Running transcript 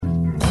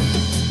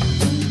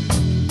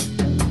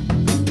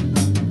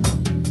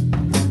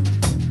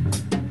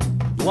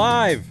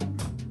live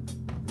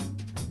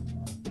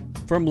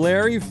from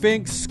Larry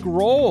Fink's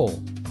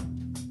Scroll,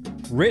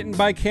 written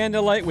by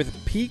Candlelight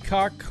with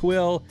Peacock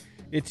Quill.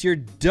 It's your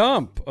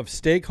dump of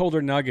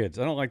stakeholder nuggets.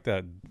 I don't like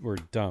that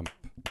word dump.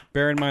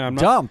 Bear in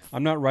mind,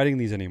 I'm not writing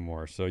these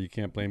anymore, so you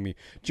can't blame me.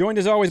 Joined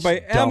as always by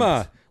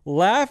Emma,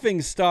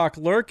 laughing stock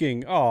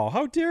lurking. Oh,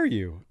 how dare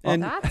you?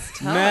 And that's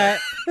tough. Matt,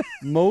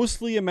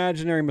 mostly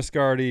imaginary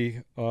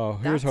Mascardi.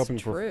 Here's hoping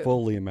true. for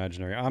fully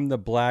imaginary. I'm the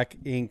black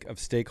ink of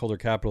stakeholder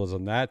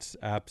capitalism. That's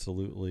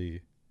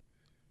absolutely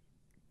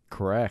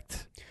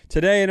correct.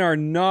 Today in our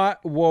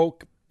not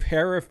woke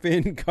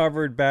paraffin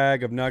covered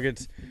bag of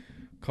nuggets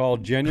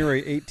called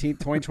January 18th,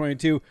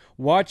 2022,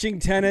 watching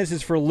tennis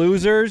is for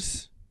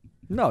losers.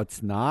 No,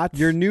 it's not.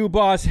 Your new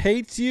boss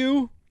hates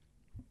you.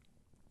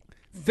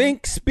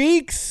 Fink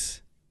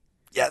speaks.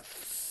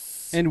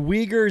 Yes. And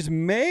Uyghurs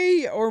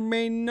may or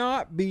may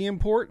not be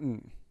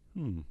important.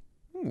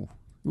 Ooh,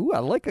 I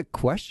like a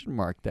question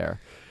mark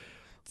there.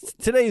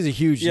 Today is a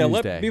huge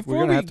news day. We're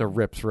going to have to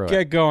rip through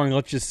get it. Going,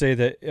 let's just say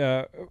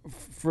that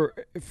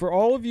for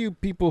all of you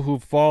people who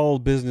fall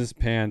business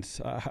pants,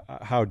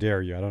 how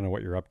dare you? I don't know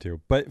what you're up to.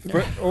 But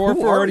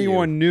for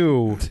anyone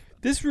new,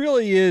 this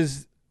really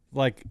is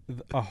like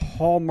a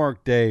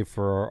hallmark day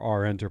for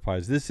our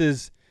enterprise. This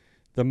is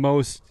the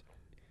most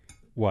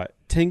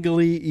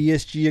tingly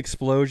ESG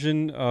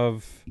explosion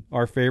of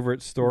our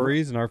favorite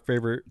stories and our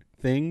favorite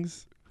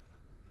things.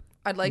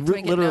 I'd like to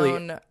make it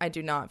known I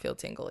do not feel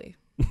tingly.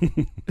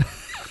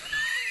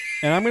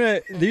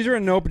 And these are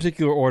in no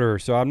particular order,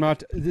 so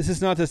this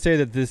is not to say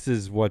that this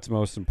is what's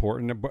most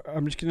important, but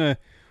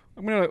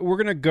we're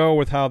gonna go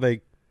with how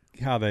they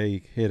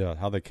hit us,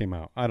 how they came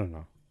out. I don't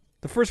know.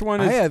 The first one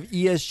is I have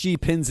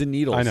ESG pins and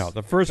needles. I know.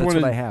 The first That's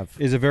one what I have.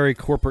 is a very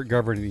corporate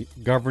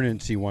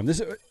governance-y one.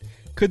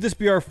 Could this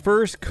be our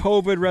first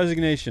COVID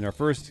resignation, our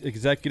first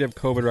executive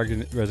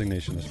COVID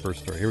resignation? This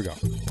first story. Here we go.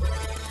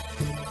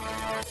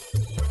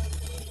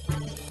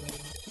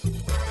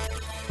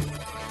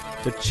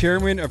 The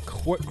chairman of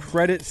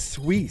Credit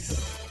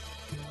Suisse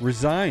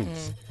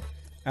resigns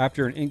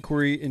after an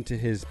inquiry into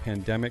his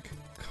pandemic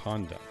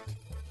conduct.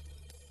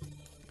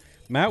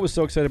 Matt was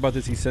so excited about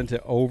this, he sent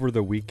it over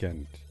the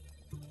weekend.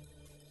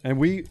 And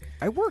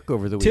I work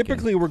over the weekend.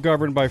 Typically, we're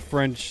governed by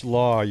French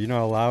law. You're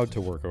not allowed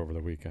to work over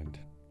the weekend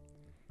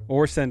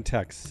or send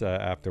texts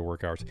after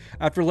work hours.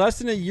 After less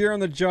than a year on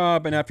the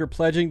job and after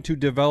pledging to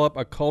develop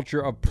a culture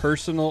of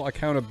personal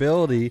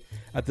accountability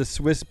at the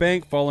Swiss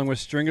bank following a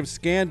string of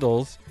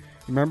scandals,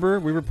 remember,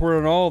 we reported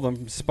on all of them,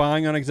 from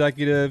spying on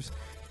executives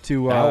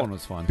to that one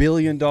was fun.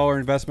 billion-dollar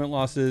investment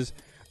losses.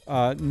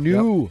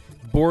 New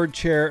board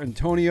chair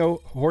Antonio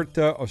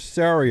Horta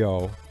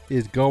Osorio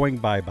is going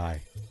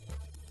bye-bye.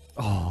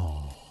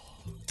 Oh,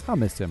 I'll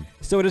miss him.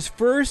 So at his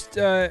first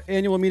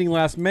annual meeting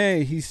last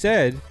May, he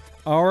said,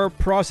 our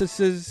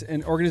processes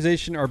and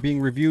organization are being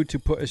reviewed to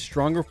put a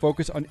stronger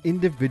focus on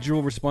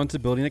individual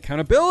responsibility and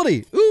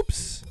accountability.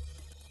 Oops.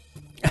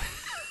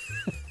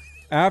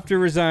 After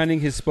resigning,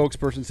 his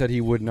spokesperson said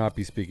he would not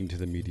be speaking to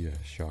the media.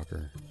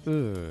 Shocker.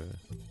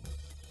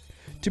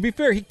 To be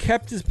fair, he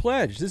kept his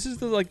pledge. This is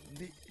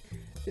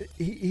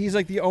he's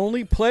like the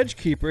only pledge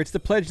keeper. It's the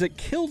pledge that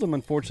killed him,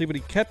 unfortunately, but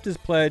he kept his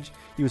pledge.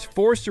 He was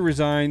forced to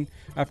resign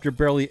after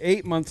barely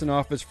 8 months in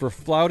office for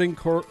flouting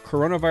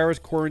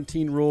coronavirus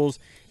quarantine rules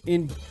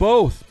in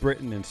both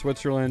Britain and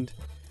Switzerland.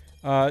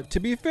 To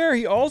be fair,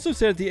 he also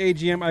said at the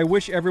AGM, I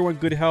wish everyone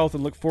good health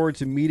and look forward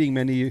to meeting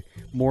many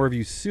more of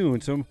you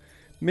soon. So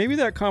maybe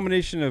that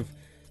combination of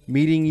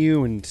meeting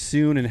you and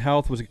soon and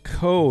health was a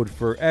code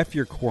for F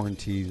your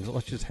quarantine.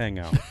 Let's just hang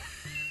out.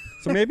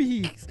 So maybe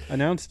he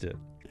announced it.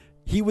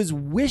 He was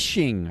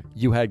wishing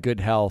you had good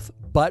health,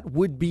 but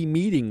would be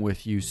meeting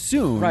with you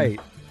soon. Right.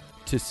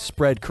 To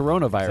spread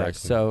coronavirus.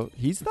 Exactly. So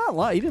he's not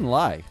lying. He didn't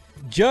lie.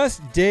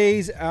 Just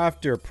days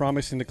after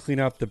promising to clean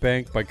up the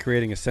bank by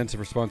creating a sense of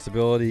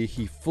responsibility,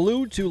 he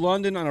flew to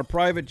London on a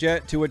private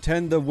jet to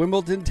attend the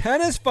Wimbledon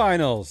tennis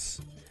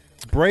finals,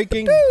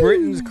 breaking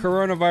Britain's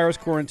coronavirus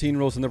quarantine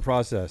rules in the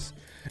process.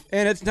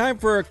 And it's time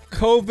for a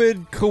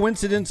COVID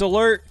coincidence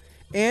alert.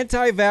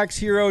 Anti-vax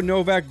hero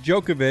Novak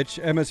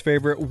Djokovic, Emma's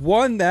favorite,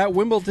 won that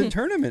Wimbledon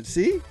tournament.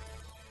 See?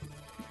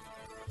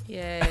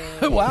 Yay.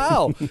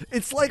 Wow.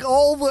 It's like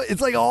all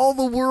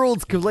the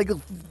worlds, like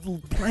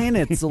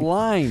planets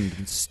aligned,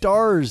 and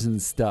stars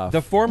and stuff.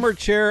 The former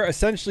chair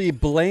essentially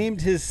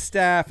blamed his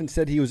staff and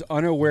said he was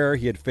unaware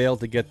he had failed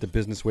to get the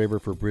business waiver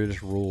for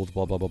British rules,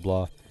 blah, blah,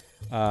 blah,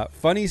 blah.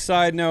 Funny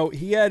side note,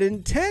 he had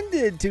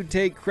intended to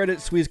take Credit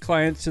Suisse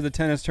clients to the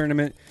tennis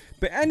tournament,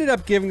 but ended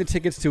up giving the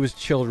tickets to his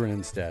children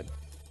instead.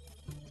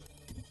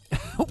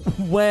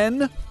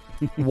 When?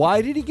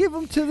 Why did he give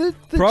them to the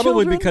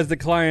Probably children? because the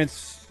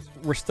clients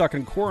were stuck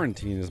in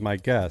quarantine, is my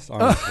guess,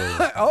 honestly.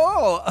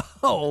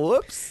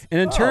 Whoops. An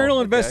internal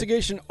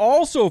investigation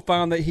also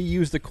found that he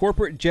used the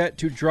corporate jet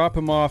to drop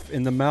him off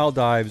in the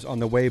Maldives on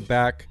the way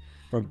back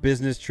from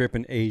business trip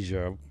in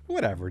Asia.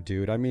 Whatever,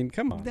 dude. I mean,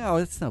 come on. No,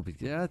 it's no big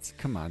deal.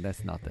 Come on,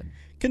 that's nothing.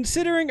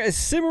 Considering a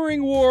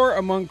simmering war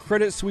among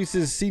Credit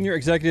Suisse's senior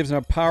executives and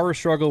a power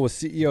struggle with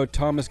CEO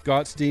Thomas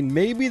Gottstein,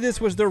 maybe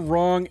this was the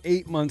wrong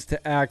 8 months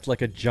to act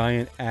like a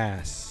giant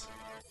ass.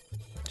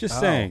 Just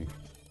saying.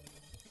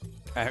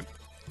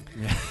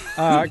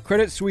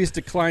 Credit Suisse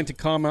declined to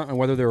comment on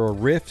whether there were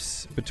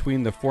rifts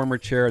between the former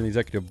chair and the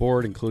executive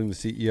board, including the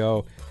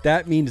CEO.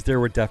 That means there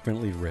were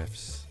definitely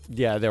rifts.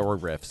 Yeah, there were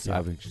rifts. Yeah.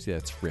 I would say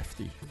it's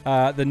rifty.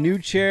 The new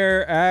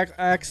chair,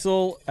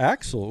 Axel,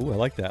 ooh, I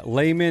like that.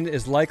 Lehman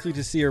is likely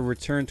to see a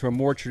return to a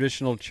more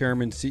traditional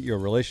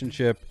chairman-CEO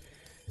relationship.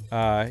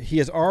 He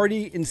has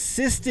already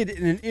insisted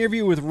in an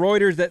interview with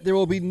Reuters that there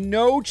will be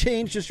no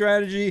change to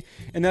strategy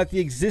and that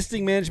the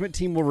existing management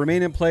team will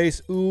remain in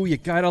place. Ooh, you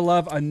gotta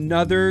love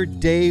another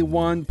day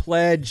one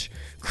pledge.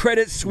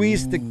 Credit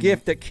Suisse, the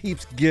gift that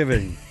keeps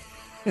giving.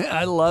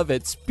 I love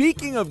it.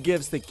 Speaking of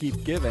gifts that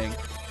keep giving...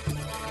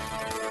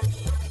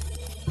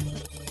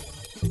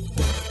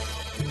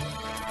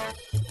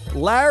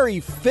 Larry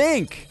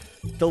Fink,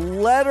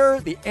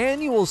 the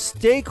annual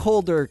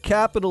stakeholder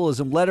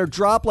capitalism letter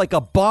dropped like a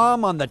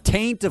bomb on the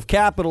taint of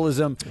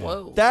capitalism.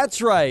 Whoa.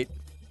 That's right.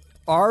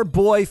 Our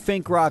boy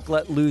Fink Rock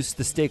let loose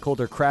the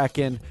stakeholder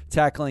kraken,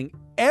 tackling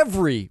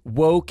every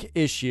woke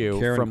issue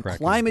from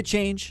climate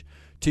change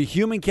to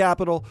human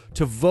capital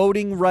to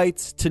voting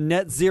rights to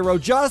net zero.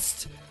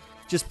 Just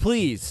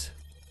please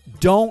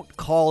don't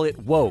call it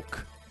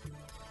woke.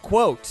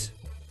 Quote,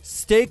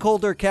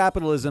 stakeholder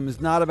capitalism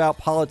is not about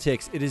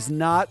politics. It is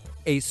not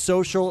a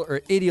social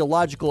or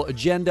ideological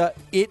agenda.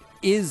 It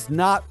is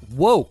not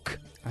woke.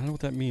 I don't know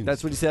what that means.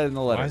 That's what he said in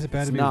the letter. Why is it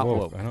bad to be not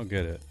woke? I don't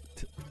get it.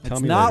 Tell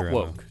it's me not later,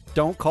 woke.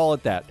 Don't call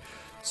it that.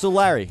 So,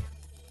 Larry,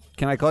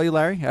 can I call you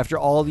Larry? After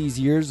all these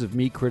years of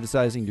me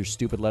criticizing your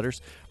stupid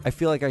letters, I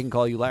feel like I can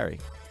call you Larry.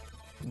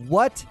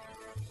 What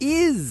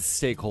is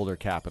stakeholder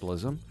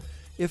capitalism,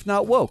 if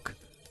not woke?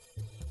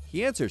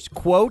 He answers,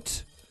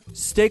 quote,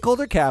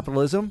 stakeholder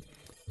capitalism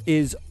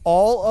is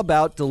all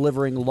about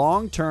delivering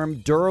long-term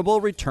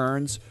durable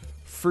returns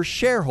for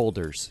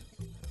shareholders.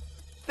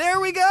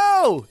 There we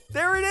go.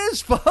 There it is,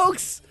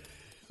 folks.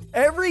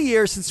 Every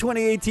year since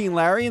 2018,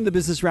 Larry and the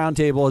Business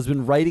Roundtable has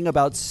been writing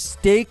about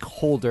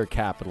stakeholder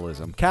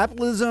capitalism.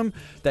 Capitalism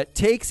that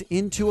takes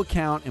into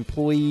account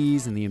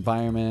employees and the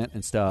environment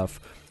and stuff.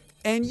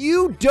 And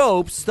you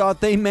dopes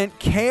thought they meant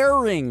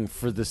caring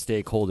for the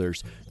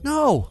stakeholders.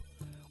 No.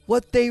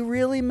 What they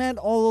really meant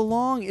all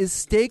along is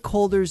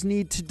stakeholders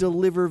need to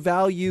deliver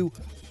value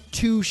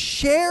to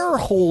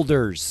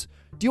shareholders.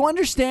 Do you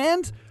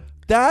understand?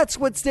 That's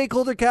what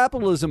stakeholder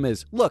capitalism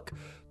is. Look,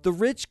 the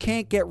rich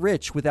can't get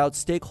rich without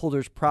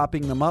stakeholders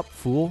propping them up,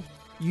 fool.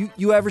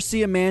 You ever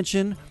see a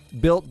mansion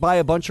built by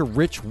a bunch of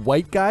rich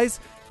white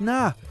guys?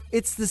 Nah,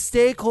 it's the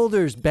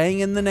stakeholders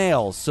banging the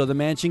nails so the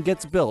mansion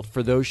gets built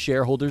for those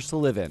shareholders to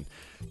live in.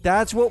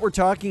 That's what we're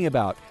talking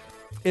about.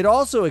 It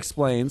also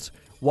explains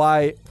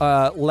why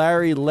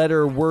Larry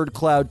Letter Word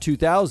Cloud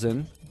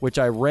 2000, which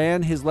I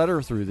ran his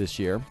letter through this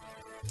year,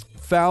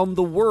 found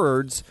the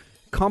words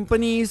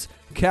companies,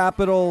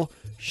 capital,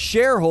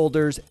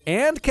 shareholders,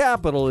 and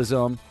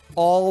capitalism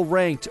all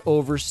ranked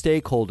over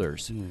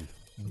stakeholders.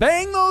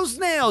 Bang those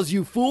nails,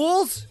 you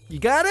fools! You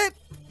got it?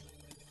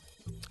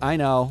 I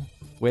know.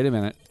 Wait a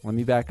minute. Let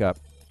me back up.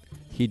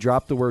 He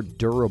dropped the word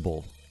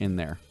durable in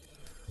there.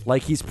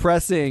 Like he's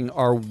pressing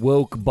our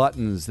woke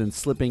buttons and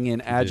slipping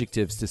in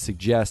adjectives to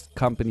suggest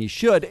companies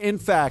should, in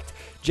fact,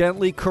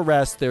 gently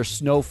caress their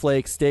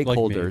snowflake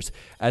stakeholders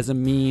as a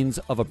means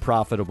of a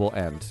profitable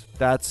end.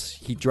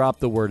 He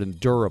dropped the word in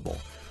durable.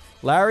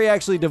 Larry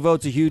actually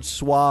devotes a huge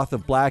swath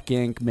of black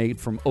ink made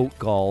from oat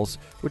galls,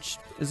 which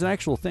is an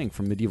actual thing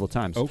from medieval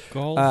times. Oat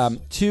galls?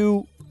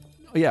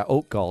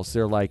 Oat galls.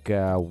 They're like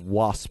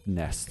wasp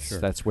nests. Sure.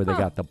 That's where they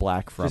got the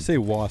black from. Just say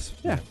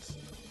wasp nests.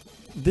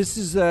 This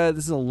is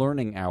a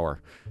learning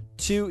hour.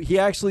 He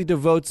actually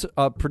devotes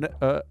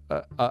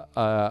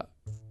a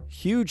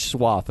huge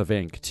swath of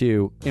ink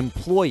to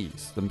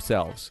employees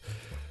themselves.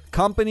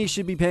 Companies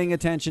should be paying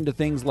attention to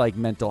things like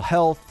mental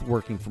health,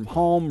 working from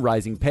home,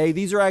 rising pay.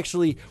 These are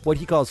actually what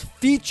he calls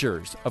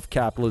features of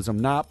capitalism,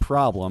 not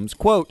problems.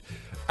 Quote,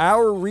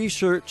 our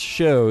research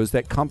shows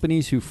that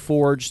companies who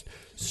forged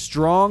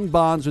strong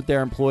bonds with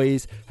their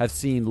employees have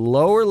seen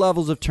lower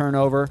levels of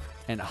turnover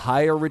and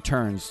higher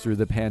returns through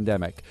the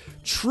pandemic.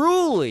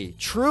 Truly,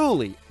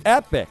 truly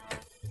epic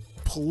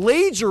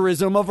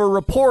plagiarism of a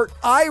report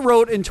I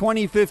wrote in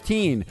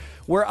 2015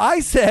 where I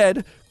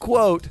said,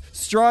 quote,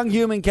 strong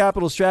human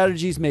capital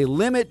strategies may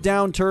limit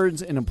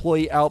downturns in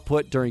employee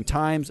output during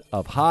times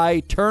of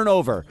high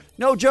turnover.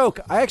 No joke.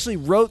 I actually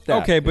wrote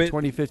that in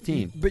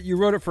 2015. But you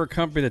wrote it for a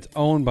company that's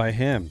owned by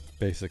him,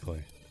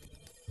 basically.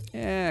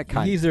 Yeah,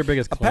 kind of. He's their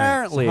biggest client.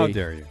 Apparently. So how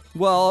dare you?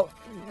 Well,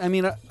 I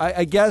mean,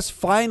 I guess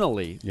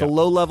finally the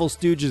low-level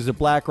stooges of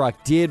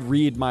BlackRock did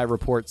read my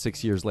report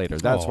 6 years later.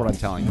 That's what I'm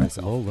telling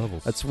myself. Low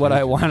levels. That's what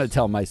I want to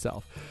tell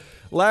myself.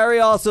 Larry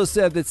also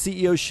said that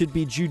CEOs should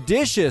be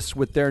judicious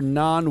with their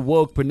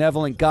non-woke,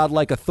 benevolent,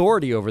 godlike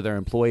authority over their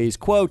employees.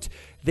 Quote,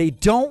 they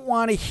don't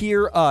want to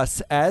hear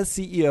us as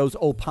CEOs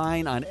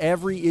opine on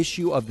every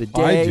issue of the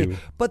day, I do.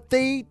 but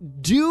they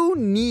do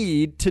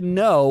need to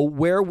know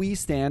where we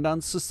stand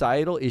on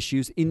societal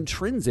issues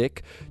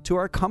intrinsic to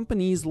our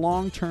company's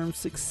long-term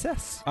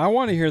success. I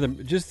want to hear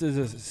them, just as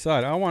a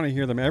side, I want to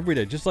hear them every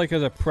day. Just like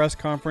as a press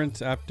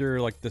conference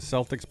after like the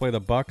Celtics play the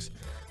Bucks,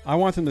 I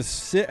want them to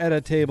sit at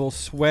a table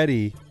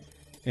sweaty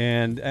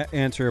and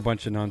answer a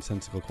bunch of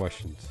nonsensical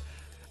questions.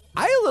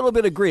 I a little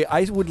bit agree.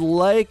 I would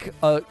like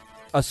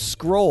a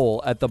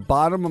scroll at the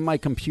bottom of my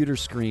computer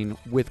screen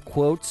with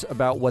quotes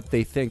about what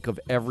they think of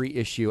every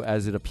issue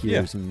as it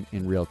appears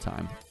in real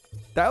time.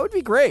 That would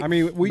be great. I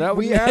mean, we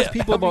ask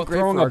people about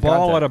throwing a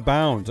ball out of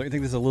bounds. Don't you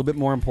think this is a little bit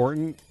more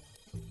important?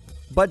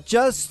 But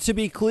just to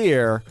be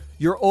clear,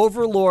 your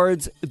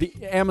overlords, the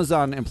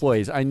Amazon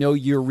employees, I know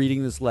you're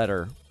reading this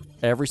letter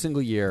every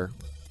single year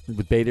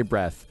with bated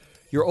breath.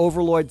 Your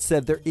overlord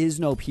said there is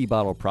no pee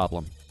bottle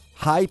problem.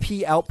 High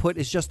P output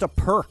is just a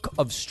perk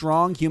of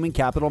strong human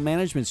capital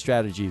management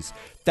strategies.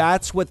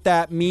 That's what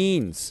that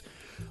means.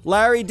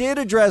 Larry did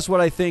address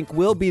what I think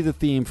will be the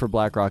theme for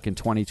BlackRock in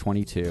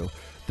 2022.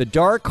 The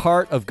dark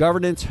heart of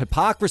governance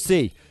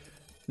hypocrisy.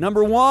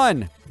 Number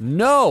one,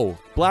 no,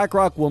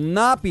 BlackRock will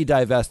not be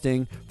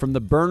divesting from the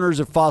burners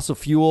of fossil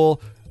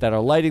fuel that are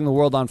lighting the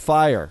world on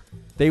fire.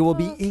 They will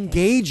be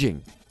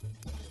engaging.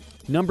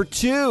 Number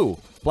two,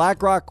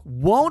 BlackRock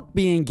won't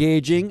be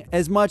engaging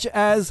as much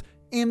as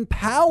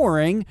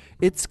empowering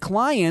its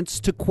clients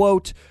to,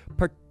 quote,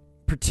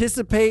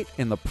 participate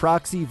in the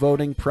proxy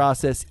voting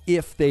process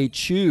if they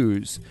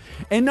choose.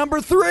 And number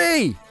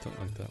three,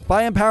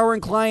 by empowering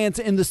clients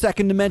in the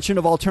second dimension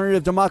of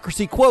alternative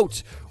democracy,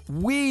 quote,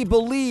 we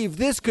believe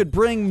this could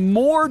bring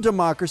more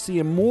democracy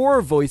and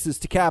more voices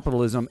to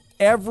capitalism.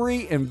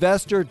 Every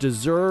investor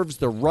deserves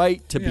the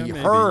right to be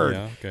heard.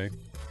 Yeah, okay.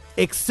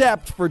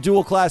 Except for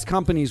dual-class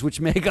companies, which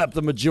make up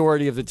the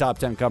majority of the top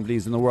 10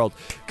 companies in the world.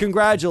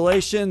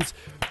 Congratulations,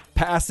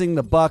 passing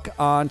the buck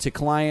on to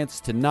clients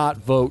to not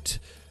vote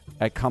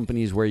at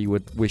companies where you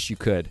would wish you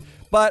could.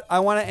 But I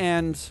want to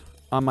end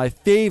on my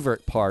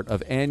favorite part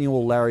of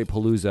annual Larry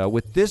Palooza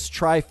with this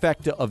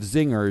trifecta of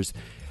zingers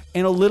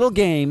in a little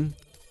game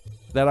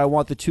that I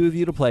want the two of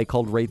you to play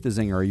called Rate the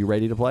Zinger. Are you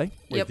ready to play?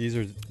 Wait, Yep. these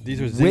are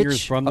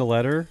zingers from the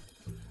letter?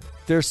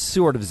 They're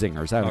sort of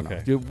zingers. I don't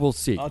know. We'll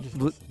see.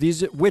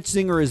 Which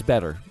zinger is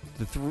better?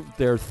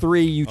 There are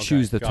three. You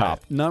choose the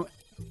top.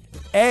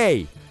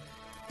 A.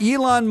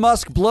 Elon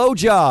Musk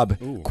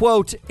blowjob. Ooh.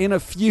 Quote, in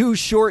a few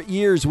short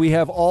years, we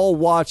have all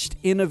watched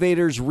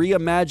innovators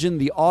reimagine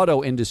the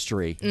auto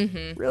industry.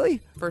 Mm-hmm.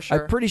 Really? For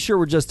sure. I'm pretty sure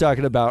we're just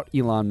talking about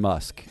Elon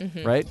Musk,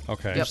 right?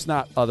 Okay. There's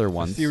not other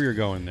ones. I see where you're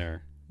going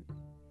there.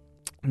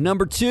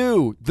 Number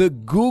two, the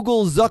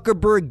Google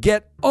Zuckerberg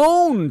get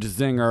owned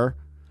zinger.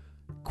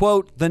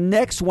 Quote, the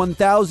next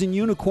 1,000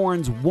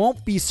 unicorns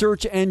won't be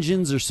search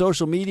engines or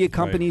social media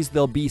companies. Right.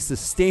 They'll be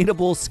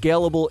sustainable,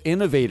 scalable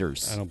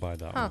innovators. I don't buy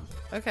that one.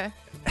 Okay.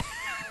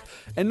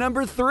 And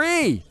number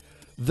three,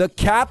 the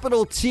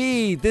capital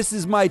T, this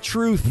is my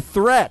true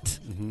threat.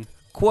 Mm-hmm.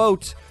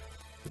 Quote,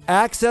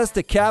 access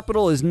to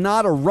capital is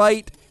not a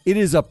right. It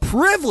is a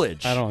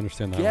privilege. I don't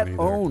understand that Get one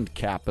either. owned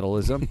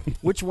capitalism.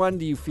 Which one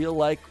do you feel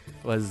like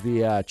was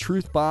the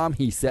truth bomb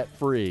he set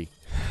free?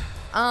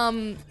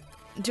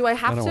 Do I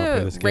have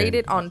to rate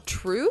it on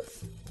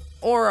truth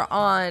or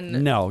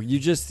on? No, you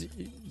just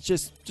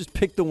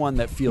pick the one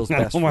that feels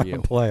best for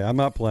you. I'm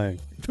not playing.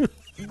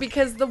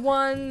 Because the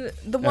one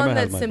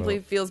that simply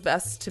feels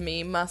best to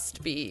me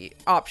must be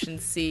option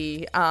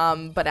C.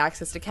 But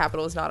access to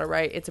capital is not a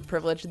right; it's a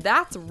privilege.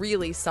 That's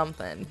really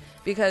something.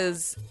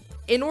 Because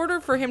in order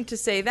for him to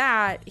say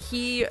that,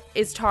 he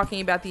is talking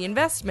about the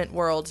investment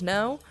world.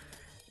 No,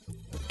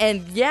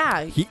 and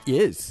yeah, he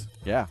is.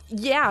 Yeah.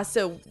 Yeah,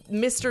 so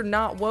Mr.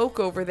 Not Woke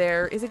over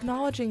there is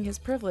acknowledging his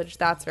privilege.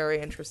 That's very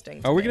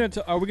interesting. Are we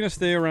gonna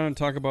stay around and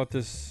talk about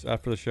this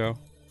after the show?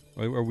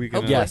 Are we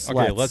gonna? Yes.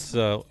 Okay.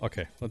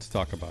 Let's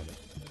talk about it.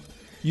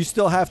 You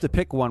still have to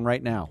pick one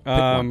right now.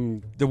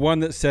 The one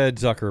that said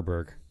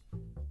Zuckerberg.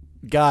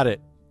 Got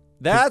it.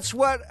 That's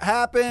what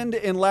happened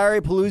in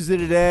Larry Palooza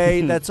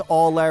today. That's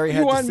all Larry had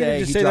to say. You want me to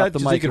just say that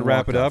just so you can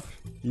wrap it up?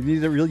 You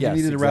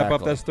needed to wrap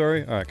up that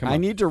story? All right, come on. I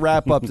need to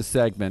wrap up the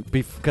segment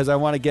because I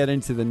want to get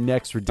into the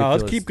next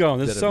ridiculous. Let's keep going.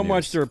 There's so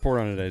much to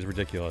report on today. It's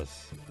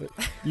ridiculous.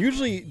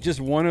 Usually, just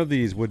one of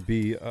these would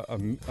be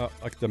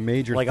like the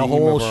major like theme a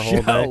whole of our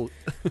show. Whole day.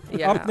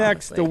 Yeah, up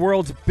next, honestly. the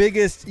world's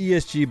biggest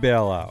ESG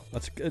bailout.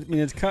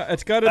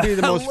 It's got to be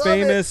the most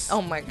famous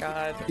Oh my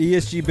God.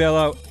 ESG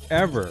bailout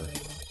ever.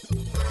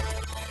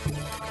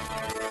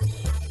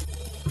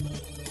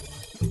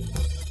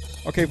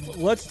 Okay,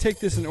 let's take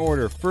this in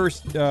order.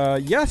 First,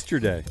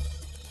 yesterday,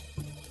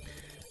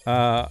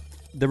 the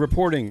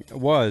reporting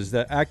was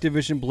that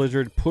Activision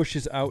Blizzard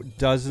pushes out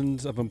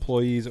dozens of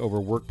employees over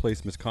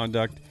workplace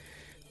misconduct.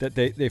 That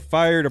they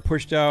fired or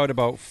pushed out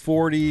about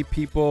 40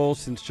 people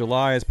since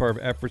July as part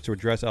of efforts to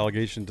address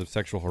allegations of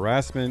sexual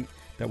harassment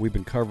that we've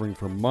been covering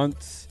for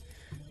months.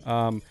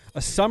 A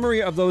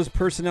summary of those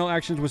personnel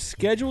actions was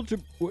scheduled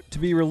to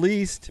be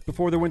released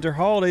before the winter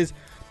holidays,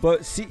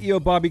 but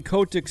CEO Bobby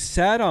Kotick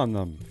sat on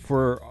them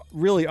for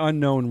really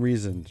unknown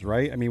reasons,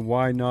 right? I mean,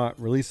 why not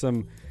release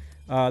them?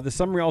 The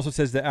summary also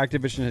says that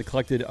Activision had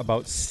collected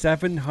about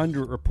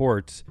 700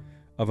 reports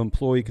of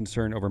employee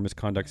concern over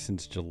misconduct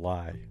since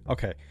July.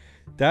 Okay,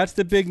 that's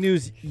the big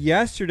news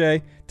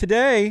yesterday.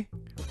 Today,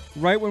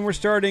 right when we're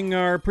starting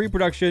our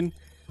pre-production,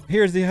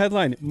 here's the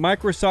headline.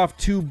 Microsoft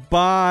to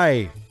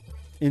buy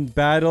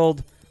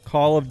embattled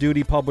Call of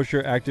Duty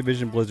publisher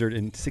Activision Blizzard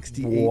in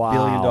 $68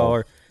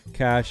 billion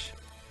cash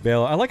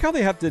bail. I like how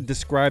they have to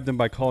describe them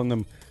by calling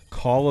them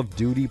Call of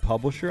Duty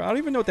publisher. I don't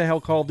even know what the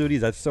hell Call of Duty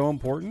is. That's so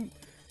important.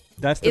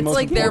 It's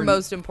like their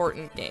most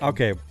important game.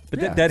 Okay, but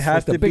that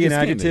has to be an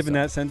adjective in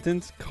that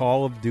sentence.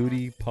 Call of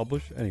Duty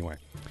publisher. Anyway.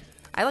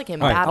 I like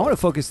him. Right, I want to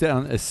focus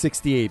on a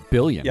 $68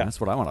 billion. Yeah.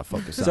 That's what I want to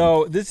focus on.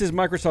 So this is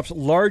Microsoft's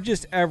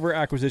largest ever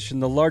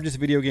acquisition, the largest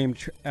video game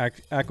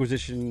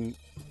acquisition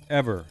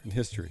ever in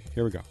history.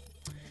 Here we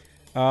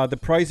go. The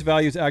price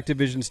values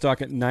Activision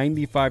stock at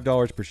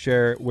 $95 per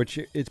share, which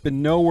it's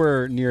been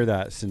nowhere near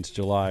that since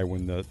July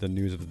when the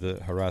news of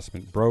the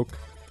harassment broke.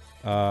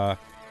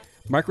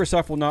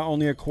 Microsoft will not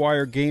only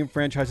acquire game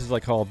franchises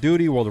like Call of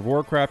Duty, World of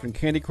Warcraft, and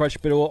Candy Crush,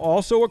 but it will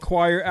also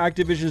acquire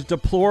Activision's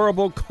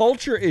deplorable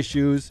culture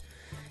issues,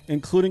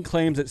 including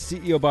claims that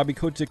CEO Bobby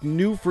Kotick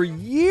knew for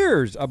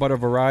years about a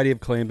variety of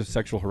claims of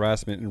sexual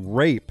harassment and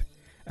rape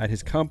at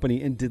his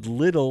company and did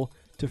little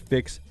to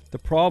fix the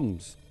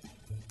problems.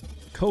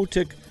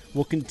 Kotick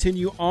will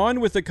continue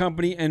on with the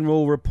company and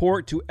will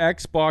report to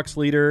Xbox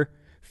leader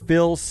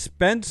Phil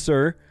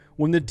Spencer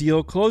when the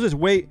deal closes.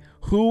 Wait,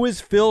 who is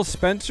Phil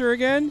Spencer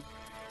again?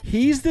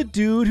 He's the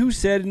dude who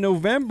said in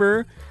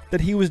November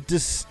that he was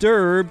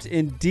disturbed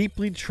and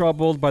deeply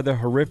troubled by the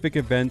horrific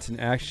events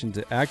and actions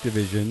at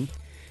Activision,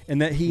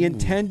 and that he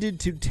intended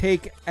to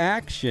take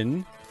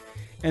action,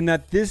 and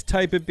that this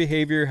type of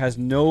behavior has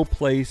no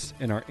place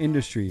in our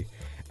industry.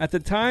 At the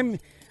time,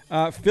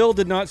 Phil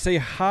did not say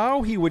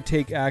how he would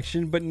take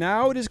action, but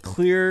now it is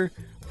clear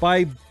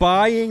by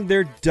buying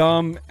their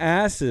dumb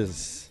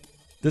asses.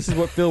 This is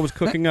what Phil was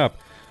cooking up.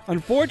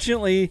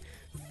 Unfortunately,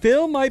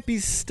 Phil might be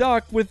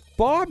stuck with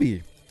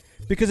Bobby,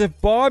 because if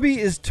Bobby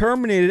is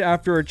terminated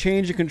after a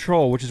change of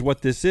control, which is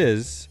what this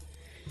is,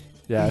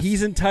 yes,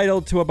 he's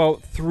entitled to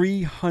about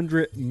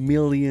 $300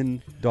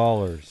 million.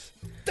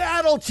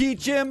 That'll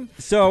teach him.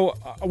 So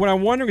what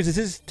I'm wondering is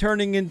this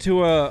turning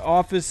into a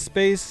Office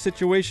Space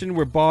situation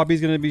where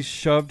Bobby's going to be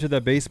shoved to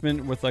the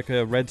basement with like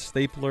a red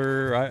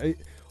stapler? I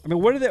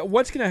mean,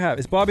 what's going to happen?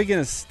 Is Bobby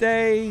going to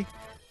stay?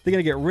 They're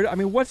going to get rid of... I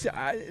mean,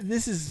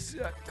 this is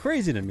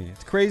crazy to me.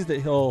 It's crazy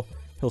that he'll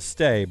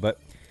stay. But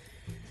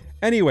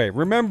anyway,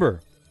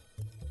 remember,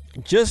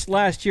 just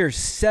last year,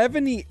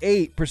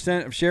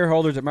 78% of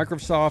shareholders at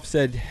Microsoft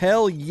said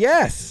hell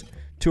yes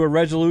to a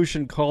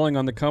resolution calling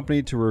on the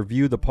company to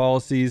review the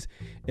policies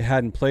it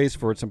had in place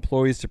for its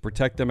employees to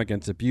protect them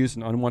against abuse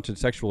and unwanted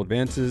sexual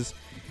advances.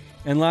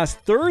 And last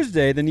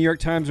Thursday, the New York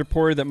Times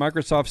reported that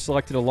Microsoft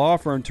selected a law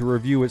firm to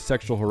review its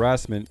sexual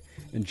harassment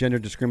and gender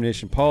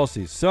discrimination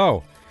policies.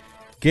 So,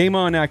 game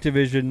on,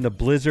 Activision. The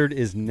Blizzard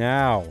is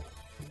now.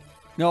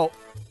 No.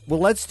 Well,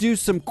 let's do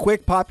some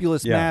quick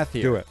populist math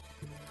here. Do it.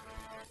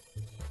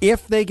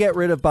 If they get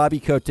rid of Bobby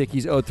Kotick,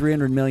 he's owed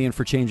 $300 million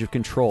for change of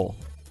control.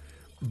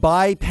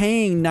 By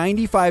paying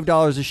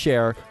 $95 a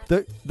share,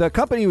 the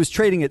company was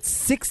trading at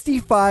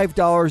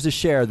 $65 a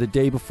share the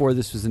day before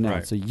this was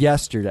announced, right. So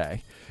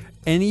yesterday.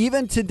 And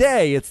even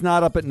today, it's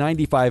not up at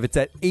 95, it's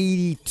at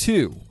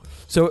 82.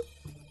 So,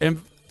 and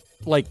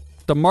like,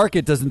 the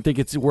market doesn't think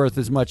it's worth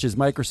as much as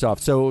Microsoft.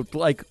 So,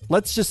 like,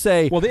 let's just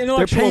say, well, the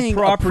intellectual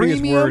property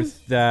is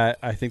worth that,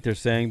 I think they're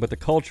saying, but the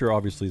culture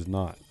obviously is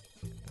not.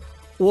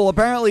 Well,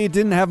 apparently it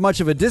didn't have much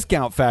of a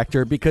discount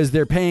factor because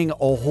they're paying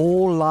a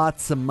whole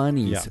lots of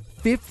monies. Yeah.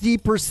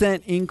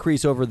 50%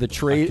 increase over the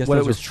trade what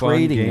it was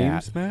trading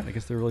games, at. Matt? I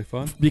guess they're really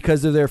fun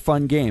because of their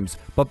fun games.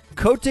 But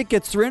Kotick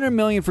gets $300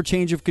 million for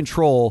change of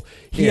control.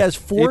 He has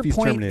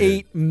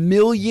 4.8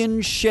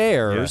 million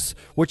shares,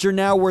 which are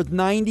now worth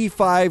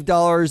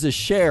 $95 a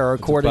share,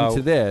 according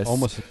to this.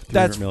 Almost $300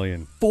 That's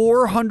million.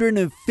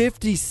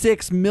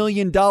 $456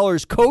 million.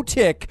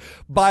 Kotick,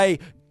 by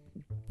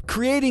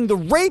creating the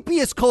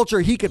rapiest culture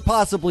he could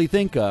possibly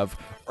think of,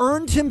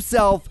 earned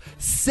himself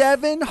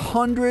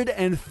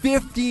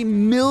 $750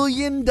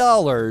 million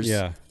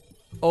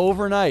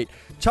overnight.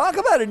 Talk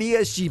about an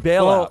ESG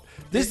bailout. Well,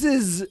 this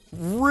is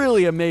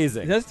really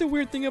amazing. That's the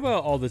weird thing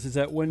about all this is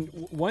that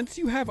once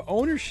you have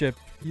ownership,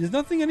 there's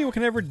nothing anyone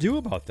can ever do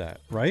about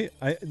that, right?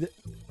 I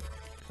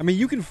mean,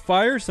 you can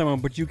fire someone,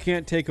 but you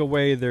can't take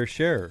away their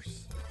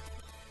shares.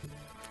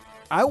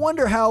 I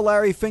wonder how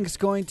Larry Fink's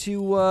going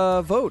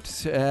to vote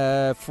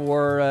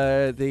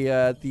for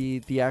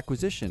the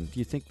acquisition. Do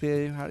you think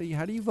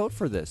how do you vote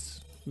for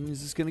this?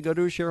 Is this going to go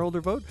to a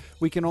shareholder vote?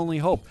 We can only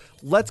hope.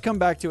 Let's come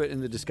back to it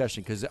in the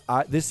discussion because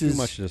this is too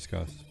much to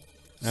discuss.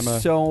 Emma,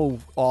 so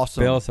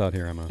awesome. Bail us out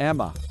here, Emma.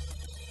 Emma,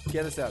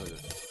 get us out of this.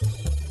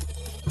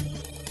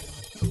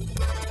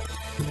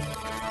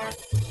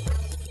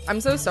 I'm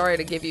so sorry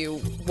to give you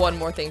one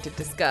more thing to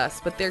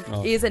discuss, but there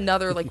is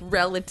another like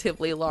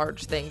relatively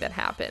large thing that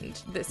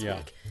happened this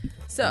week.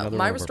 So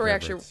my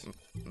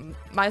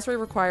story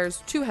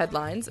requires 2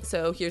 headlines.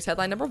 So here's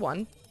headline number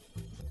 1.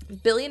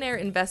 Billionaire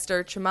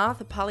investor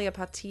Chamath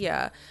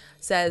Palihapitiya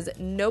says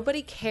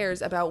nobody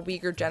cares about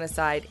Uyghur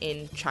genocide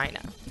in China.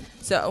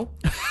 So,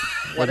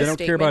 what they don't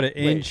care about it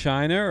in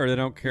China, or they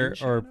don't care,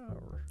 or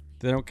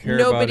they don't care.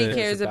 Nobody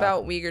cares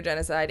about Uyghur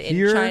genocide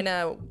in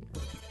China.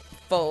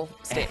 Full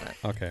statement.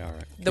 Okay, all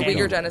right. The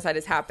Uyghur genocide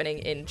is happening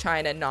in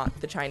China,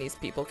 not the Chinese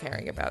people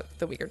caring about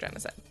the Uyghur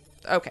genocide.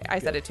 Okay, I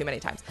said it too many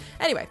times.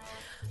 Anyway,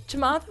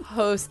 Chamath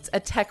hosts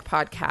a tech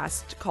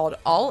podcast called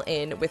All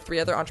In with 3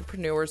 other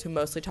entrepreneurs who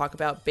mostly talk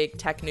about big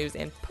tech news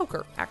and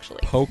poker,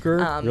 actually. Poker?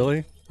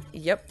 Really?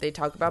 Yep, they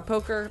talk about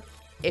poker.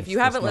 If you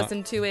haven't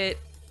listened to it,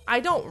 I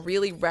don't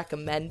really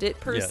recommend it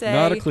per se.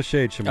 Not a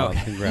cliche,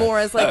 Chamath. Congrats. More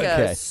as like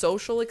a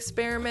social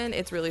experiment.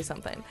 It's really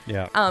something.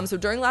 Yeah. So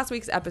during last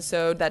week's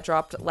episode that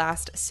dropped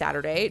last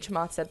Saturday,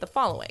 Chamath said the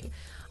following.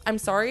 I'm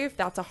sorry if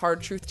that's a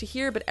hard truth to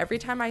hear, but every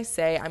time I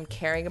say I'm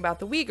caring about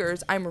the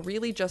Uyghurs, I'm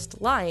really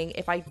just lying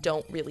if I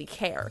don't really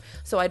care.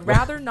 So I'd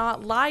rather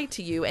not lie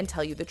to you and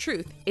tell you the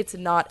truth. It's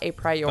not a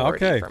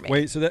priority for me.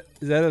 Wait, so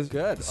is that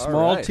a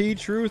small T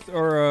truth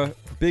or a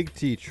big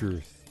T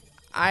truth?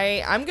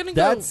 I'm going to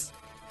go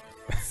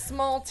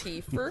small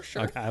T for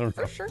sure. Okay, I don't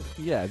know. For sure.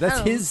 Yeah, that's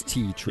his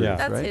T truth, Yeah.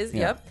 That's right? his,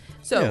 yep.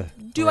 So,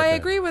 do I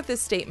agree with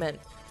this statement?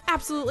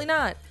 Absolutely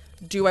not.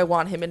 Do I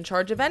want him in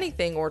charge of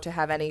anything or to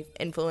have any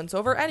influence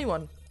over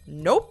anyone?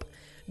 Nope.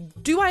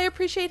 Do I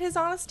appreciate his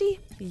honesty?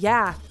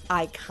 Yeah,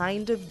 I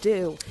kind of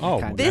do. Oh,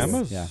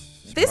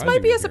 This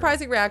might be a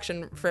surprising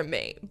reaction from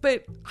me,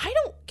 but I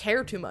don't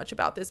care too much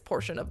about this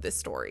portion of this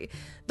story.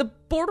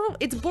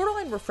 It's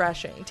borderline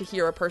refreshing to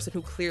hear a person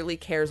who clearly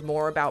cares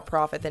more about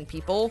profit than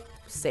people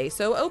say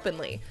so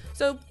openly.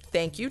 So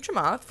thank you,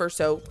 Chamath, for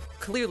so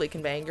clearly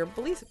conveying your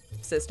belief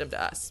system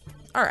to us.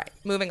 All right,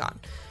 moving on.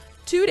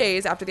 2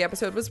 days after the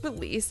episode was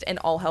released and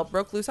all hell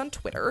broke loose on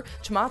Twitter,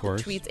 Chamath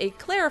tweets a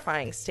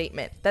clarifying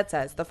statement that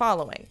says the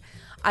following.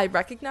 I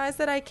recognize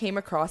that I came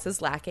across as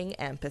lacking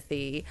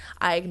empathy.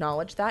 I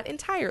acknowledge that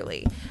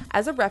entirely.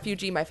 As a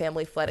refugee, my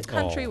family fled a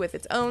country with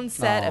its own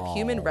set of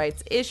human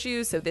rights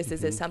issues, so this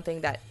is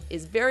something that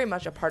is very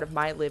much a part of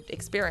my lived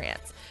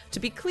experience. To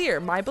be clear,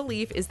 my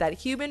belief is that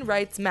human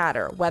rights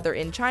matter, whether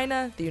in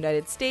China, the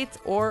United States,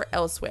 or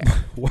elsewhere.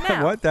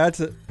 What? That's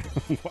a...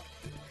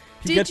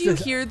 Did you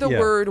hear the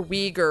word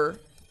Uyghur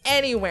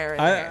anywhere in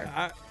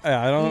there?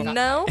 I don't...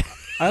 No?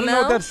 I don't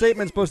know what that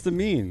statement's supposed to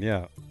mean.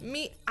 Yeah.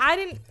 I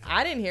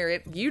didn't hear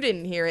it. You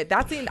didn't hear it.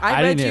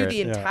 I read you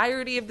the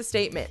entirety of the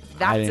statement.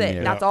 That's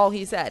it. That's all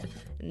he said.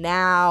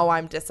 Now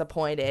I'm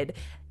disappointed.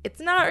 It's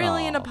not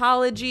really an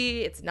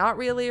apology. It's not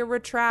really a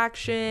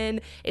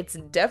retraction. It's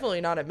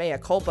definitely not a mea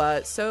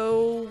culpa.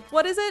 So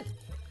what is it?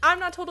 I'm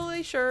not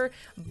totally sure,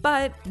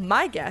 but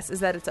my guess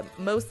is that it's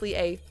mostly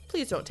a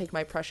please don't take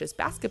my precious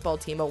basketball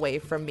team away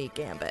from me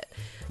gambit.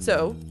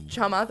 So,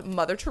 Chamath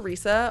Mother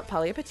Teresa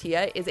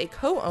Palihapitiya is a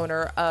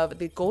co-owner of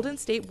the Golden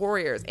State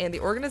Warriors, and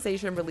the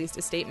organization released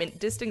a statement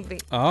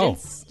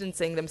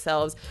distancing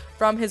themselves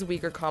from his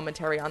Uyghur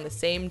commentary on the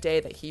same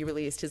day that he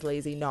released his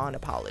lazy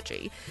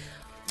non-apology.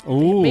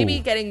 Ooh. Maybe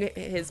getting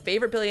his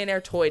favorite billionaire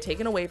toy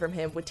taken away from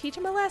him would teach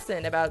him a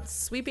lesson about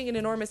sweeping an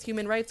enormous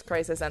human rights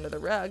crisis under the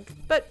rug,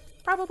 but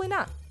probably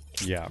not.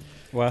 Yeah.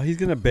 Well, he's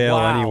going to bail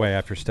anyway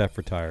after Steph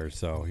retires,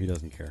 so he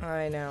doesn't care.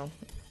 I know.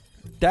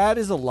 That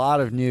is a lot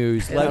of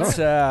news. Let's,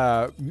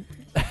 I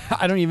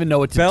don't even know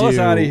what to do. Bail us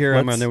out of here,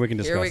 Emma, and then we can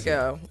discuss Here we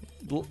go.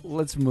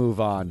 Let's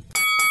move on.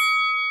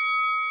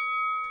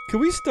 Can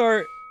we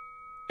start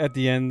at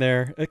the end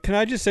there? Can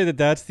I just say that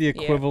that's the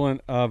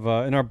equivalent of,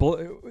 in our,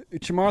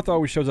 Chamath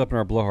always shows up in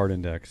our blowhard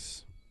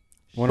index.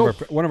 One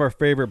of our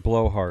favorite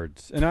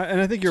blowhards. And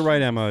I think you're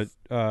right, Emma.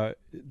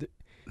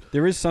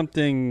 There is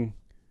something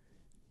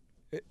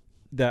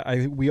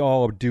that we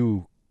all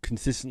do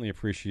consistently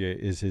appreciate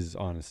is his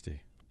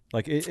honesty.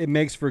 Like it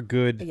makes for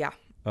good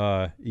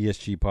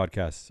ESG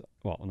podcasts.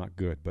 Well, not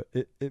good, but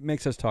it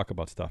makes us talk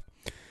about stuff.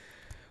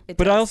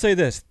 But I'll say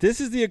this.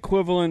 This is the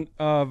equivalent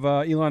of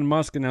Elon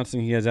Musk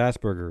announcing he has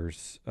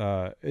Asperger's.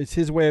 It's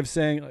his way of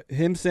saying,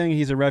 him saying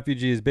he's a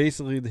refugee is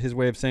basically his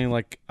way of saying,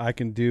 like, I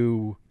can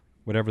do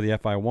whatever the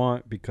F I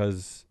want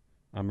because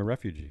I'm a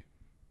refugee.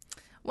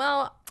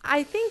 Well,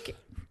 I think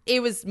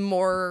it was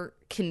more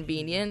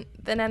convenient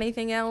than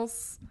anything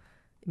else.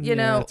 You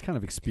know, it's kind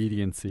of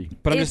expediency.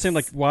 But I'm just saying,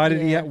 like, why did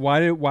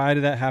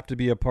did that have to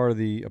be a part of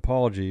the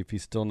apology if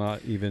he's still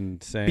not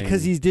even saying?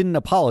 Because he didn't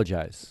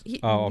apologize.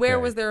 Where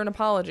was there an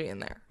apology in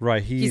there?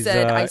 Right. He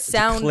said, it's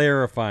a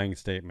clarifying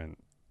statement.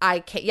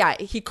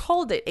 He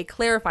called it a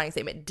clarifying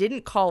statement.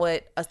 Didn't call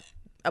it a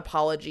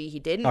apology. He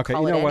didn't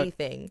call it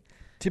anything.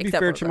 To be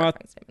fair, Chamath,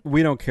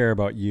 we don't care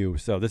about you,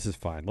 so this is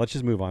fine. Let's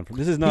just move on from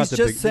this. Is not He's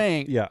just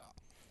saying. Yeah.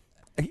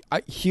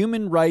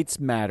 Human rights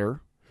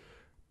matter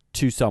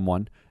to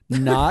someone.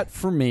 Not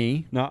for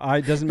me. No,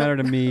 it doesn't matter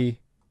to me.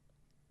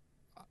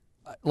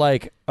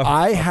 like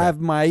I have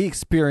my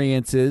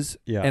experiences,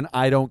 and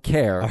I don't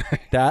care.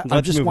 That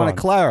I just want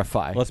to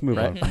clarify. Let's move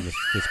on from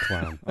this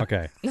clown.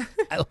 Okay.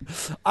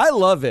 I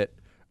love it.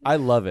 I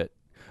love it.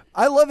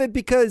 I love it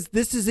because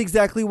this is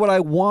exactly what I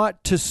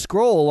want to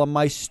scroll on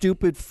my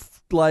stupid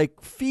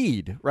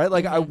feed, right?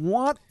 Like I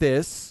want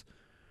this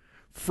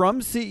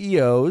from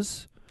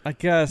CEOs, I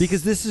guess,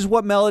 because this is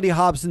what Melody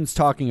Hobson's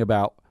talking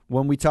about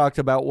when we talked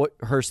about what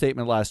her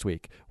statement last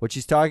week. What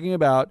she's talking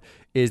about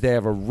is they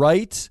have a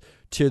right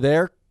to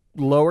their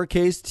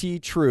lowercase t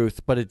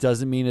truth, but it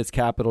doesn't mean it's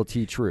capital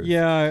T truth.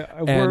 Yeah,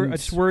 I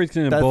just worry it's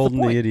going to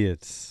embolden the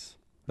idiots.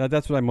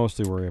 That's what I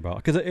mostly worry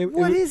about.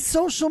 What is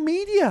social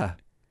media?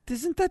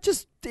 Isn't that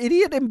just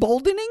idiot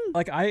emboldening?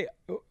 Like I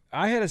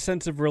had a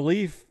sense of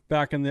relief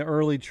back in the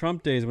early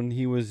Trump days when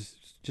he was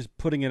just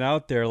putting it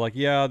out there, like,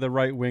 yeah, the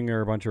right wing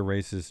are a bunch of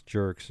racist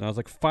jerks, and I was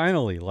like,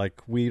 finally,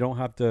 like we don't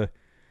have to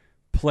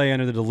play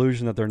under the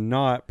delusion that they're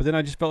not. But then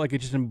I just felt like it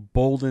just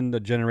emboldened a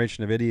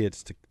generation of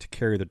idiots to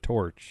carry the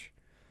torch.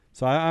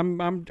 So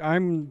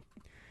I'm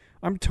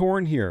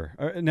torn here.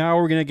 Now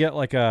we're gonna get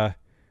like a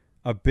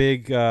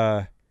big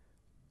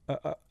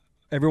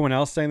everyone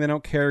else saying they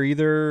don't care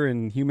either,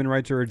 and human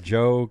rights are a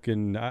joke,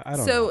 and I don't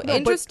know. So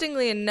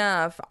interestingly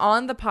enough,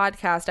 on the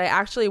podcast, I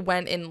actually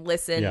went and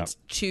listened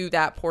to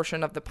that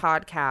portion of the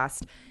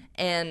podcast,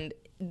 and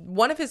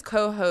one of his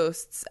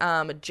co-hosts,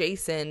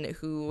 Jason,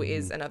 who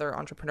is another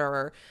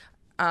entrepreneur,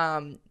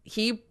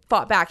 he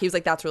fought back. He was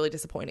like, "That's really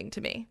disappointing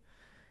to me."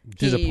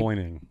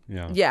 Disappointing.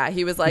 Yeah,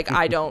 he was like,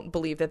 I don't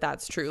believe that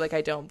that's true. Like, I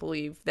don't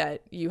believe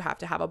that you have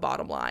to have a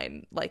bottom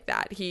line like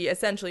that. He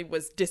essentially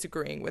was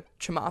disagreeing with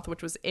Chamath,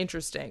 which was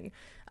interesting.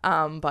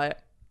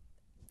 But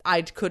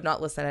I could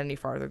not listen any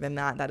farther than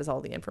that. That is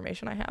all the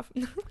information I have.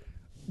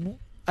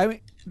 I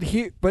mean,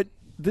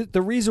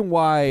 the reason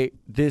why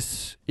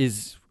this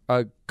is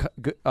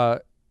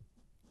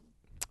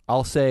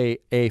I'll say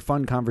a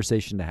fun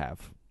conversation to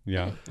have.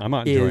 Yeah, I'm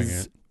not enjoying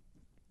it.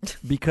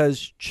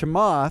 Because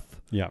Chamath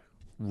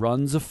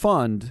runs a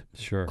fund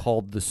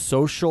called the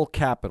Social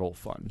Capital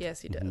Fund.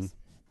 Yes, he does.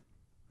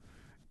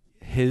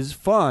 His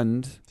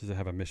fund... Does it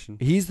have a mission?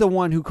 He's the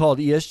one who called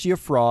ESG a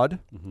fraud.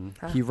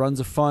 He runs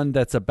a fund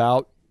that's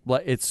about...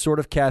 It's sort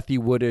of Kathy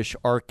Woodish,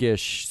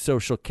 arcish.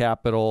 Social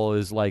capital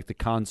is like the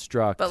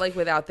construct. But like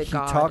without the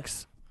God. He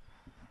talks...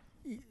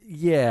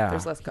 Yeah.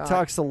 There's less God. He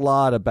talks a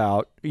lot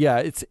about...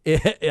 Yeah,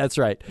 that's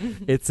right.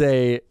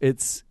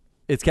 It's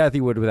Kathy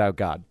Wood without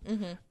God.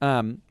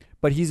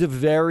 But he's a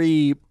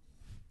very...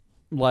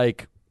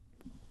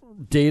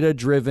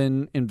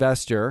 data-driven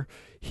investor.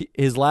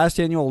 His last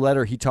annual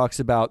letter, he talks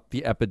about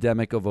the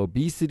epidemic of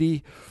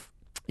obesity.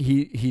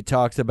 He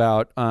talks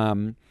about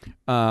how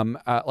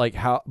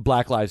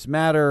Black Lives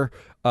Matter,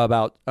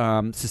 about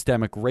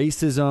systemic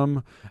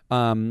racism.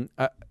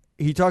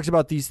 He talks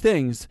about these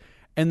things,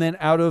 and then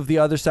out of the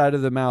other side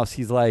of the mouth,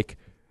 he's like,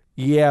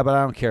 "Yeah, but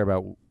I don't care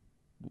about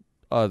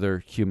other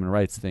human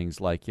rights things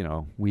like,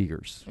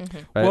 Uyghurs."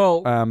 Right?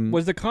 Well,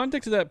 was the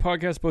context of that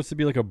podcast supposed to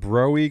be like a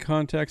bro-y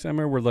context,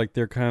 Emma, where like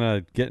they're kind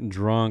of getting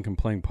drunk and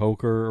playing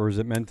poker, or is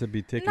it meant to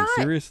be taken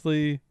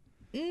seriously?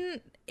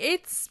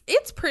 It's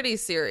pretty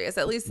serious,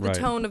 at least the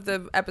tone of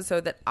the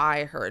episode that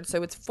I heard.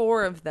 So it's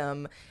 4 of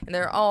them, and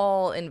they're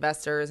all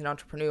investors and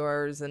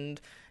entrepreneurs, and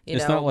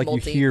it's not like you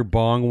hear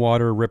bong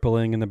water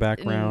rippling in the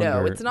background.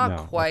 No, it's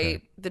not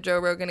quite the Joe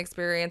Rogan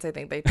Experience. I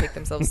think they take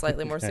themselves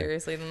slightly more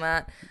seriously than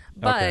that.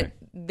 But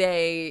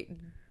they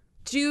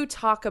do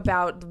talk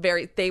about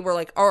they were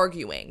like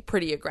arguing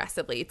pretty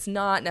aggressively. It's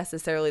not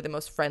necessarily the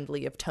most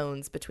friendly of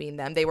tones between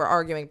them. They were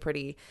arguing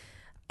pretty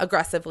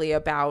aggressively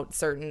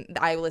about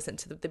I listened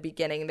to the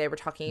beginning. They were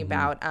talking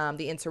about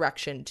the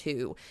insurrection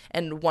too.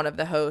 And one of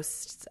the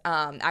hosts,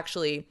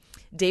 actually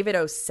David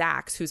O.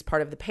 Sachs, who's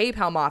part of the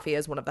PayPal Mafia,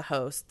 is one of the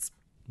hosts.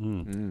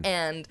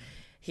 And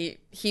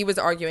he was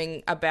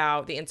arguing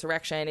about the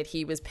insurrection, and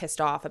he was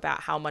pissed off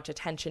about how much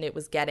attention it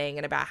was getting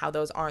and about how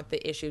those aren't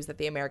the issues that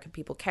the American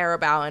people care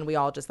about, and we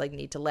all just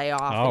need to lay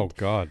off. Oh,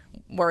 God.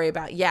 Worry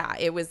about. Yeah,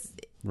 it was.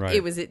 Right.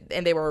 It was,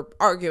 and they were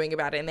arguing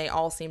about it, and they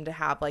all seemed to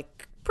have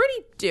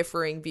pretty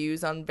differing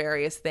views on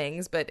various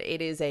things, but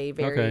it is a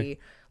very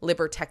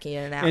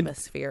libertarian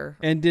atmosphere.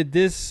 And did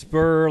this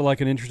spur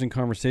an interesting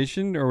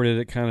conversation, or did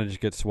it kind of just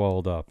get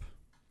swallowed up?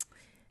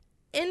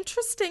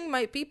 Interesting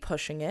might be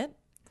pushing it.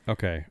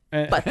 Okay.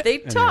 But they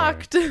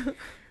talked.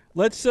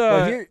 Let's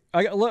I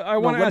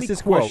want to ask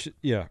this question.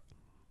 Yeah.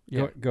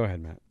 Go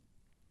ahead, Matt.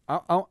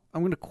 I'm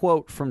going to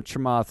quote from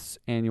Chamath's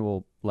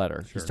annual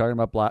letter. Sure. He's talking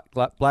about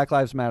Black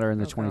Lives Matter in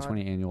the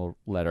 2020 annual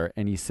letter,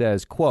 and he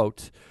says,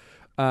 quote,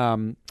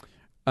 the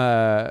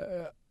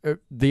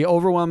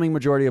overwhelming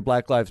majority of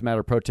Black Lives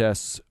Matter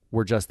protests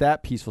were just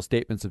that, peaceful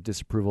statements of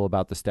disapproval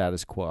about the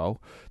status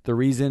quo. The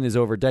reason is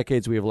over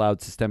decades we have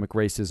allowed systemic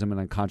racism and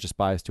unconscious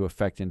bias to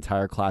affect the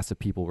entire class of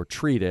people we're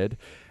treated.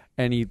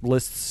 And he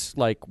lists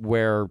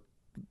where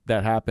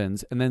that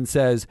happens, and then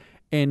says,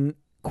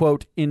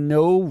 quote, in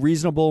no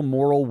reasonable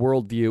moral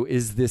worldview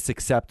is this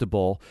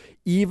acceptable.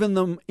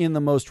 Even in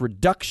the most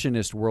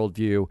reductionist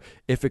worldview,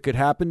 if it could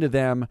happen to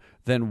them,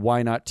 then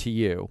why not to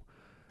you?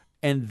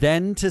 And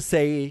then to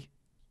say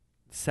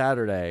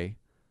Saturday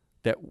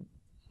that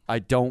I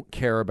don't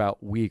care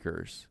about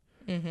Uyghurs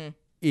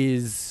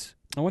is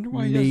I wonder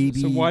why maybe. he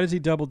does. So why does he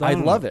double down? I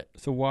on love it.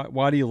 So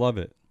why do you love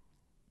it?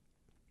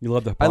 You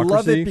love the I hypocrisy?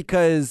 love it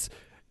because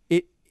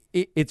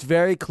it's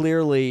very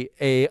clearly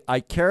I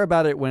care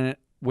about it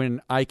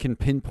when I can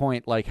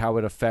pinpoint like how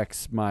it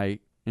affects my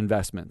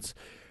investments.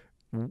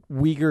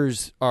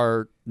 Uyghurs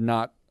are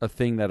not a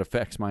thing that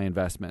affects my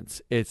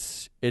investments.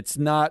 It's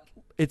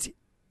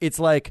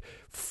like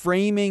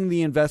framing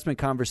the investment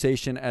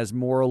conversation as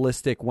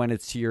moralistic when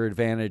it's to your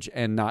advantage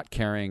and not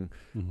caring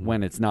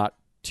when it's not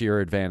to your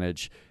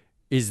advantage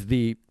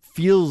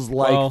feels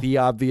like the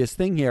obvious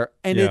thing here.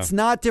 And it's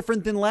not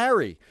different than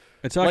Larry.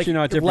 It's actually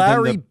not different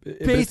Larry than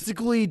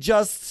basically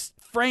just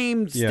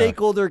framed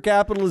stakeholder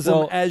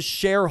capitalism as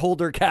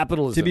shareholder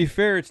capitalism. To be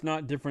fair, it's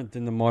not different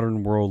than the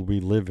modern world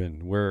we live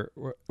in, where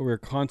we're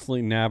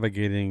constantly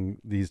navigating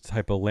these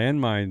type of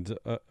landmines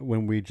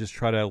when we just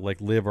try to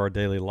like live our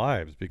daily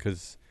lives,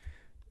 because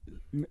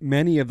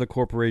many of the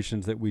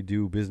corporations that we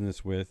do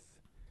business with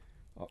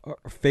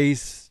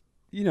face,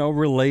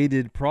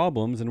 related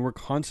problems, and we're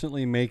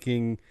constantly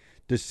making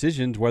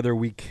decisions whether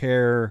we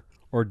care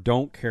or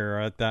don't care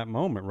at that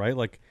moment, right?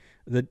 Like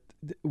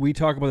we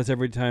talk about this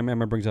every time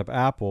Emma brings up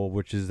Apple,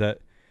 which is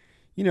that,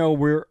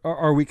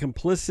 are we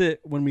complicit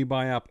when we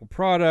buy Apple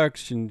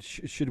products, and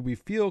should we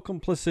feel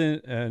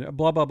complicit, and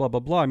blah, blah, blah, blah,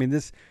 blah. I mean,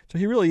 so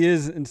he really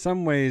is in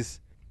some ways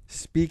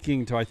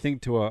speaking to, I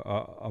think, to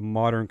a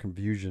modern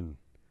confusion.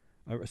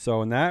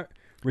 So in that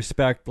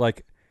respect,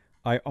 like,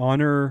 I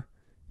honor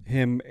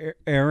him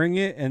airing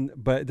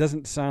it, but it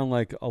doesn't sound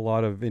like a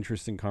lot of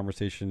interesting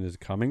conversation is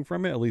coming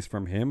from it, at least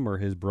from him or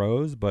his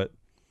bros. But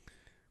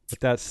with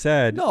that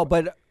said, no,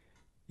 but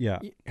yeah,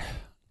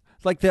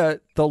 like the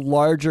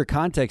larger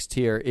context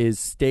here is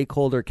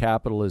stakeholder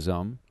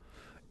capitalism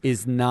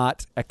is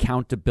not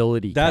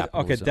accountability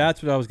capitalism. Okay,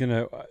 that's what I was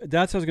gonna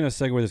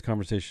segue this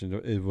conversation.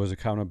 It was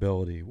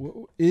accountability.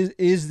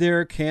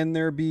 Can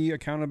there be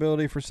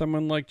accountability for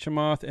someone like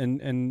Chamath,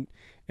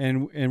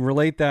 and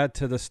relate that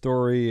to the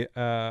story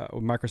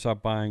of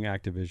Microsoft buying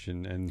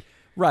Activision and.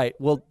 Right.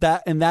 Well,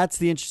 that's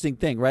the interesting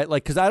thing, right?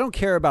 Like, because I don't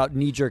care about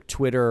knee-jerk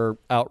Twitter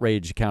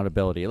outrage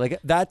accountability.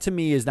 Like, that to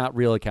me is not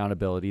real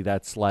accountability.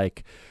 That's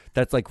like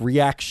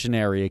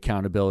reactionary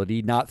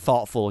accountability, not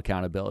thoughtful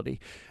accountability.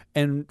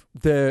 And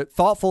the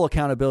thoughtful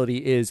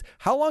accountability is,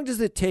 how long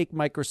does it take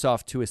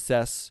Microsoft to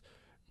assess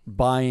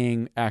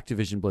buying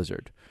Activision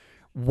Blizzard?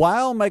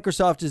 While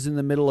Microsoft is in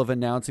the middle of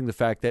announcing the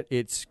fact that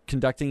it's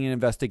conducting an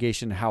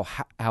investigation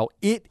how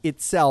it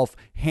itself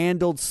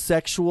handled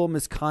sexual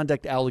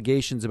misconduct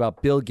allegations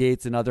about Bill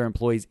Gates and other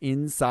employees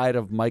inside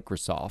of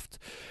Microsoft,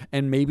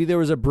 and maybe there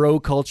was a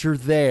bro culture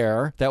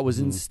there that was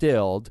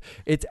instilled,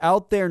 it's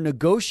out there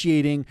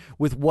negotiating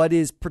with what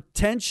is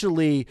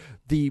potentially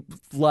the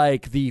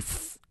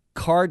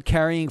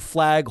card-carrying,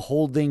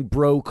 flag-holding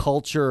bro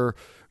culture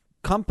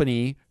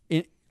company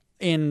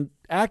in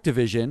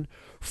Activision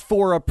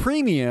for a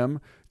premium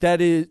that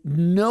is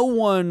no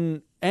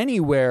one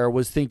anywhere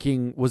was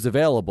thinking was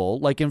available.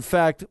 Like, in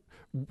fact,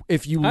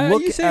 if you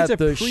look you say at it's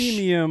the a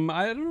premium,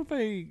 I don't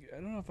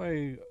know if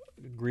I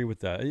agree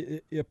with that.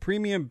 A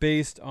premium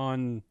based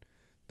on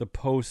the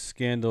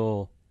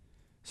post-scandal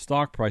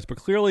stock price, but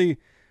clearly,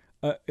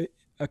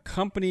 a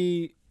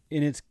company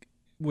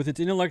with its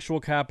intellectual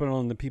capital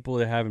and the people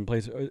they have in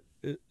place,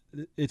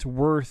 it's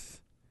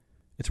worth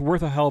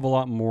a hell of a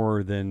lot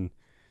more than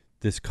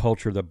this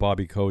culture that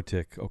Bobby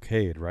Kotick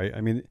okayed, right? I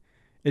mean,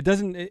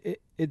 that's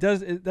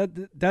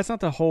not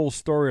the whole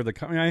story of the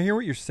company. I mean, I hear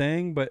what you're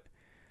saying, but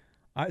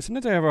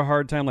sometimes I have a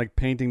hard time like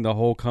painting the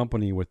whole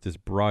company with this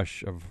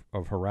brush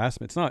of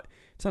harassment.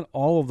 It's not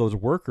all of those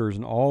workers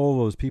and all of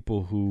those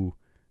people who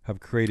have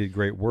created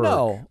great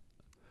work.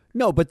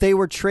 No, but they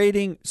were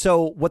trading.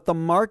 So what the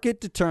market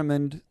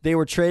determined, they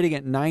were trading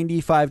at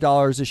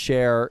 $95 a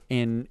share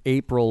in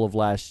April of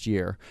last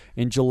year.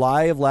 In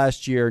July of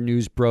last year,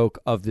 news broke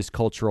of this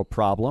cultural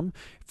problem.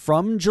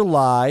 From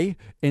July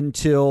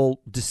until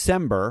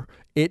December,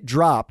 it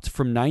dropped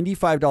from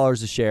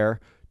 $95 a share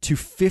to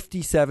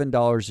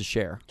 $57 a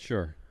share.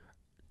 Sure.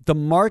 The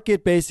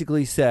market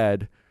basically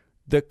said,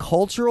 the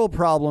cultural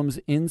problems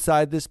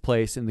inside this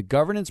place and the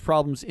governance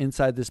problems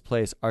inside this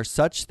place are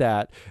such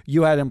that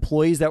you had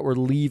employees that were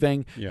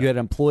leaving. Yeah. You had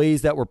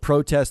employees that were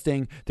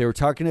protesting. They were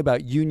talking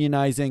about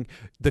unionizing.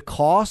 The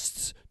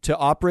costs to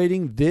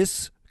operating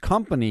this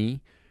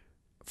company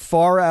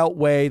far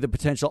outweigh the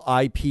potential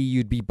IP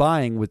you'd be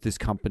buying with this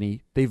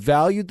company. They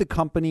valued the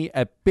company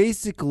at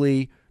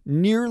basically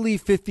nearly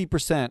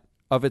 50%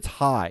 of its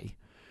high.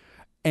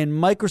 And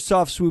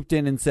Microsoft swooped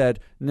in and said,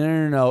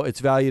 no, it's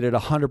valued at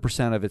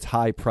 100% of its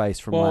high price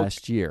from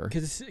last year.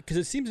 Because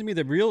it seems to me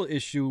the real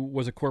issue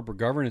was a corporate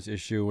governance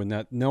issue, and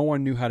that no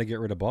one knew how to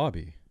get rid of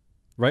Bobby,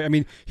 right? I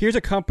mean, here's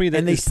a company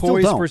that is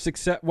poised for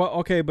success. Well,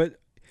 okay, but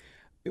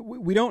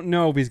we don't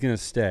know if he's going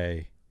to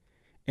stay.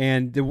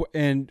 And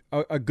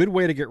a good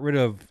way to get rid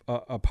of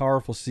a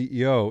powerful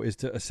CEO is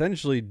to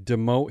essentially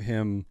demote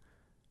him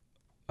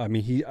I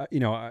mean, he,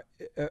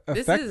 This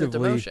effectively, is a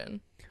demotion.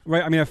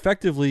 Right. I mean,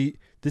 effectively,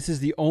 this is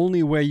the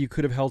only way you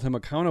could have held him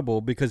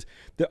accountable because,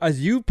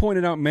 as you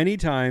pointed out many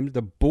times,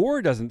 the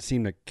board doesn't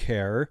seem to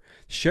care.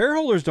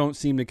 Shareholders don't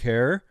seem to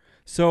care.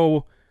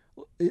 So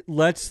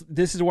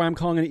this is why I'm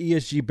calling it an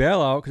ESG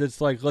bailout, because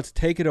it's like, let's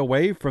take it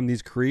away from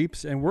these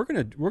creeps and we're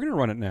gonna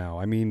run it now.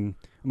 I mean,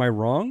 am I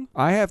wrong?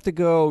 I have to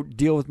go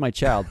deal with my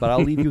child, but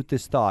I'll leave you with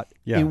this thought.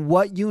 Yeah. In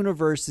what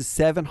universe is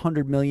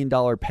 $700 million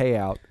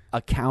payout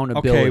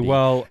accountability? Okay,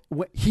 well,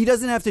 he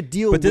doesn't have to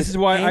deal but this with is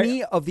why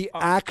any of the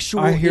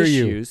actual I hear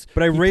issues. You,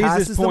 but I he raised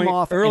passes this point them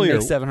off earlier. And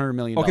makes $700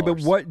 million. Okay,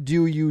 but what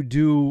do you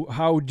do?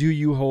 How do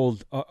you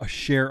hold a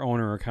share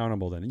owner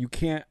accountable? Then you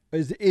can't.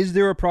 Is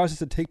there a process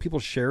to take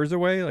people's shares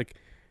away? Like,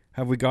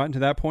 have we gotten to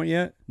that point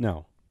yet?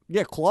 No.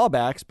 Yeah,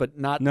 clawbacks, but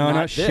not not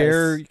this.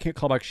 share. You can't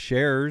call back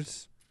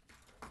shares.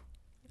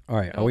 All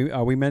right,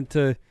 are we meant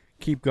to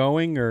keep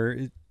going,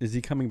 or is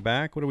he coming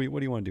back? What do you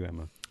want to do,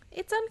 Emma?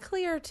 It's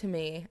unclear to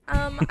me.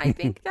 I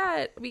think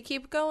that we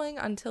keep going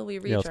until we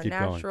reach our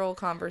natural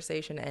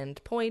conversation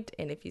end point.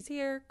 And if he's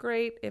here,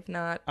 great. If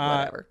not,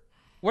 whatever.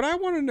 What I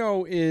want to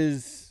know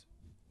is,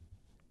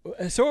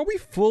 so are we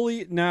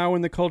fully now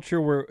in the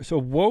culture where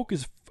woke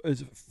is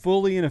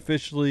fully and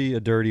officially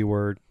a dirty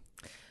word?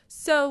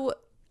 So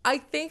I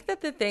think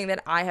that the thing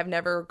that I have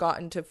never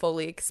gotten to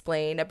fully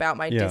explain about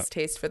my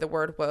distaste for the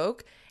word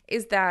woke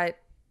is that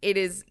it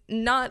is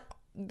not.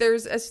 There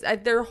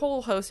are a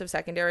whole host of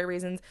secondary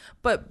reasons,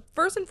 but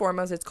first and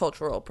foremost, it's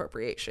cultural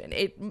appropriation.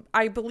 It,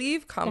 I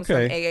believe, comes from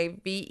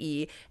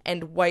AAVE,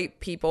 and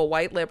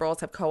white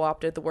liberals have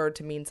co-opted the word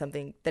to mean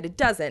something that it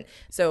doesn't.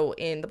 So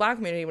in the Black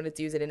community, when it's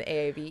used in an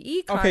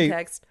AAVE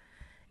context,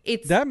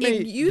 it's that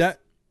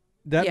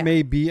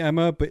may be,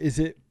 Emma, but is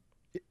it?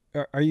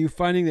 Are you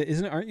finding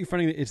that? Aren't you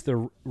finding that it's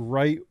the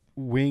right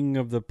wing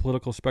of the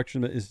political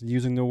spectrum that is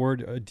using the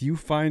word? Do you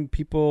find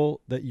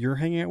people that you're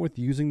hanging out with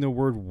using the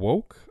word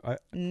woke?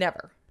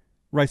 Never.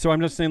 Right. So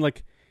I'm just saying,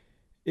 like,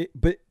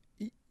 but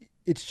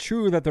it's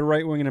true that the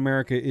right wing in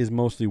America is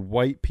mostly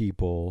white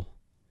people,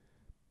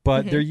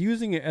 but they're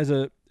using it as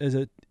a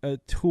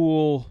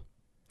tool.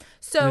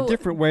 So, in a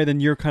different way than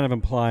you're kind of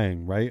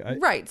implying, right?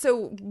 Right.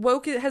 So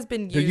woke has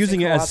been used. They're using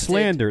it as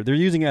slander. They're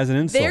using it as an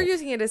insult. They're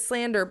using it as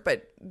slander,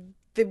 but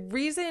the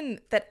reason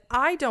that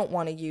I don't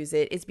want to use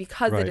it is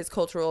because it is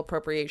cultural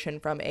appropriation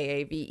from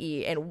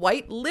AAVE, and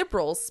white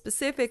liberals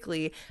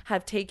specifically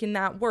have taken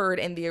that word,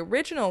 and the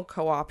original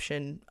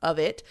co-option of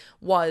it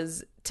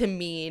was to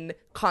mean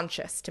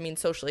conscious, to mean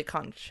socially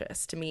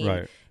conscious, to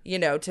mean,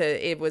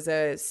 it was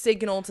a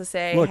signal to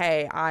say, look,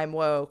 hey, I'm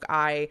woke.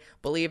 I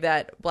believe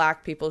that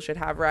Black people should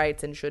have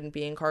rights and shouldn't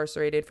be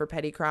incarcerated for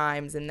petty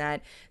crimes, and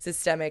that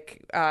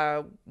systemic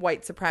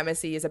white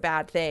supremacy is a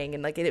bad thing.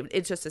 And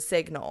it's just a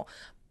signal.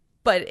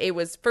 But it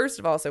was, first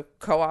of all, so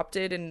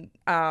co-opted and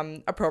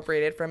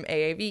appropriated from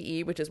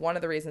AAVE, which is one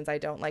of the reasons I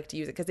don't like to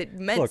use it, because it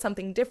meant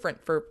something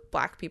different for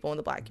Black people in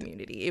the Black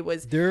community. It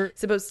was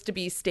supposed to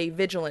be stay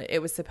vigilant.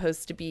 It was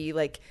supposed to be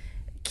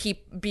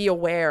be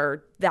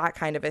aware, that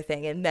kind of a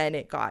thing. And then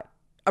it got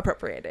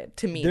appropriated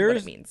to mean what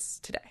it means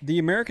today. The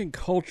American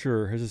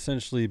culture has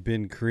essentially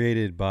been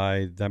created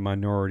by the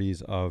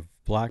minorities of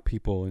Black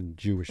people and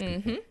Jewish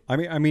people. I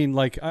mean,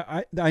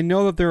 I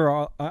know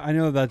that I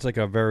know that's like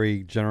a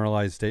very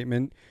generalized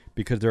statement,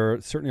 because there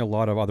are certainly a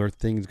lot of other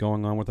things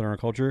going on within our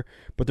culture,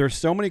 but there's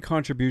so many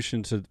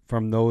contributions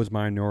from those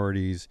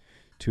minorities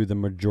to the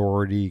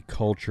majority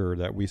culture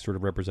that we sort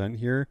of represent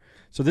here.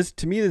 So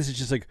to me, this is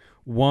just like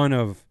one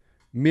of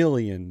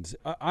millions.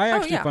 I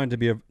actually find to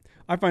be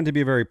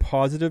a very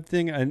positive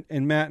thing.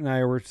 And Matt and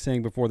I were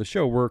saying before the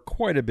show, we're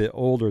quite a bit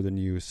older than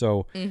you.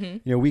 So,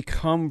 we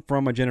come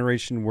from a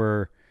generation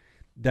where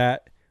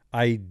that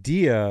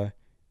idea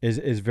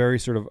is very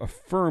sort of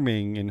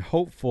affirming and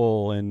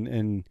hopeful,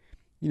 and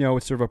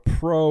it's sort of a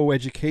pro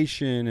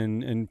education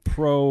and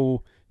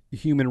pro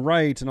human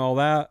rights and all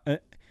that.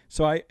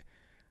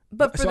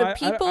 But for the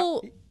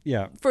people,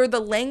 for the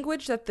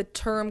language that the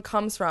term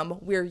comes from,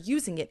 we're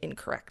using it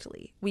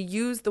incorrectly. We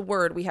use the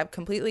word, we have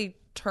completely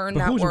turned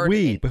that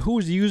word. But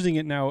who's using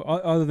it now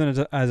other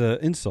than as an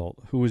insult?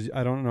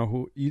 I don't know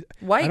who.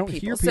 White I don't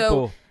people. hear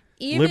people. So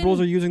even liberals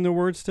are using the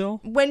word still?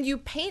 When you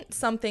paint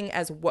something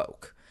as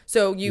woke,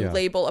 so you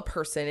label a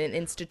person, an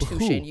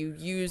institution, you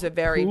use a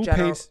very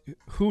general...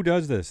 Who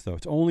does this, though?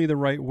 It's only the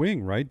right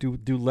wing, right?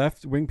 Do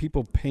left-wing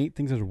people paint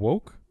things as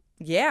woke?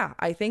 Yeah,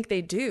 I think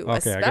they do,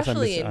 okay,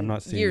 especially I'm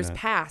not in years that.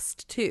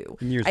 Past, too.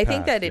 I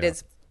think that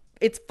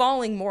it's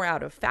falling more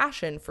out of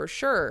fashion, for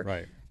sure.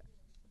 Right.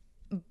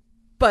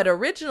 But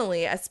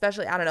originally,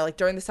 especially, I don't know,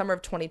 during the summer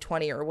of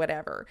 2020 or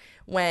whatever,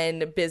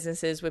 when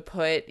businesses would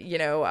put,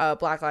 a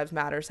Black Lives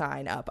Matter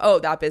sign up,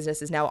 that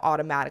business is now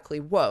automatically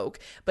woke.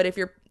 But if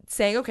you're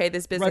saying, okay,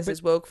 this business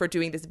is woke for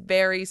doing this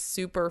very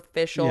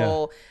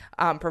superficial,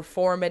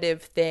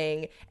 performative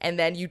thing, and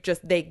then you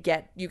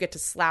get to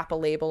slap a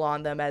label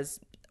on them as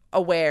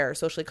aware,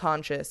 socially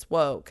conscious,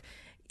 woke,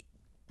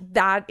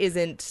 that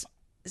isn't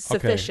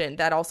sufficient.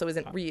 That also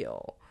isn't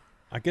real.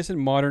 I guess in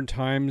modern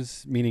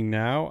times, meaning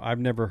now, I've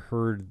never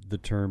heard the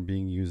term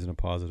being used in a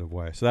positive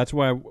way. So that's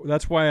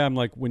why I'm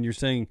like, when you're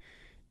saying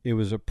it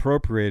was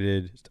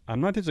appropriated, I'm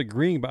not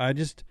disagreeing, but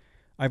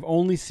I've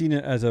only seen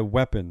it as a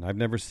weapon. I've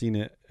never seen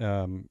it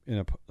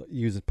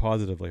used it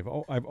positively.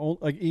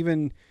 Like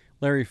even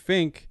Larry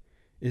Fink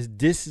is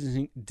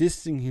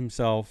distancing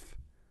himself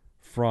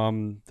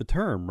from the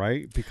term,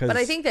 right? But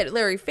I think that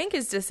Larry Fink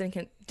is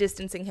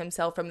distancing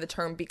himself from the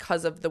term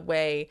because of the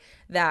way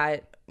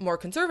that more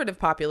conservative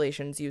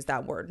populations use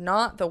that word,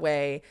 not the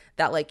way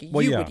that you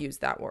would use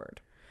that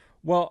word.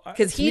 Well,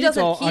 because he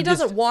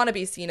doesn't want to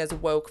be seen as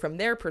woke from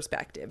their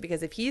perspective.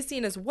 Because if he's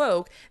seen as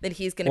woke, then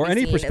he's going to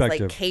be seen as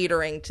like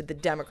catering to the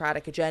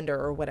Democratic agenda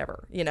or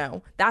whatever. You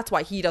know, that's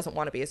why he doesn't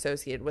want to be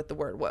associated with the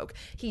word woke.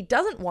 He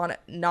doesn't want to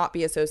not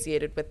be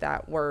associated with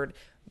that word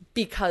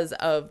because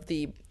of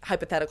the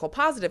hypothetical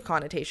positive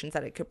connotations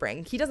that it could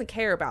bring. He doesn't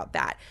care about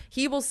that.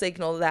 He will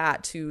signal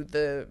that to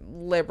the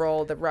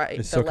liberal, the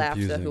right, the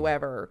left, the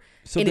whoever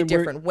in a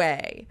different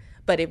way.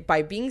 But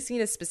by being seen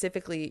as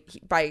specifically,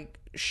 by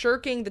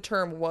shirking the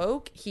term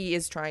woke, he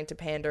is trying to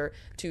pander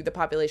to the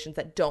populations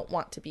that don't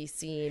want to be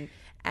seen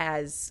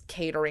as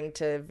catering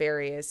to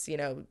various,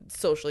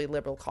 socially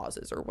liberal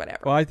causes or whatever.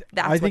 Well,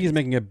 I think he's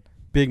making a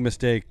big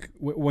mistake.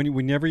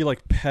 Whenever you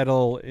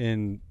peddle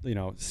in,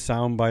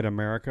 soundbite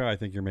America, I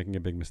think you're making a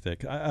big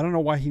mistake. I don't know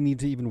why he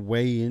needs to even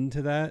weigh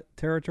into that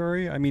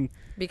territory. I mean,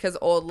 because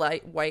old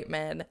white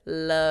men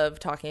love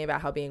talking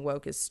about how being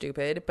woke is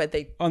stupid, but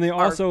they're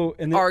also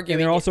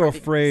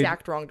afraid the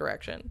exact wrong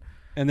direction.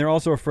 And they're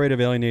also afraid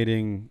of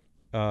alienating,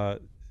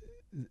 the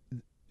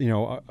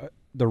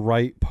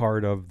right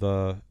part of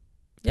the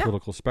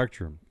political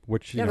spectrum.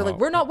 Which they're like,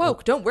 we're not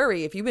woke. Don't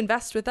worry. If you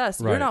invest with us,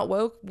 you're not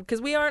woke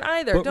because we aren't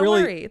either. But don't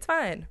worry. It's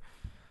fine.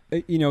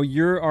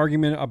 Your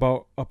argument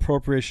about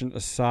appropriation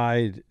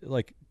aside,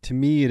 to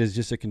me, it is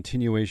just a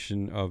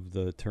continuation of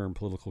the term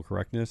political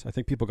correctness. I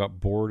think people got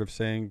bored of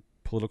saying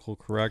political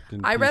correct.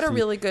 I read a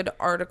really good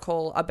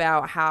article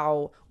about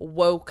how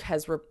woke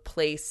has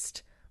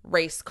replaced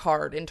race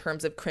card in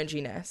terms of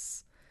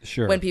cringiness.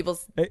 Sure. When people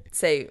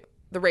say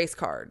the race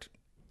card,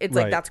 it's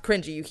like, that's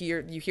cringy.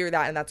 You hear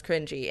that and that's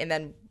cringy. And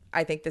then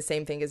I think the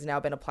same thing has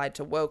now been applied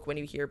to woke. When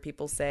you hear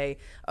people say,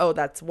 oh,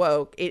 that's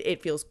woke,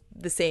 it feels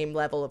the same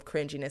level of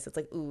cringiness. It's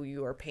like, ooh,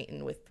 you are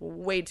painting with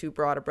way too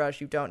broad a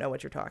brush. You don't know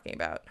what you're talking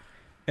about.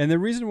 And the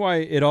reason why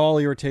it all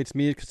irritates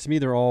me is because to me,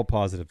 they're all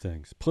positive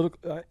things.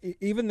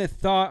 Even the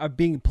thought of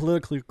being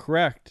politically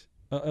correct,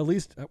 at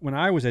least when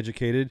I was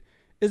educated,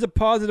 is a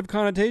positive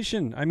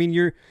connotation. I mean,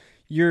 you're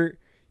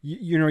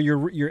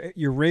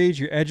raised,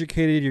 you're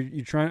educated,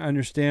 you're trying to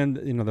understand,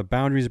 the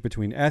boundaries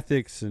between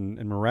ethics and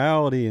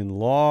morality and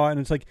law. And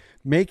it's like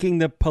making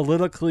the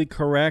politically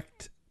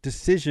correct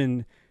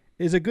decision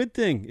is a good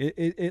thing.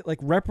 It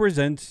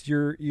represents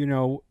your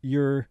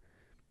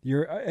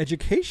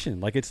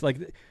education.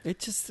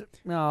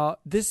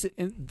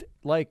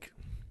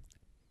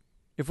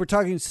 If we're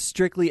talking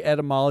strictly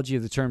etymology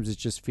of the terms, it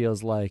just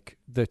feels like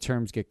the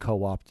terms get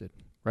co-opted.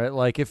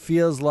 Right? It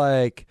feels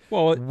like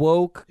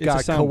woke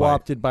got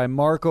co-opted by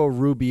Marco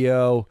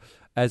Rubio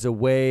as a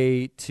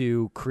way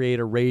to create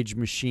a rage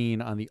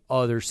machine on the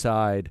other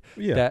side.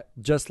 Yeah. That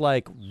just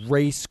like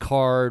race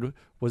card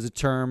was a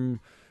term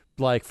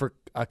for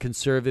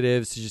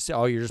conservatives to just say,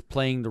 oh, you're just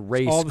playing the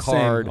race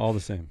card. All the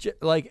same.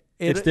 But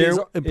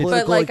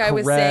like I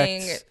was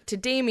saying to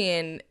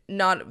Damien,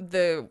 not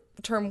the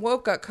term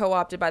woke got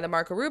co-opted by the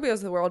Marco Rubios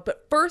of the world,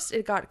 but first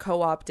it got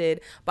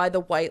co-opted by the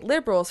white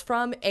liberals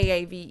from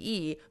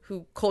AAVE,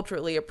 who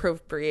culturally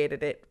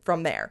appropriated it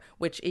from there,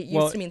 which it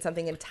used to mean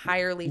something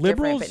entirely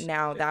different, but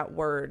now that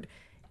word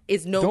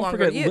is no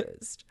longer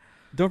used.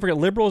 Don't forget,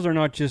 liberals are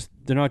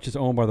they're not just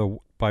owned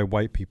by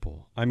white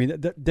people. I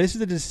mean, this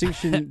is a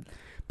distinction,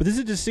 but this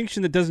is a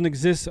distinction that doesn't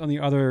exist on the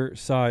other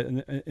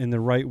side in the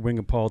right wing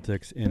of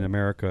politics in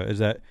America. Is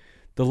that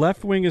the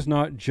left wing is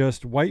not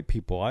just white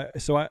people. I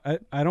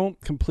don't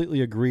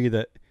completely agree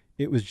that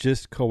it was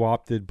just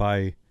co-opted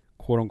by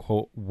quote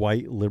unquote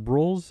white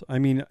liberals. I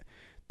mean,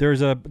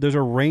 there's a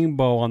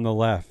rainbow on the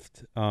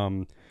left.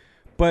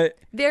 But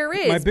there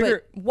is,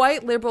 but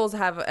white liberals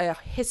have a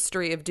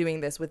history of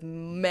doing this with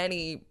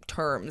many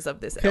terms of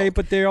this. Okay,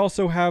 but they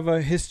also have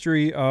a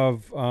history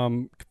of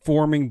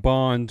forming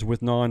bonds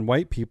with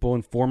non-white people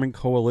and forming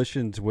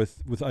coalitions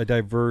with a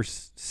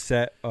diverse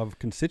set of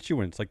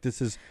constituents.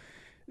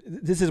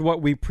 This is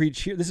what we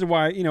preach here. This is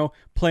why,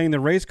 playing the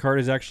race card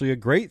is actually a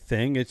great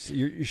thing. It's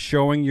you're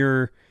showing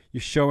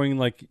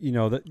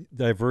that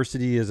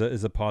diversity is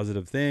a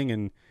positive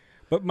thing.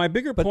 But my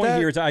bigger point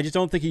here is I just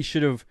don't think he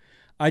should have.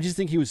 I just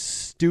think he was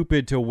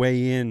stupid to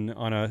weigh in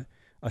on a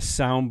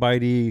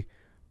soundbitey,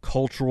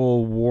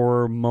 cultural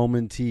war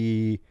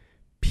momenty,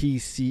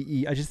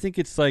 PCE. I just think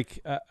it's to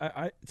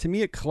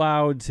me it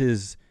clouds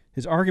his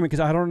argument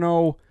because I don't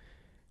know.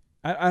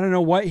 I don't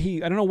know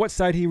what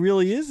side he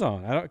really is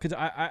on.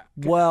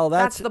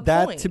 That's the point.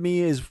 That to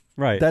me is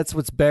right. That's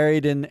what's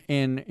buried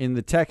in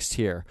the text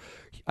here.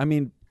 I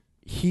mean,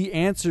 he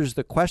answers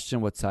the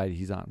question what side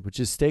he's on, which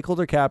is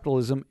stakeholder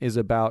capitalism is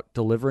about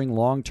delivering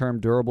long-term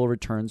durable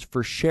returns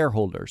for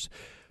shareholders.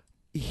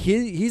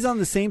 He's on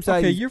the same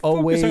side. Okay, you're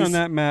focusing on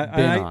that, Matt.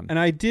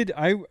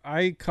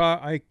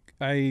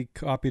 I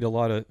copied a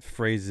lot of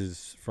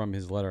phrases from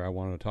his letter I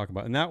wanted to talk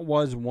about, and that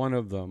was one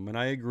of them. And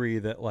I agree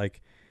that,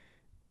 like,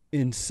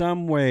 in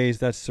some ways,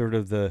 that's sort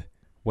of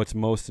what's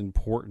most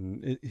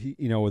important.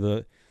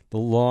 The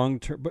long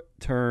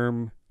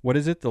term. What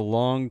is it? The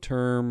long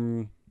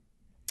term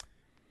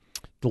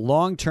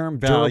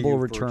durable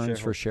returns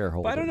for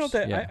shareholders. But I don't know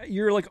that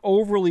you're like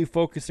overly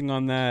focusing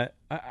on that.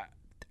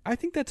 I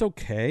think that's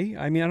okay.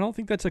 I mean, I don't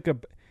think that's like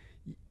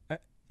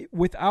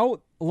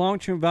without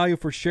long-term value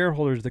for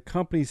shareholders, the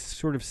company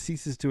sort of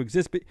ceases to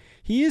exist. But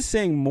he is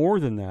saying more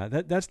than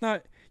that. That's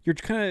not. You're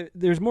kind of.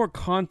 There's more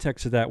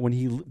context to that when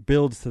he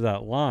builds to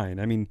that line.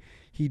 I mean,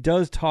 he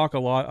does talk a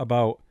lot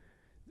about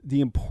the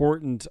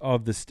importance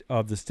of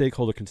the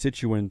stakeholder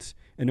constituents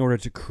in order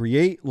to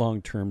create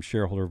long-term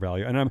shareholder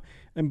value.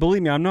 And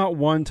believe me, I don't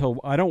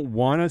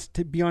want us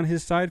to be on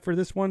his side for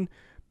this one,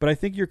 but I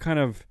think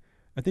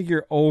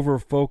you're over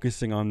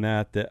focusing on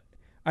that.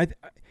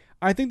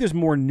 I think there's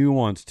more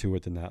nuance to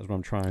it than that. Is what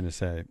I'm trying to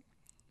say.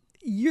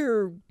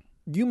 You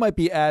might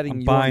be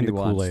adding your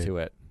nuance to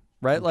it,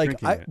 right?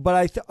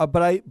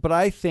 But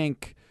I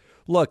think,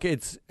 look,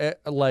 it's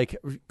like,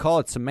 call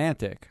it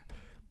semantic,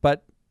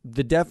 but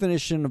the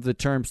definition of the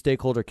term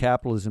stakeholder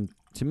capitalism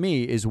to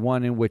me is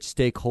one in which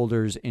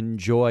stakeholders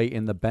enjoy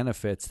in the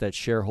benefits that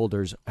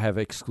shareholders have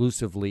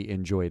exclusively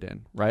enjoyed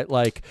in, right?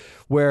 Like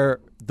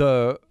where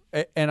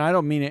and I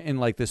don't mean it in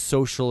like the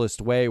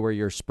socialist way where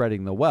you're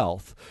spreading the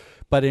wealth,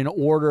 but in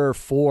order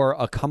for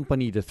a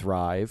company to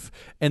thrive,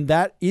 and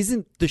that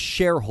isn't the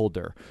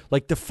shareholder.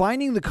 Like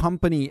defining the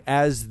company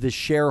as the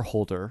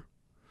shareholder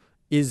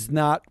is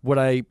not what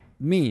I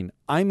mean.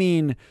 I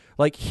mean,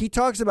 like he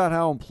talks about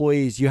how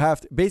employees,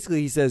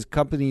 basically he says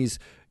companies,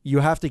 you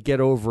have to get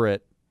over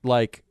it.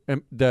 Like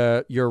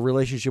your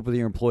relationship with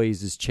your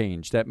employees has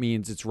changed. That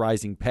means it's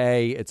rising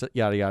pay. It's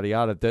yada, yada,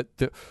 yada.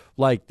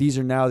 Like these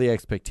are now the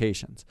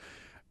expectations.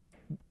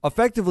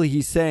 Effectively,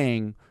 he's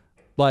saying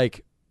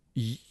like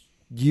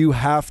you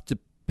have to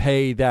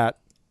pay that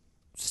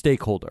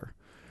stakeholder.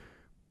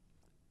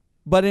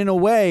 But in a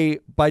way,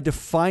 by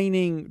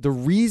defining the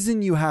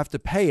reason you have to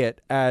pay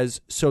it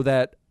as so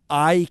that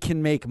I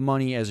can make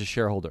money as a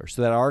shareholder,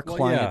 so that our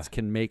clients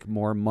can make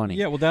more money.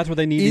 Yeah, well, that's what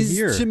they need to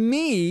hear.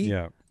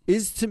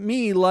 Is to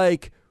me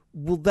like,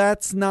 well,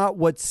 that's not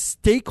what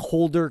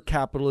stakeholder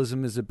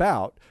capitalism is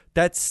about.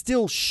 That's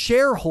still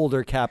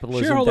shareholder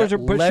capitalism. Shareholders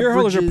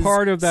are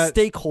part of that.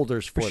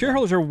 Stakeholders but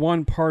shareholders are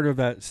one part of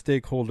that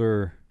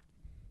stakeholder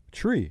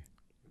tree.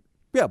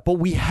 Yeah, but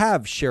we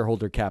have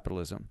shareholder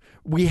capitalism.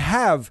 We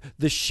have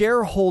the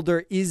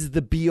shareholder is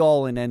the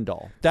be-all and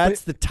end-all.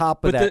 That's the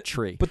top of that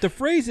tree. But the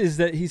phrase is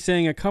that he's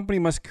saying a company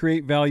must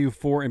create value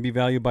for and be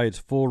valued by its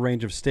full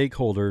range of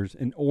stakeholders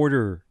in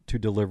order to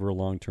deliver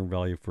long-term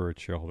value for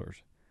its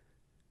shareholders.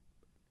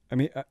 I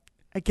mean,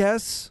 I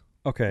guess.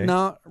 Okay.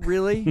 Not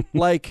really.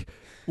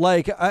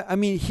 I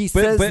mean, he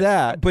says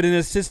that. But in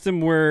a system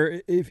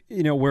where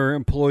where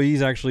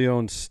employees actually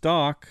own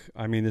stock,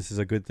 I mean, this is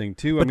a good thing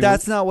too. But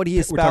that's not what he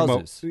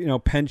espouses. We're talking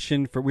about,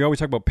 pension for. We always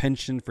talk about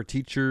pension for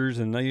teachers,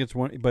 and I think it's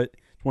one. But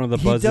it's one of the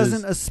buzzes. He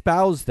doesn't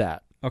espouse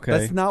that. Okay,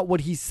 that's not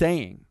what he's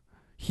saying.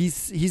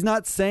 He's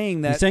not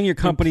saying that. He's saying your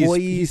company's.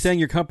 He's saying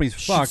your company's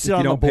fucked if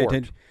you don't pay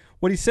attention.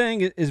 What he's saying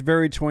is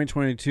very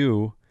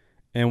 2022,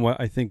 and what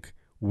I think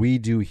we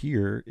do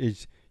here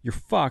is you're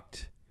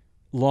fucked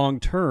long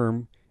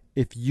term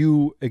if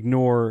you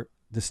ignore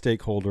the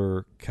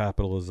stakeholder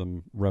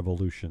capitalism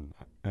revolution.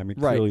 I mean,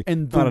 right. Clearly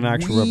and not an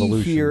actual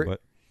revolution,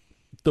 but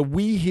the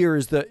we here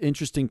is the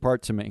interesting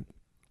part to me,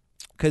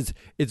 because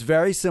it's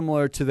very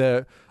similar to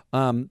the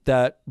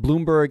that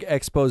Bloomberg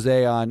expose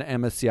on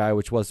MSCI,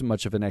 which wasn't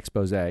much of an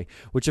expose,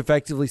 which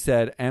effectively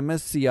said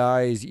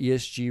MSCI's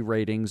ESG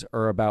ratings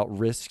are about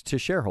risk to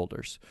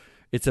shareholders.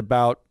 It's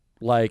about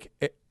like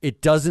it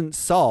doesn't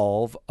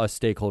solve a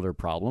stakeholder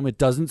problem. It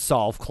doesn't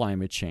solve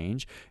climate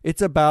change.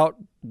 It's about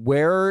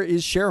where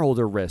is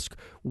shareholder risk?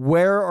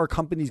 Where are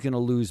companies going to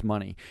lose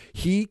money?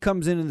 He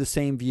comes into the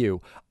same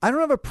view. I don't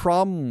have a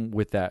problem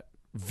with that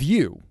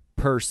view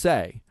per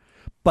se,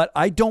 but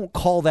I don't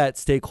call that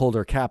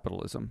stakeholder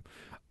capitalism.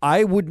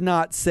 I would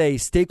not say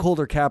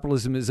stakeholder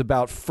capitalism is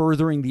about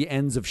furthering the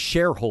ends of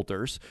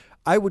shareholders.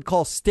 I would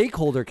call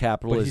stakeholder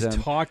capitalism. But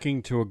he's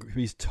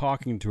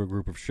talking to a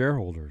group of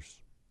shareholders.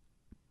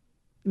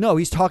 No,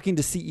 he's talking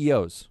to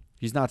CEOs.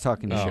 He's not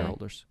talking to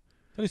shareholders.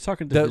 But he's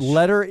talking to the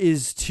letter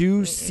is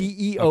to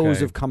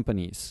CEOs of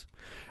companies.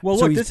 Well,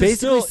 so look, he's this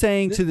basically is still,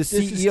 saying to the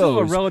CEOs. This is still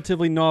a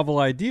relatively novel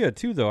idea,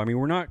 too, though. I mean,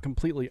 we're not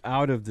completely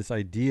out of this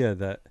idea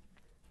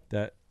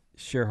that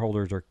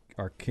shareholders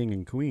are king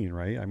and queen,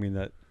 right? I mean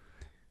that.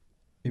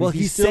 Well,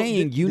 he's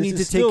saying you need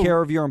to take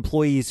care of your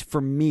employees for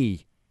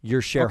me,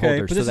 your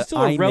shareholders, okay, but this so is still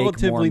that I a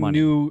relatively make more money.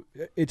 new.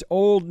 It's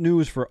old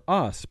news for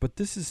us, but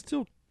this is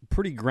still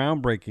pretty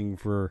groundbreaking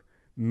for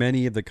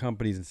many of the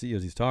companies and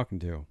CEOs he's talking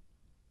to.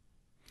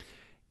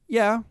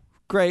 Yeah,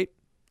 great.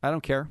 I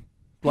don't care.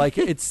 Like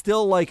it's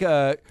still like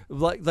to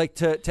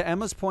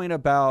Emma's point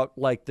about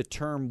like the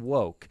term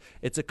woke.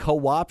 It's a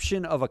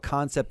co-option of a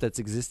concept that's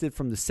existed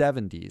from the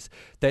 70s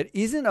that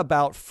isn't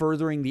about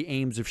furthering the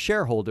aims of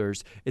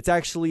shareholders. It's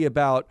actually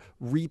about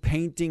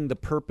repainting the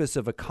purpose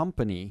of a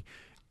company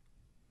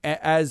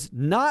as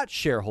not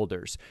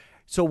shareholders.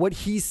 So what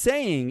he's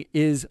saying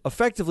is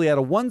effectively out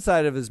of one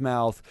side of his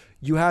mouth,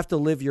 you have to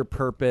live your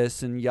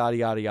purpose and yada,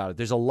 yada, yada.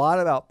 There's a lot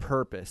about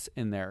purpose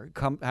in there,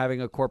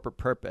 having a corporate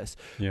purpose.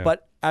 Yeah.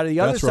 But out of the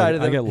other side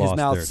of his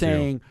mouth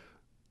saying,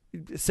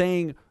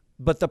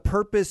 but the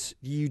purpose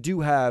you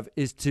do have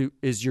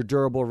is your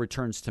durable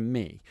returns to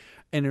me.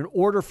 And in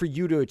order for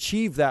you to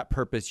achieve that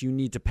purpose, you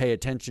need to pay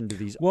attention to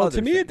these other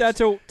things.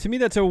 To me,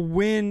 that's a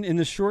win in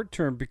the short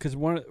term, because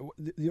one of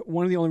the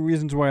only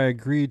reasons why I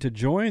agreed to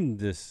join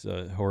this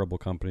horrible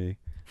company,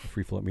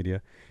 Free Float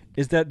Media,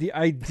 is that the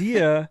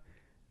idea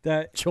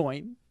that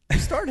join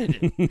started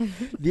it.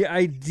 The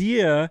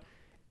idea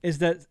is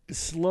that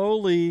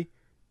slowly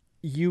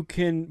you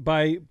can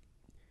by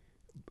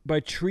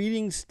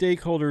treating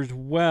stakeholders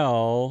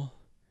well.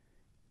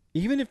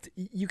 Even if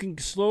you can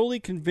slowly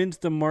convince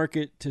the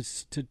market to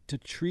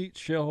treat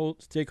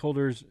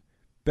stakeholders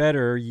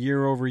better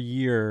year over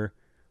year,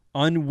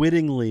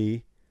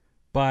 unwittingly,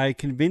 by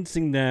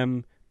convincing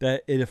them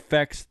that it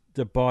affects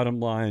the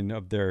bottom line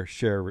of their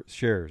shares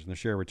and the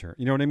share return.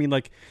 You know what I mean?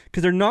 Like,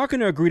 because they're not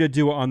going to agree to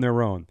do it on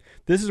their own.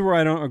 This is where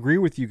I don't agree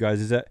with you guys.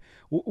 Is that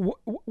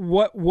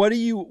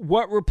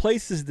what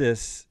replaces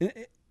this?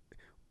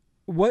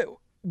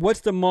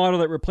 What's the model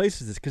that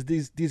replaces this? Because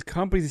these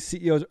companies,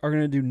 these CEOs are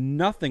going to do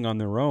nothing on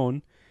their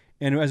own.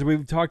 And as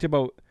we've talked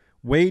about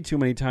way too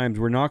many times,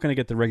 we're not going to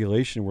get the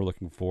regulation we're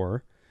looking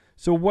for.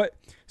 So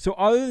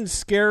other than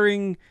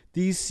scaring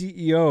these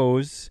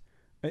CEOs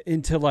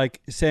into like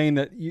saying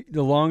that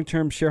the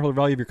long-term shareholder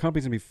value of your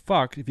company is going to be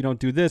fucked if you don't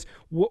do this,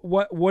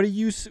 what do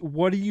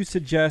you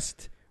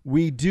suggest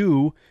we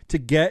do to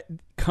get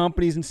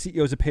companies and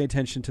CEOs to pay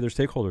attention to their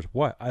stakeholders?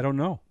 What? I don't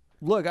know.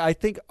 Look, I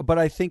think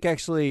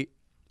actually,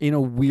 in a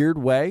weird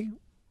way,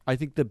 I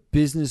think the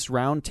Business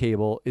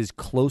Roundtable is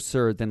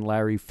closer than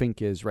Larry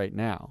Fink is right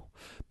now,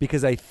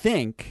 because I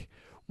think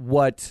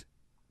what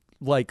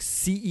like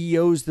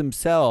CEOs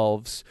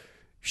themselves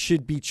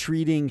should be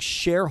treating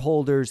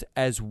shareholders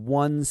as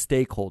one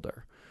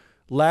stakeholder.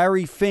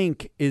 Larry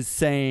Fink is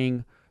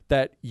saying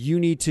that you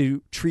need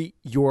to treat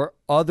your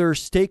other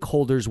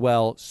stakeholders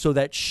well so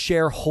that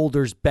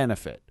shareholders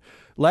benefit.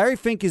 Larry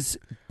Fink is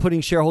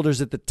putting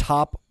shareholders at the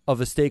top of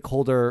a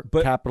stakeholder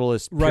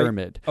capitalist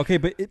pyramid. Okay,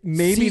 but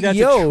maybe CEOs,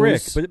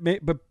 that's a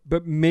trick.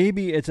 But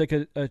maybe it's like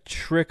a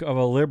trick of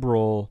a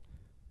liberal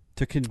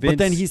to convince. But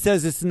then he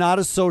says it's not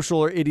a social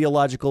or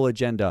ideological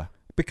agenda.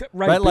 But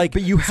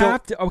you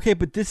have to. Okay,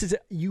 but this is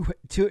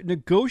to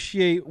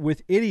negotiate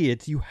with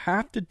idiots. You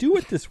have to do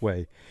it this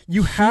way.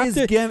 You have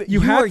to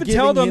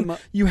tell them.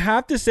 You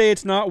have to say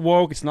it's not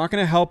woke. It's not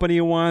going to help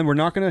anyone. We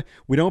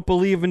don't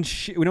believe in.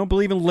 We don't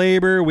believe in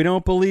labor. We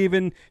don't believe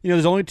in.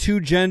 There's only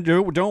two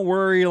gender. Don't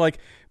worry.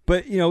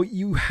 But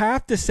you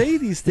have to say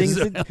these things.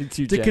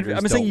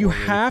 I'm saying you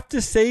have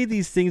to say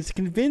these things to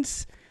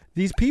convince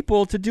these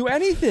people to do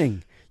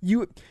anything.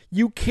 You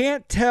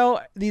can't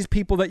tell these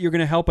people that you're going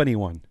to help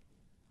anyone.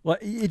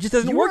 It just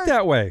doesn't work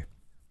that way.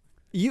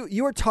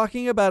 You are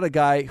talking about a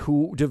guy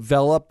who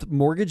developed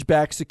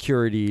mortgage-backed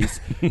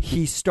securities.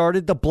 He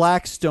started the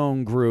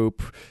Blackstone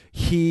Group.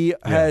 He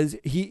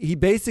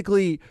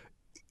basically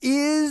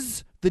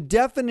is the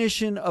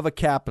definition of a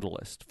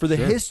capitalist for the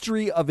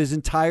history of his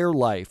entire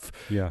life.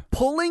 Yeah.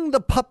 Pulling the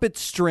puppet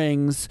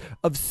strings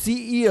of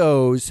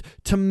CEOs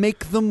to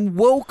make them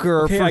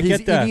woker for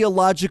his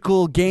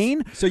ideological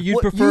gain. So you'd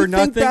prefer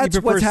nothing?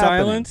 You prefer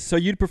silence? So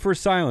you'd prefer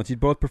silence. You'd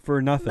both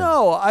prefer nothing.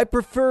 No, I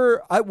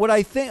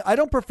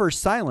don't prefer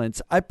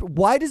silence.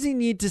 Why does he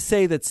need to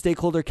say that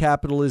stakeholder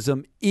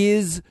capitalism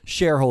is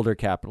shareholder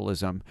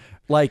capitalism?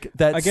 Like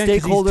that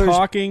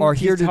stakeholders are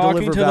here to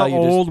deliver value to the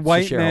old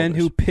white to men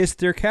who pissed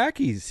their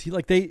khakis.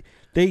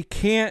 They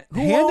can't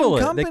handle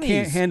it. They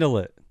can't handle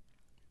it.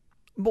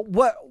 But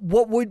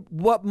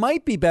what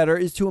might be better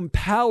is to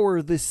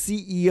empower the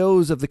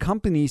CEOs of the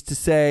companies to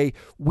say,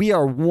 we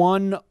are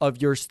one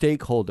of your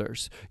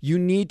stakeholders. You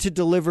need to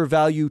deliver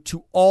value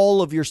to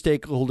all of your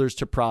stakeholders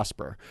to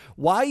prosper.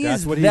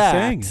 That's what he's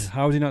saying.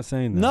 How is he not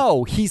saying that?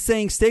 No, he's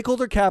saying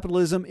stakeholder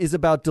capitalism is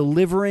about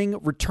delivering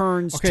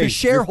returns to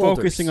shareholders. You're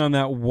focusing on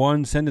that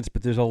one sentence,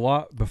 but there's a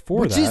lot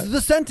before that. Which is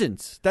the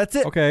sentence. That's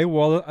it. Okay,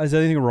 well, is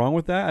there anything wrong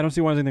with that? I don't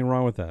see why there's anything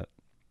wrong with that.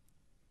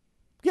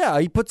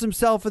 Yeah, he puts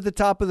himself at the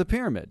top of the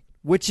pyramid,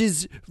 which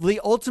is the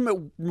ultimate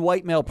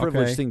white male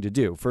privilege thing to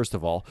do, first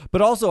of all.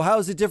 But also, how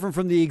is it different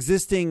from the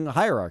existing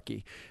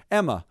hierarchy?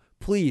 Emma,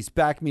 please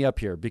back me up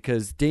here,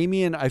 because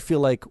Damien, I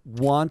feel like,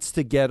 wants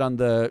to get on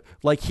the...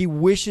 he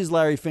wishes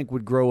Larry Fink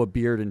would grow a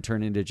beard and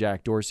turn into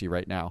Jack Dorsey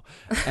right now.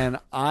 And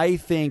I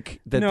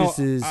think that this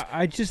is...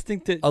 I just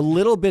think that... a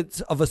little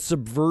bit of a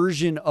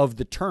subversion of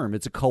the term.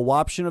 It's a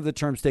co-option of the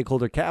term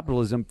stakeholder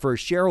capitalism for a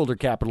shareholder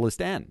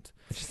capitalist end.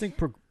 I just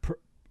think...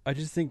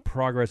 just think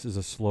progress is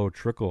a slow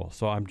trickle.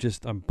 So I'm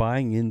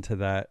buying into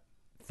that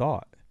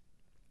thought.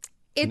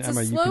 It's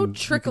Emma, a slow you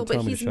trickle, can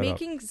but he's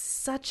making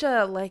such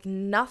a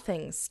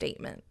nothing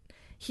statement.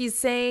 He's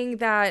saying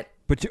that.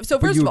 So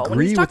first of all, when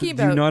he's talking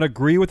about, do you not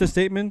agree with the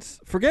statements?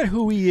 Forget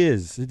who he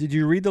is. Did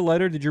you read the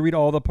letter? Did you read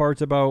all the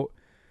parts about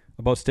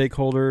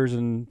stakeholders?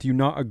 And do you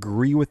not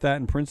agree with that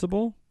in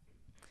principle?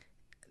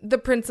 The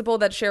principle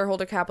that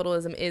shareholder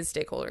capitalism is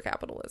stakeholder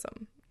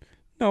capitalism.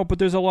 No, but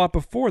there's a lot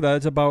before that.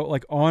 It's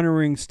about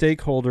honoring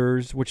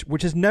stakeholders,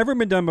 which has never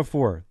been done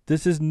before.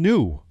 This is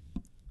new.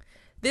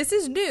 This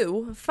is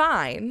new,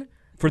 fine.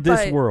 For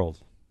this world.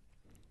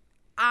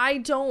 I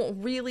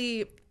don't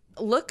really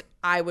look.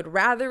 I would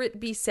rather it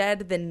be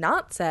said than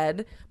not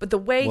said. But the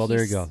way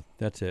there you go.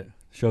 That's it.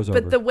 Show's over.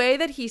 But the way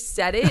that he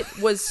said it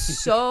was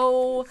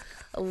so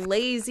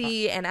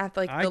lazy and at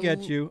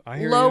the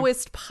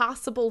lowest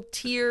possible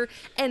tier.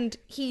 And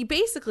he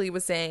basically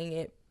was saying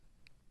it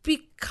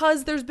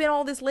because there's been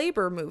all this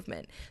labor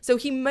movement. So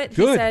he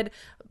said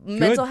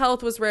mental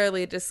health was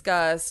rarely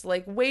discussed,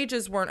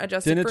 wages weren't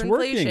adjusted for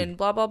inflation, working.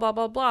 blah, blah, blah,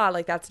 blah,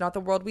 blah. That's not the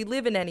world we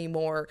live in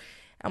anymore.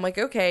 I'm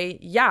okay,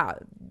 yeah,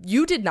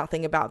 you did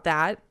nothing about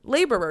that.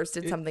 Laborers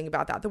did something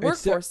about that. The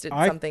workforce did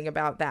something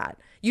about that.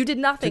 You did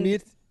nothing.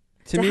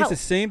 To me, it's the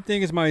same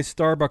thing as my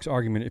Starbucks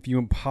argument. If you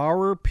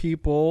empower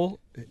people,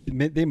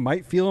 they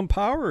might feel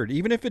empowered,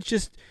 even if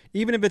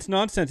it's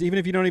nonsense, even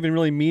if you don't even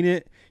really mean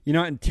it. You're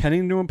not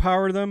intending to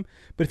empower them.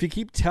 But if you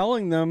keep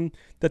telling them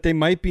that they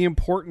might be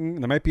important,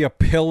 and there might be a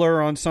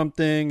pillar on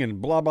something,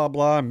 and blah blah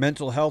blah, and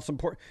mental health's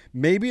important,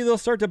 maybe they'll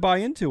start to buy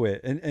into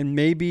it, and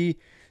maybe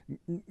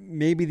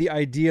the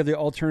idea of the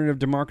alternative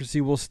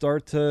democracy will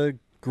start to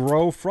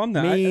grow from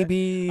that.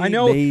 Maybe I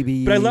know,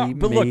 but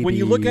look, when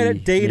you look at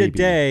it day to maybe.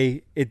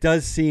 day, it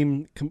does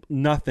seem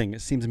nothing.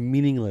 It seems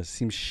meaningless. It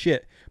seems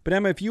shit. But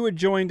Emma, if you had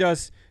joined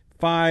us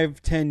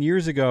 5-10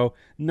 years ago,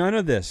 none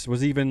of this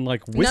was even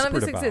whispered about. None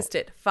of this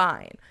existed.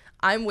 Fine,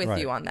 I'm with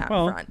you on that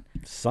front.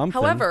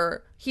 Something.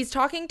 However, he's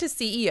talking to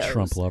CEOs,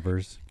 Trump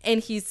lovers,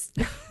 and he's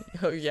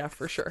oh yeah,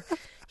 for sure.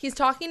 He's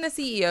talking to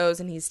CEOs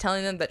and he's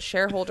telling them that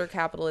shareholder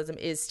capitalism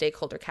is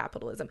stakeholder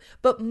capitalism.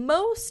 But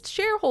most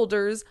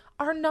shareholders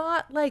are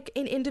not like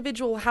an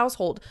individual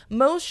household.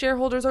 Most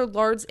shareholders are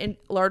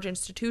large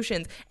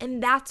institutions,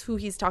 and that's who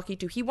he's talking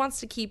to. He wants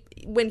to keep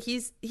when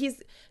he's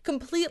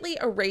completely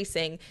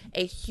erasing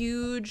a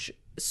huge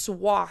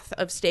swath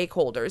of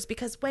stakeholders,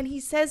 because when he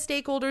says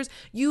stakeholders,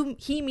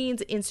 he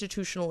means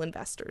institutional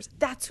investors.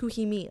 That's who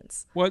he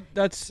means. I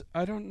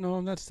don't know.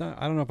 I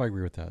don't know if I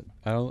agree with that.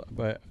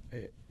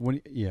 When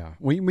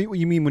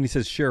you mean when he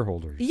says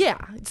shareholders? Yeah,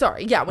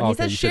 sorry. Yeah, when he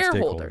says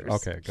shareholders,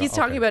 he's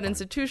talking about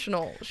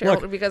institutional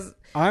shareholders. Look, because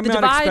the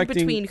divide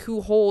between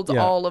who holds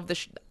all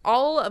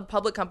of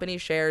public company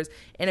shares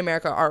in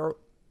America are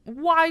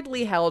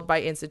widely held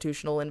by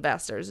institutional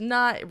investors,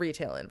 not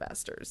retail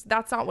investors.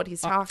 That's not what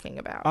he's talking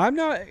about. I'm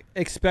not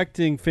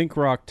expecting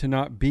Finckrock to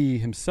not be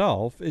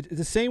himself.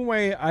 The same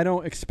way I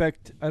don't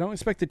expect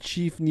the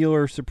chief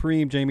kneeler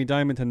supreme Jamie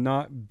Dimon to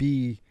not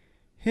be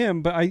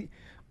him. But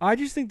I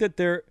just think that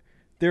they're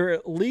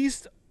at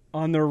least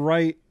on the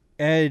right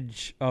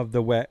edge of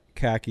the wet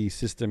khaki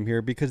system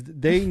here, because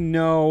they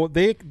know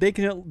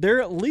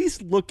they're at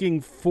least looking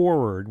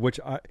forward,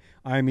 which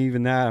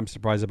I'm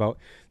surprised about.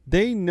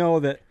 They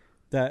know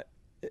that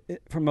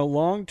from a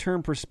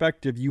long-term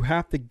perspective, you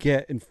have to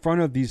get in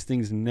front of these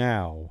things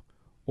now,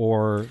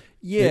 or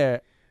I'm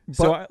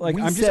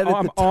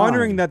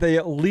honoring that they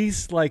at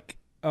least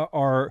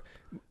are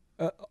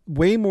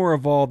way more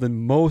evolved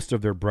than most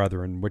of their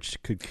brethren,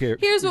 which could care.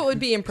 Here's what would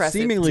be impressive.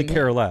 Seemingly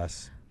care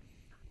less.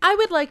 I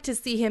would like to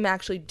see him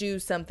actually do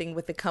something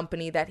with the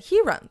company that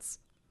he runs.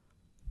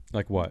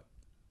 Like what?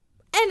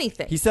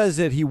 Anything. He says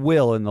that he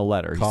will in the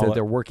letter. He said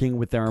they're working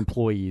with their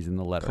employees in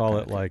the letter. Call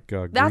it like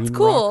that's Green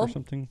cool. Rock or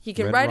something. He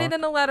can Red write Rock? it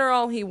in a letter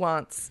all he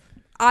wants.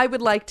 I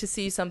would like to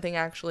see something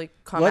actually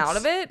come out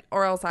of it,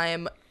 or else I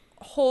am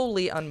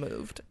wholly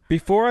unmoved.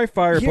 Before I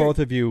fire both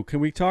of you, can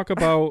we talk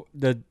about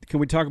the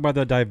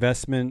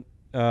divestment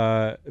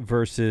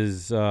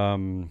versus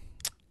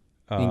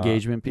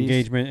engagement piece?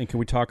 Engagement, and can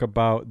we talk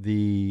about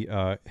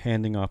the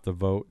handing off the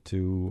vote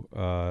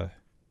to?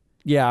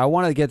 Yeah, I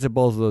want to get to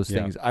both of those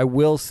things. I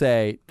will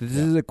say this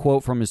is a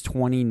quote from his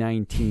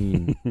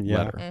 2019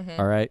 letter.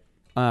 Mm-hmm. All right.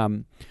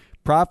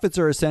 Profits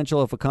are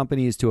essential if a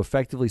company is to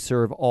effectively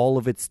serve all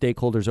of its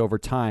stakeholders over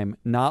time,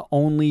 not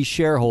only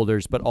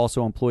shareholders, but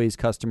also employees,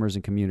 customers,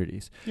 and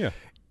communities. Yeah.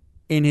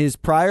 In his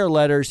prior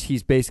letters,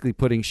 he's basically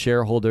putting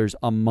shareholders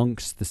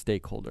amongst the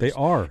stakeholders. They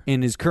are.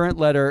 In his current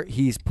letter,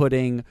 he's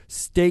putting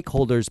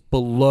stakeholders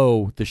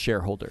below the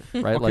shareholder.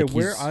 Right?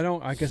 Okay,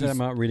 I guess I'm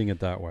not reading it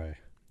that way.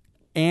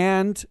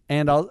 And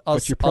I'll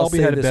but you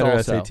probably had a better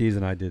also. SATs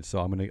than I did, so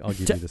I'll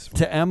give you this one.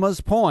 To Emma's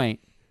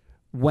point,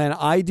 when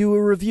I do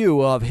a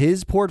review of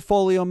his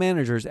portfolio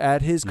managers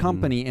at his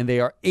company, and they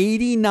are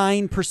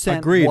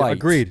 89% white,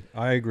 agreed,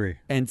 I agree,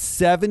 and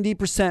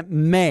 70%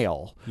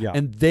 male, yeah,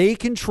 and they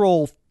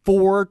control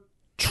 $4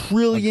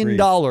 trillion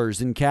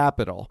in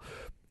capital.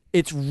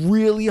 it's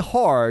really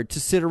hard to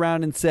sit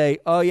around and say,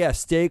 oh, yeah,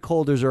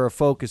 stakeholders are a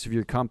focus of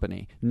your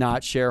company,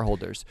 not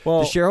shareholders.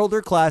 Well, the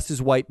shareholder class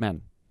is white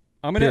men.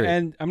 I'm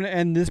gonna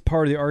end this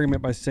part of the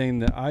argument by saying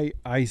that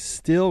I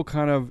still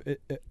kind of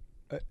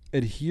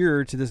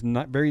adhere to this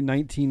very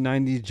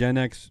 1990s Gen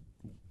X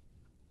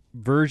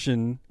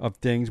version of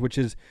things, which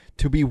is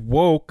to be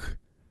woke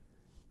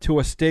to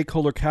a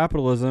stakeholder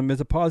capitalism is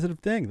a positive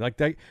thing. Like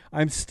that,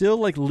 I'm still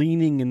like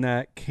leaning in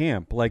that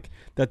camp. Like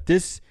that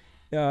this,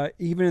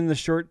 even in the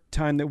short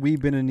time that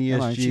we've been in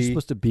ESG, aren't you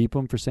supposed to beep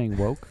them for saying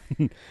woke?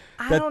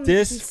 that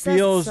this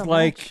feels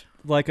like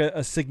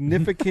a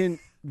significant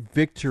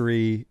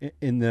victory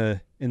in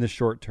the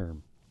short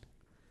term.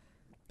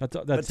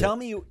 That's tell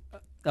me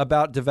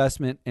about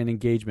divestment and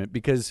engagement,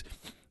 because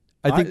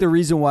I think the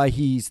reason why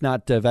he's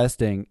not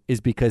divesting is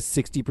because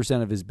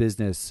 60% of his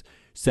business,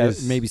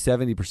 maybe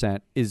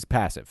 70%, is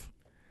passive.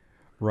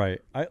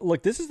 Right.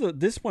 Look,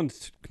 this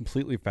one's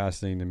completely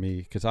fascinating to me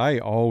because I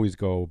always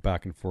go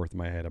back and forth in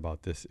my head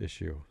about this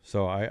issue.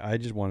 So I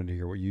just wanted to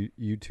hear what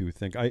you two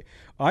think. I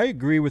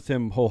agree with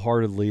him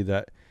wholeheartedly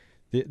that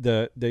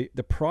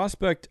the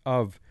prospect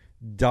of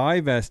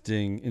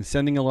divesting and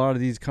sending a lot of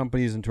these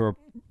companies into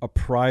a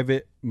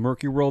private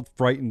murky world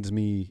frightens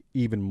me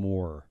even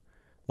more.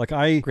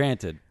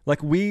 Granted,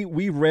 like we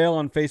rail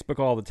on Facebook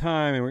all the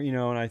time, and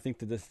and I think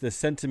that the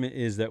sentiment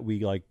is that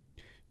we like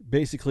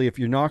basically if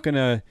you're not going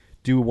to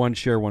do one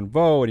share one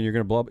vote and you're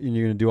going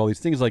to do all these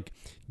things like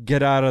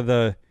get out of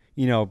the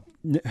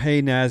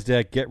hey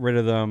NASDAQ, get rid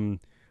of them,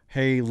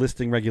 hey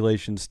listing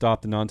regulations,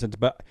 stop the nonsense.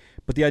 But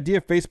the idea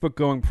of Facebook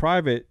going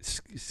private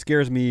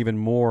scares me even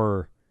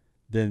more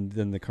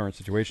than the current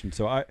situation.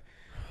 So I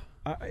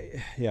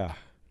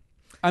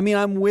mean,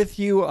 I'm with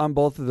you on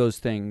both of those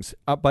things,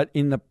 but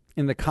in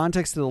the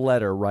context of the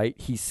letter, right?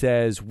 He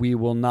says we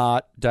will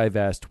not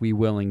divest, we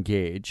will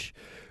engage.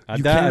 I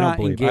don't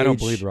believe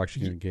we're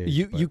actually going to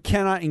engage. You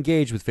cannot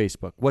engage with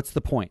Facebook. What's the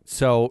point?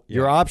 So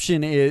your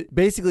option is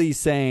basically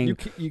saying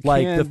you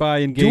can by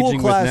engaging dual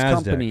class with NASDAQ.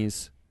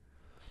 Companies.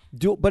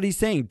 But he's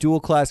saying dual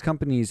class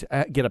companies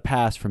get a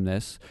pass from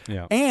this.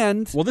 Yeah.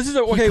 And well, this is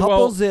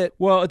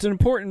it's an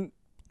important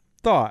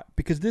thought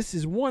because this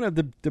is one of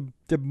the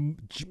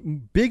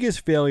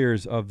biggest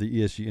failures of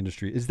the ESG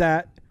industry is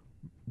that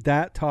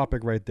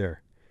topic right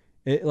there.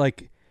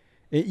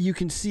 You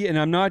can see, and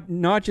I'm not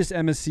just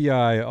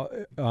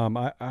MSCI.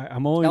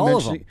 I'm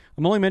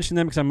only mentioning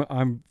them because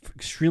I'm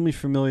extremely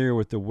familiar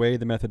with the way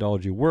the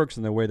methodology works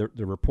and the way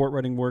the report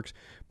writing works.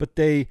 But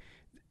it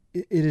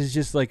is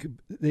just like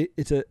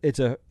it's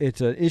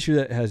an issue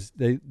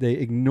that they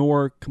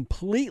ignore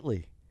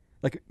completely.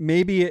 Like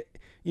maybe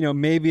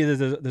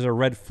there's a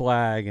red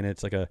flag and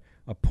it's like a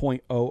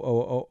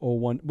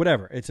 0.0001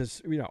 whatever. It's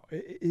just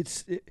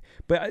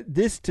but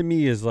this to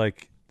me is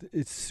like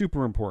it's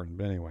super important.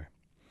 But anyway.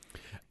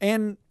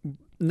 And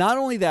not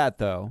only that,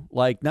 though,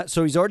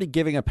 so he's already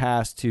giving a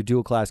pass to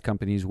dual class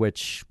companies,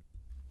 which,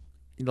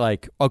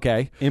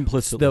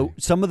 implicitly,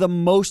 some of the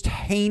most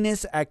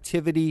heinous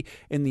activity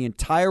in the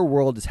entire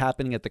world is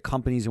happening at the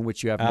companies in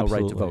which you have no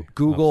right to vote.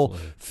 Google,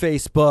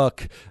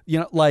 Facebook,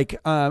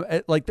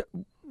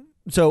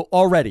 so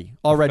already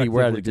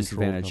we're at a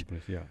disadvantage.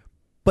 Yeah.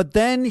 But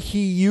then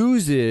he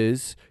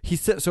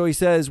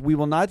says we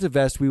will not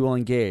divest, we will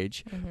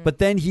engage. Mm-hmm. But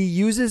then he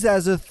uses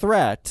as a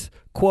threat,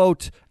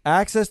 quote,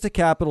 access to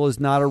capital is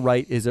not a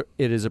right, it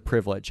is a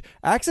privilege.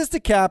 Access to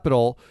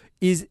capital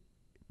is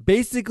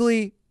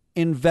basically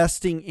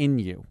investing in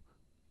you.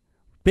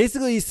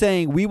 Basically he's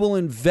saying we will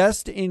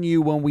invest in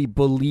you when we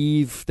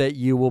believe that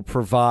you will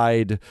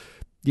provide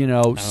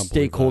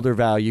stakeholder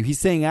value. He's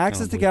saying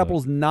access to capital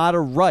is not a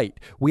right.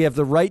 We have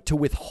the right to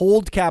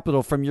withhold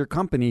capital from your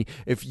company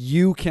if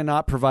you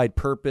cannot provide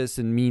purpose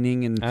and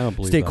meaning and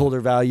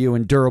stakeholder value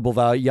and durable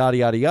value, yada,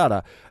 yada,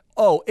 yada.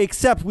 Oh,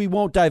 except we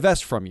won't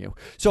divest from you.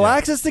 So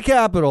access to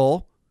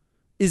capital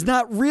is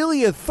not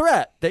really a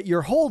threat that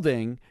you're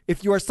holding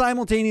if you are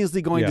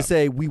simultaneously going to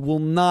say we will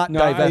not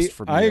divest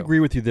from you. I agree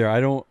with you there.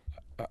 I don't.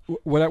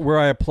 Where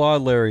I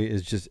applaud Larry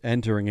is just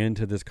entering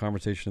into this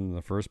conversation in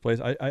the first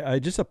place. I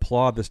just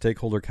applaud the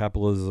stakeholder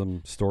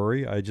capitalism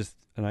story. I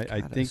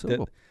think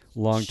that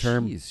long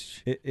term,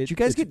 did you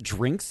guys get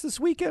drinks this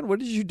weekend? What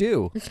did you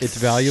do? It's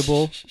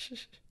valuable,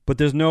 but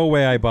there's no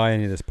way I buy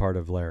any of this part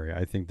of Larry.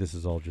 I think this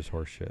is all just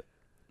horse shit.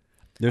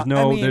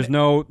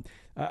 The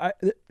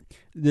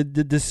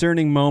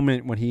discerning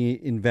moment when he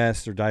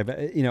invests or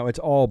it's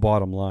all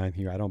bottom line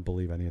here. I don't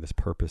believe any of this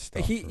purpose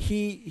stuff.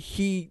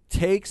 He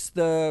takes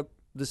the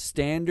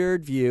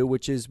standard view,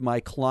 which is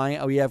my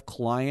client. We have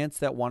clients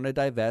that want to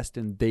divest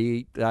and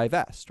they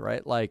divest,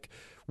 right? Like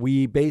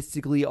we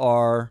basically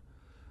are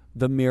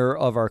the mirror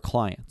of our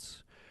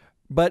clients.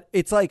 But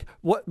it's like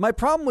what my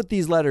problem with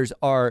these letters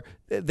are,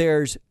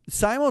 there's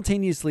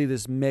simultaneously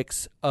this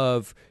mix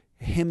of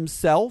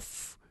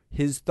himself,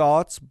 his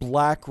thoughts,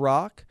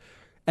 BlackRock,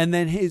 And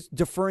then his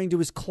deferring to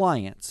his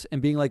clients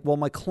and being like, well,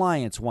 my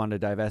clients want to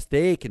divest.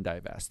 They can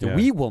divest. And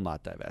we will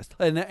not divest.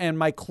 And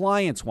my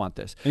clients want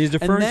this. And he's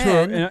deferring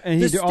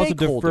and he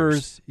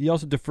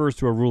also defers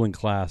to a ruling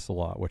class a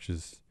lot, which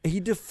is... He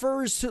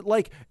defers to,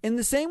 like, in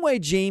the same way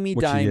Jamie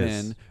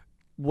Dimon,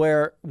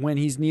 where when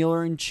he's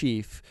kneeler in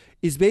chief,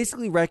 is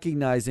basically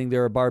recognizing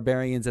there are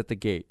barbarians at the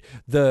gate.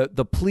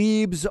 The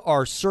plebes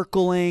are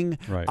circling.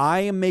 Right. I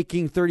am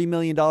making $30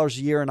 million a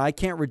year, and I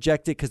can't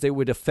reject it because it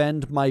would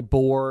offend my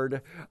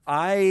board.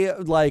 But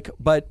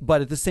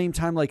at the same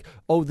time, like,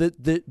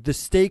 the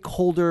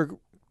stakeholder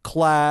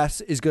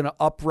class is going to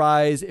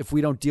uprise if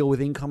we don't deal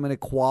with income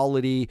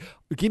inequality.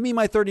 Give me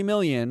my $30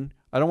 million.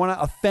 I don't want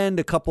to offend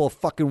a couple of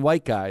fucking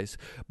white guys,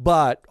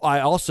 but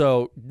I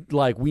also,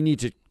 like, we need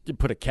to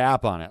put a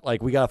cap on it.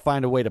 Like, we got to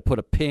find a way to put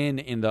a pin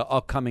in the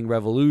upcoming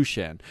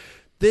revolution.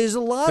 There's a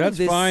lot of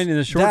this. That's fine in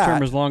the short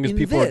term as long as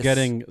people are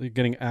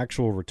getting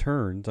actual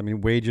returns. I mean,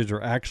 wages are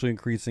actually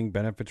increasing,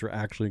 benefits are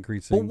actually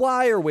increasing. But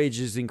why are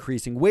wages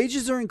increasing?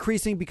 Wages are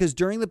increasing because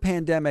during the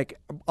pandemic,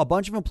 a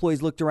bunch of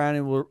employees looked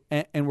around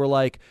and were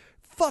like,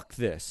 fuck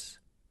this.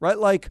 Right?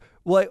 Like,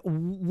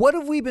 what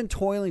have we been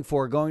toiling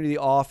for going to the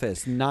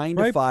office 9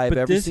 to 5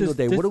 every single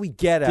day? What do we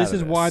get out of this?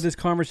 This is why this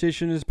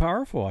conversation is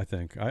powerful, I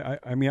think.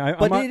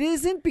 It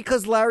isn't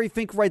because Larry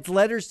Fink writes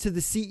letters to the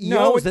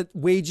CEOs that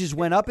wages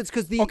went up. It's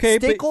because the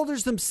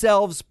stakeholders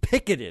themselves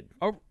picketed.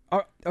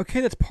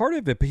 Okay, that's part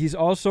of it. But he's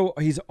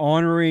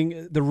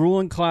honoring, the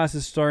ruling class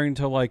is starting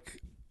to, like,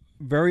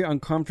 very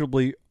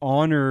uncomfortably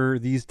honor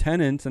these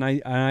tenants, and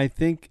I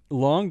think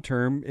long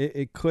term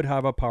it could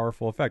have a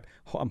powerful effect.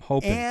 I'm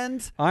hoping.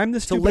 And I'm the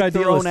stupid lick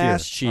their own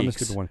ass cheeks. I'm the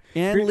stupid one.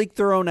 And leak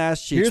their own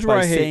ass cheeks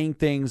by saying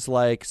things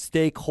like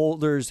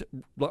stakeholders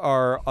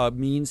are a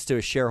means to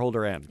a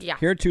shareholder end. Yeah.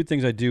 Here are two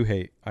things I do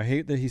hate. I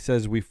hate that he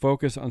says we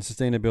focus on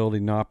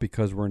sustainability not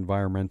because we're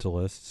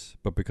environmentalists,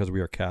 but because we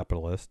are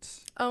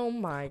capitalists. Oh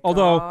my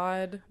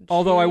God.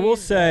 Although I will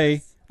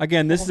say,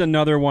 again, this is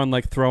another one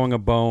like throwing a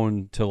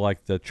bone to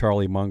like the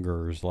Charlie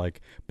Mungers,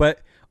 like.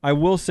 But I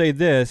will say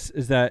this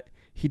is that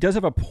he does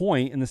have a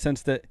point in the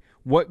sense that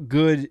what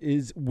good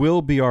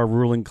will be our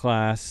ruling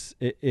class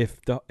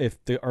if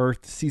the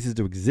Earth ceases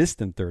to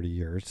exist in 30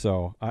 years.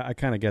 So I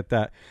kind of get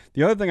that.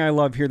 The other thing I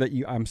love here that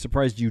I'm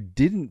surprised you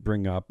didn't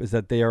bring up is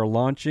that they are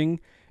launching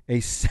a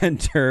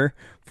center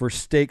for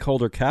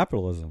stakeholder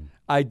capitalism.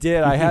 I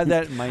did. I had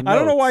that in my notes. I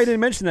don't know why I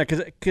didn't mention that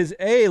because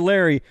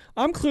Larry,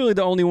 I'm clearly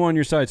the only one on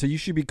your side, so you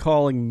should be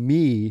calling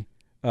me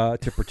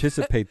to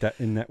participate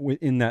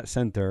in that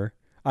center.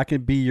 I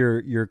can be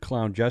your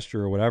clown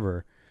gesture or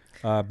whatever,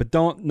 but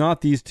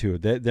not these two.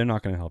 They're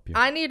not going to help you.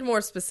 I need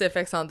more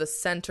specifics on the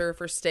Center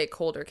for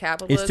Stakeholder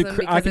Capitalism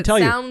because it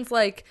sounds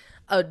like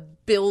a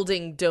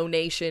building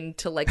donation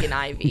to like an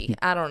Ivy.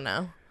 I don't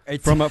know.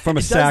 From a it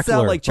Sackler. Does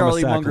sound like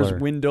Charlie Munger's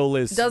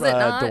windowless Does it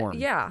not? dorm.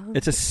 Yeah.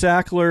 It's a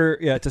Sackler.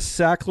 Yeah, it's a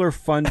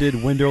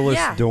Sackler-funded windowless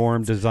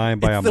dorm designed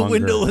by a Munger. It's the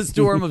windowless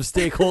dorm of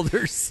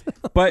stakeholders.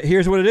 But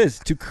here's what it is: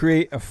 to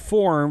create a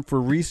forum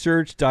for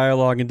research,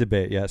 dialogue, and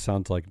debate. Yeah, it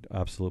sounds like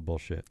absolute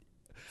bullshit.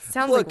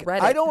 Sounds like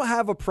Reddit. I don't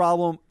have a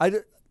problem.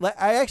 I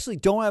actually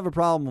don't have a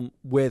problem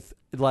with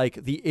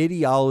like the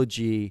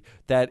ideology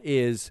that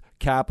is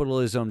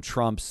capitalism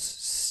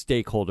trumps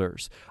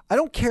stakeholders. I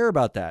don't care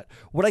about that.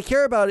 What I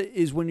care about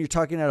is when you're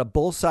talking out of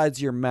both sides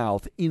of your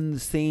mouth in the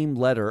same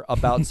letter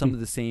about some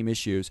of the same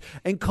issues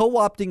and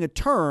co-opting a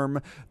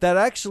term that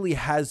actually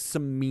has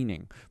some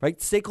meaning,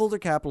 right? Stakeholder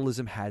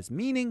capitalism has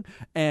meaning,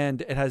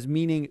 and it has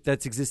meaning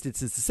that's existed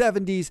since the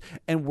 70s,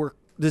 and we're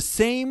the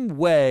same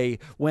way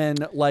when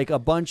like a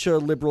bunch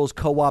of liberals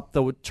co-opt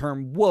the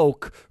term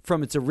woke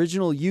from its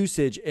original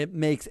usage, it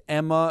makes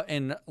Emma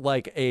and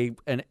like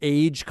an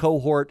age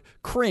cohort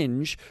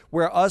cringe,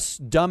 where us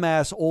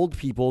dumbass old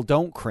people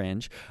don't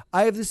cringe.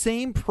 I have the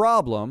same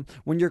problem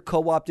when you're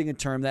co-opting a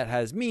term that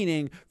has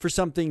meaning for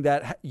something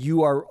that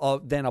you are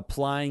then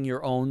applying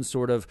your own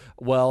sort of,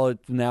 well,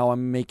 now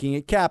I'm making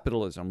it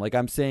capitalism. Like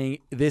I'm saying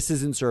this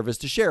is in service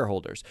to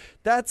shareholders.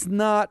 That's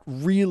not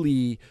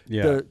really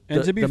the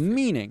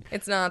meaning.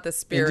 It's not the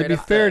spirit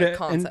of the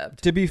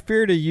concept. To be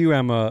fair to you,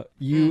 Emma,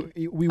 we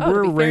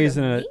were raised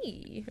in a...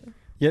 Me.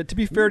 Yeah, to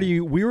be fair to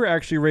you, we were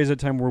actually raised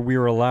at a time where we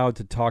were allowed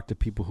to talk to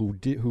people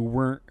who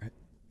weren't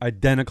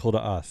identical to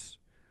us.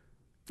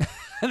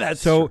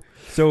 That's so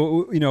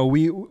you know,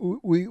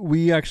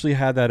 we actually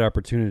had that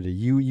opportunity.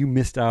 You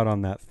missed out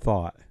on that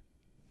thought.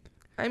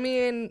 I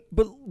mean,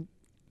 but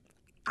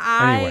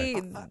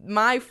anyway.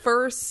 My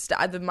first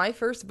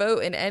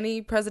vote in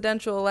any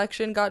presidential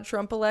election got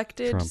Trump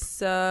elected.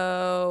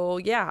 So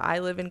yeah, I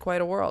live in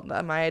quite a world.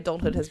 My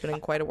adulthood has been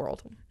in quite a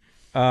world.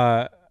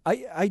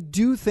 I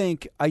do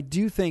think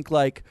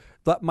like,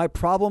 but my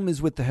problem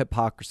is with the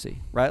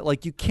hypocrisy, right?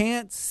 Like you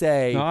can't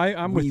say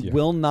we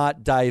will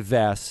not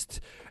divest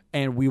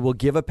and we will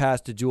give a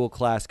pass to dual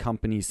class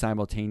companies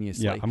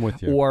simultaneously. Yeah, I'm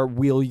with you. Or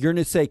you're going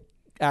to say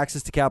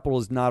access to capital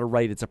is not a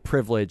right, it's a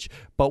privilege,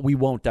 but we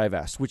won't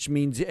divest, which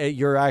means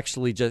you're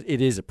actually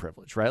it is a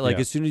privilege, right? Like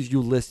as soon as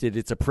you list it,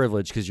 it's a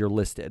privilege because you're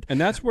listed. And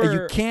that's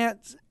where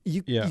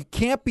you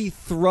can't be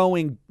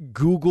throwing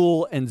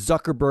Google and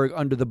Zuckerberg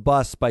under the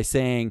bus by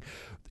saying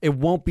it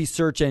won't be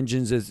search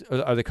engines as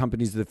are the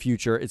companies of the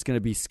future. It's going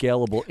to be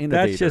scalable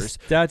innovators.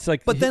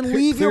 But then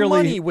leave your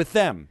money with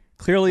them.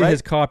 Clearly,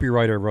 his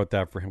copywriter wrote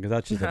that for him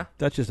because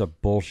that's just a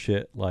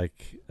bullshit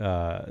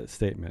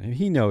statement. And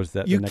he knows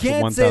that you the next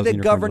can't 1,000 say that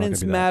unicorns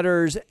governance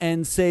matters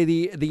and say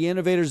the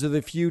innovators of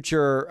the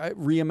future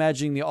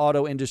reimagining the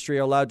auto industry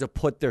are allowed to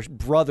put their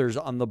brothers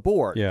on the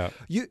board. Yeah,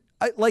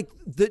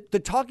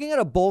 the talking out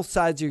of both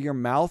sides of your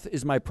mouth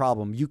is my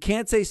problem. You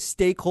can't say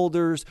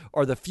stakeholders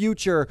are the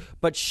future,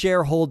 but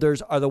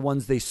shareholders are the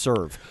ones they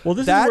serve. Well,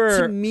 that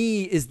to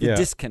me is the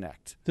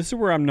disconnect. This is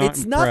where I'm not.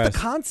 It's not the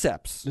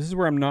concepts. This is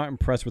where I'm not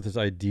impressed with this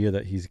idea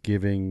that he's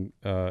giving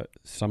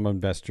some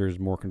investors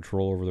more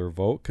control over their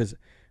vote, because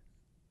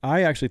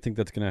I actually think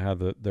that's going to have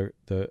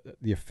the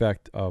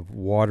effect of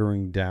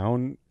watering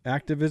down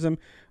activism.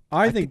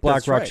 I think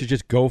BlackRock should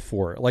just go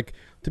for it. Like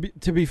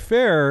to be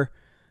fair.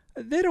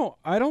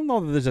 I don't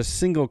know that there's a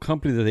single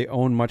company that they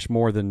own much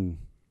more than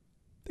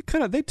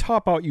they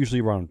top out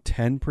usually around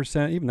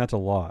 10%. Even that's a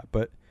lot,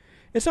 but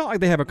it's not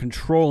like they have a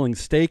controlling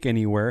stake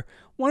anywhere.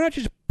 Why not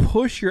just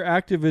push your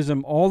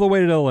activism all the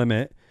way to the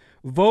limit,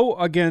 vote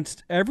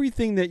against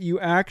everything that you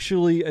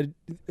actually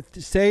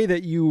say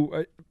that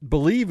you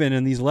believe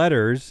in these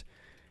letters,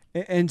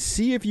 and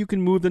see if you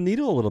can move the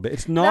needle a little bit.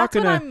 It's not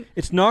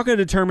gonna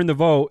determine the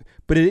vote,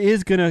 but it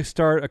is gonna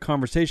start a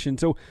conversation.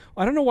 So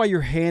I don't know why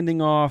you're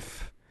handing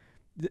off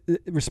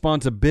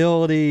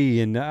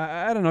responsibility, and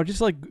I don't know,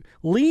 just like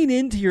lean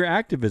into your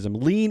activism,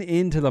 lean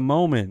into the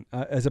moment,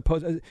 as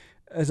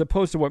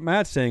opposed to what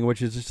Matt's saying,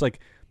 which is just like,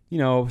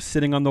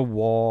 sitting on the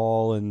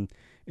wall and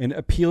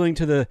appealing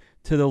to the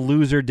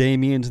loser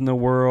Damians in the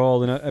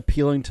world, and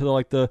appealing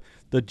to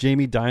the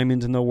Jamie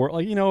Dimons in the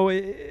world.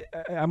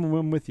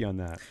 I'm with you on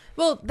that.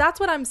 Well, that's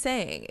what I'm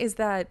saying, is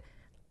that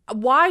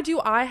why do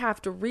I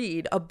have to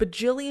read a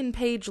bajillion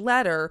page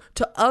letter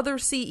to other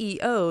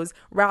CEOs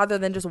rather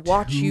than just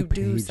watch you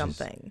do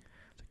something?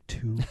 It's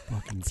like 2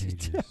 fucking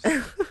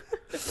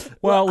pages.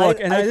 Well, look,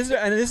 this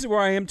is where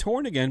I am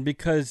torn again,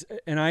 because,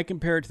 and I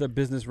compare it to the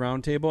Business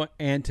Roundtable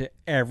and to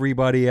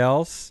everybody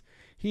else.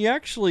 He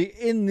actually,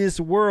 in this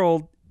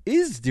world,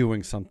 is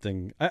doing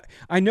something.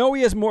 I know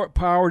he has more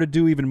power to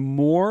do even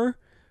more,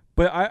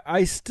 but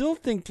I still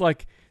think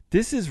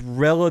this is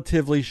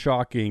relatively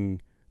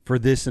shocking for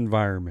this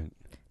environment.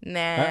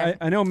 Nah.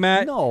 I know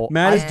Matt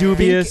is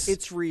dubious. Think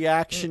it's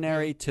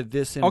reactionary to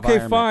this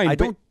environment. Okay, fine. I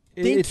don't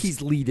think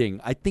he's leading.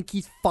 I think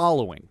he's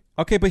following.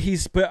 Okay, but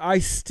I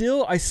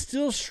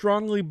still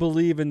strongly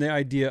believe in the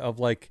idea of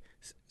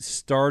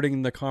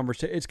starting the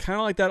conversation. It's kind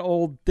of like that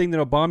old thing that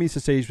Obama used to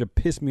say, used to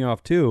piss me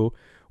off too,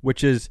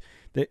 which is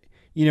that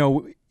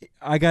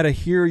I got to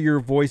hear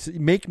your voice,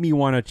 make me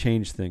want to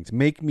change things.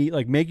 Make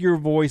your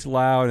voice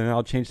loud and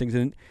I'll change things.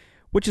 And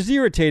which is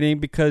irritating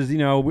because,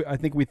 I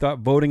think we thought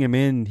voting him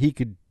in, he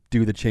could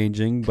do the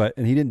changing,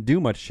 and he didn't do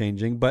much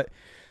changing. But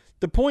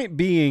the point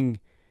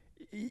being,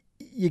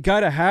 you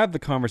got to have the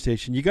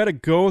conversation. You got to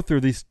go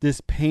through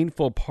this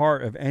painful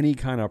part of any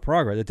kind of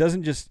progress. It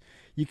doesn't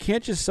you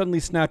can't just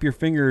suddenly snap your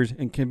fingers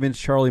and convince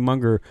Charlie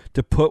Munger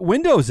to put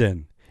windows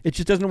in. It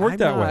just doesn't work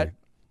that way.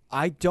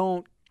 I'm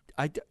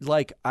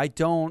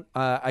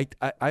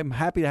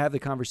happy to have the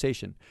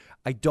conversation.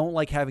 I don't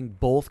like having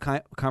both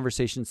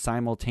conversations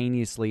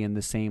simultaneously in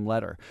the same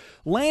letter.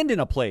 Land in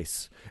a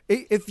place.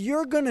 If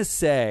you're going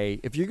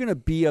to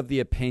be of the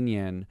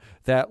opinion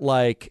that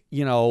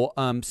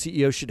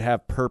CEOs should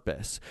have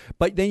purpose,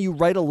 but then you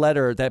write a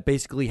letter that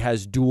basically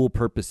has dual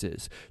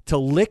purposes: to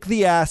lick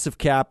the ass of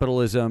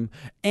capitalism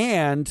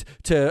and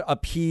to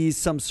appease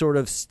some sort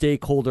of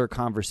stakeholder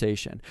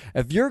conversation.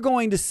 If you're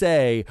going to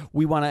say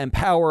we want to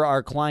empower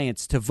our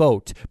clients to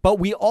vote, but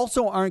we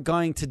also aren't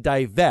going to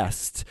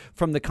divest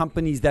from the companies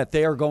that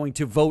they are going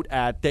to vote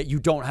at that you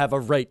don't have a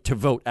right to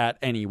vote at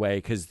anyway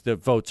because the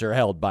votes are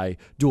held by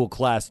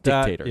dual-class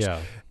dictators.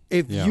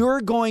 If you're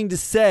going to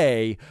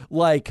say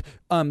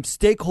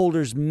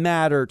stakeholders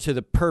matter to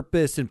the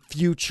purpose and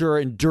future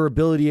and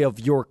durability of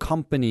your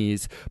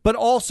companies, but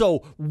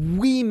also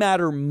we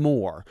matter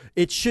more,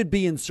 it should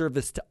be in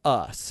service to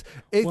us.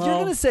 If you're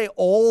going to say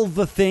all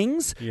the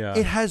things,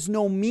 it has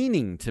no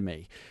meaning to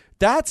me.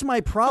 That's my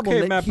problem.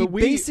 Okay, Matt, he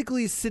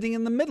basically is sitting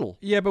in the middle.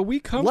 Yeah, but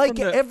we come from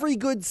every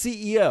good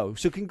CEO.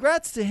 So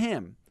congrats to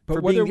him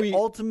for being the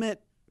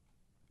ultimate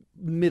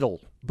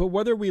middle. But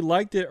whether we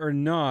liked it or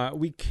not,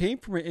 we came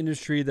from an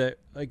industry that,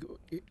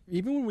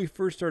 even when we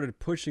first started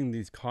pushing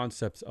these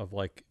concepts of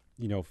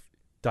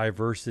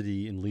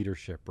diversity in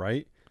leadership,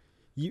 right?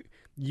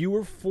 You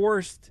were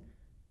forced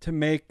to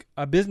make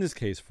a business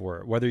case for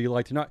it, whether you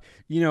liked it or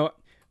not.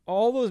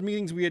 All those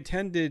meetings we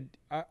attended,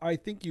 I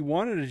think you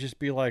wanted to just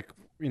be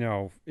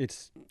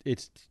it's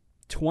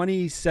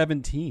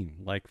 2017.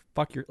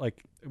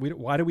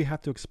 Why do we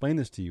have to explain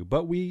this to you?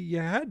 But you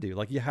had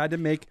to. You had to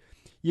make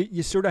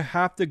you sort of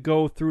have to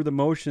go through the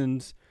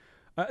motions.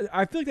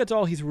 I feel like that's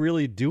all he's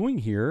really doing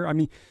here. I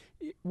mean,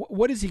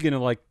 what is he going to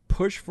like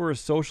push for a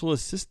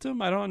socialist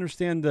system? I don't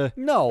understand the.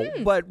 No,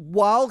 but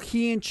while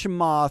he and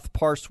Chamath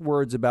parse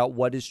words about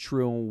what is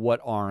true and what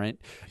aren't,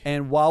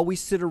 and while we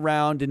sit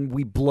around and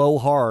we blow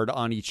hard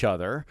on each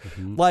other,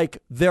 like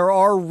there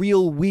are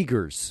real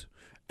Uyghurs.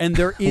 And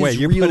there is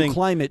real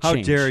climate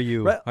change. How dare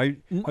you? Right?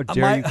 How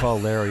dare you call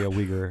Larry a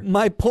Uyghur?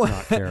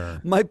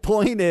 My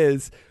point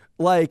is,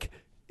 like,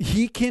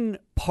 he can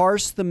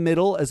parse the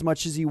middle as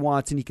much as he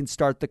wants, and he can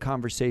start the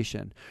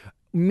conversation.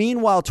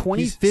 Meanwhile,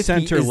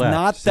 2050 is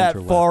not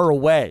that far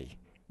away,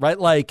 right?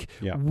 Like,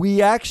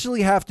 we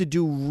actually have to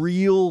do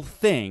real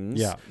things.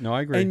 Yeah, no,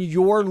 I agree. And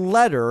your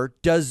letter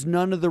does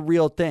none of the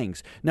real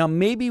things. Now,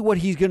 maybe what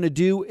he's going to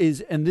do is,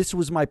 and this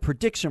was my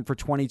prediction for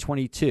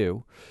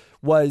 2022,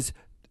 was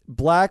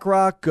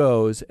BlackRock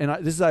goes, and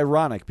this is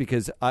ironic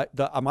because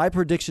my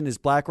prediction is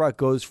BlackRock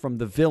goes from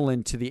the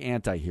villain to the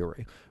anti-hero.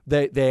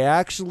 They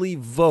actually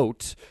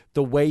vote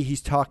the way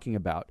he's talking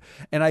about.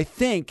 And I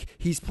think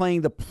he's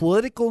playing the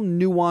political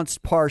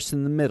nuanced parse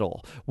in the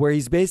middle where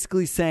he's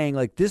basically saying,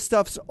 like, this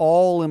stuff's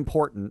all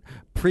important.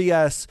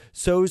 Pre-S,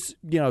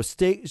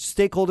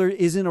 stakeholder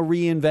isn't a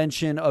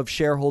reinvention of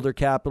shareholder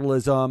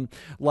capitalism.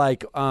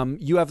 Like,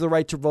 you have the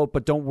right to vote,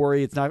 but don't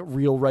worry, it's not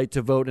real right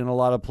to vote in a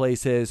lot of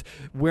places.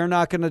 We're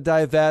not going to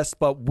divest,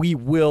 but we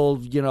will,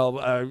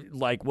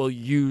 we'll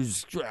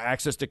use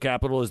access to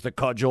capital as the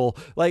cudgel.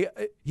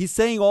 Like, he's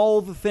saying all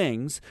the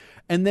things.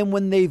 And then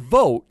when they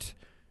vote,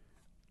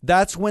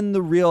 that's when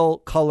the real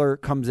color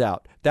comes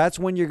out. That's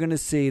when you're going to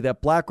see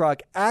that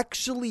BlackRock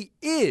actually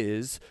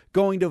is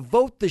going to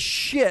vote the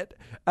shit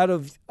out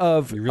of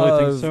you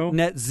really think so?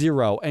 Net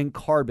zero and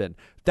carbon.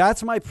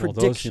 That's my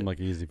prediction. Those seem like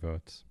easy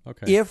votes.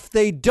 Okay. If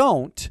they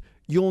don't,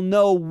 you'll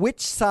know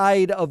which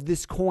side of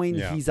this coin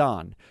he's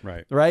on.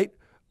 Right?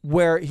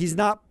 Where he's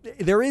not,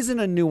 there isn't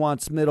a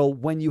nuanced middle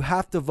when you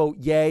have to vote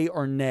yay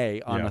or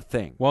nay on a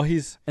thing. Well,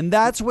 and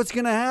that's what's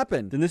going to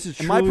happen. Then this is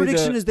and my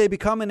prediction is they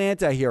become an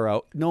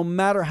anti-hero, no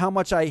matter how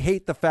much I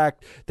hate the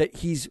fact that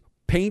he's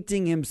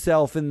painting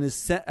himself in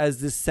this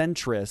as this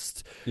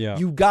centrist. Yeah.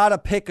 You got to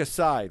pick a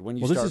side when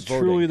you start voting. This is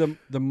truly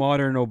the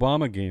modern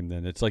Obama game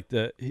then. It's like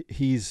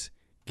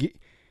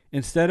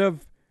instead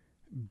of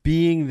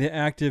being the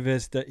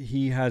activist that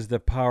he has the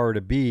power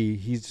to be,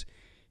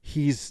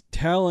 he's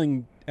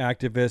telling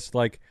activists,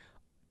 like,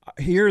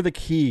 here are the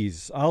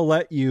keys. I'll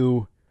let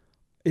you,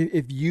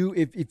 if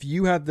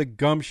you have the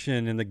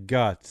gumption and the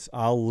guts,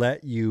 I'll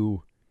let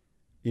you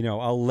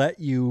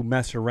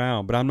mess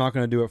around, but I'm not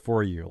going to do it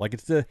for you. Like,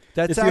 it's the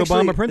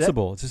Obama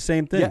principle. It's the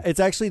same thing. Yeah, it's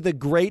actually the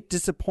great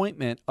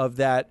disappointment of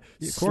that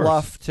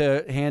slough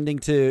to handing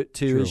to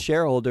his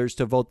shareholders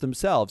to vote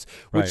themselves,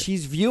 which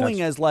he's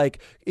viewing as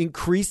like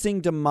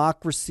increasing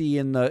democracy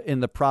in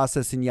the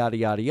process and yada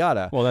yada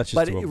yada. Well, that's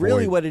just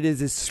really what it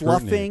is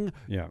sloughing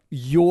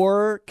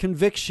your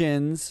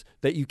convictions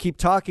that you keep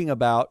talking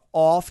about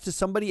off to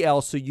somebody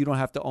else, so you don't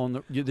have to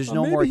own there's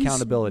no more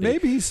accountability.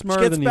 Maybe he's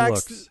smarter than he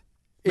looks.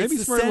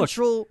 It's the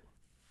central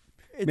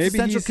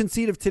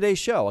conceit of today's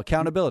show: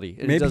 accountability.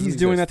 Maybe he's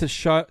doing that to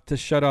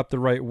shut up the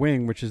right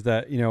wing, which is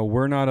that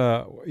we're not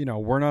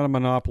a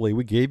monopoly.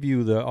 We gave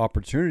you the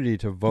opportunity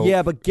to vote.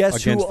 Yeah, but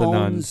guess against who the owns?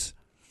 nuns.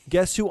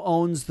 Guess who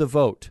owns the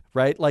vote,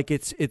 right? Like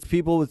it's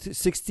people with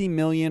 60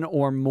 million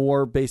or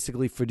more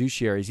basically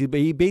fiduciaries.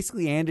 He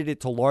basically handed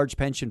it to large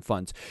pension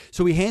funds.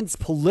 So he hands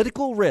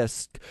political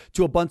risk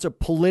to a bunch of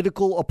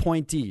political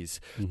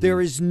appointees. Mm-hmm.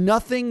 There is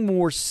nothing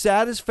more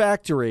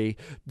satisfactory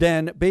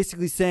than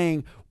basically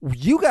saying,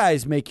 you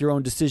guys make your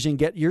own decision,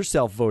 get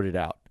yourself voted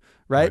out.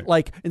 Right?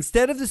 Like,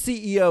 instead of the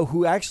CEO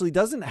who actually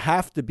doesn't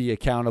have to be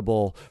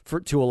accountable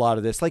to a lot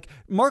of this, like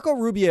Marco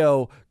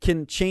Rubio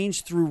can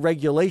change through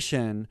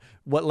regulation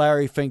what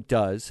Larry Fink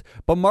does,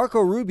 but Marco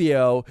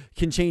Rubio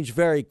can change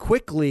very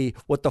quickly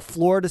what the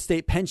Florida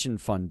State Pension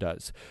Fund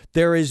does.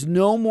 There is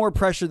no more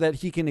pressure that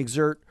he can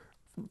exert.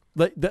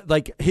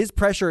 Like his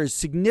pressure is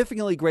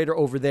significantly greater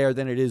over there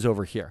than it is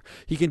over here.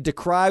 He can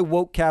decry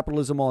woke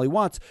capitalism all he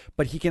wants,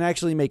 but he can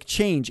actually make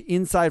change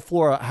inside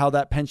Florida how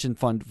that pension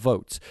fund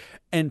votes.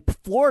 And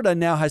Florida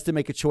now has to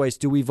make a choice.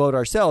 Do we vote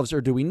ourselves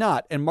or do we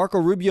not? And Marco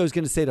Rubio is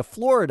going to say to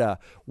Florida,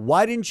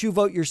 why didn't you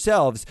vote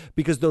yourselves?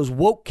 Because those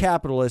woke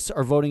capitalists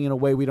are voting in a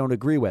way we don't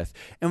agree with.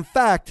 In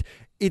fact,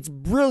 it's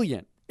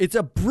brilliant. It's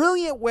a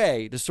brilliant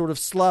way to sort of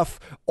slough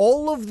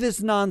all of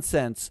this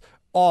nonsense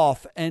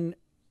off and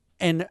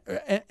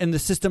the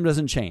system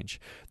doesn't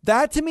change.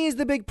 That to me is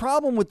the big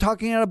problem with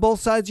talking out of both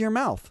sides of your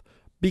mouth,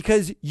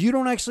 because you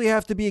don't actually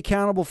have to be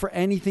accountable for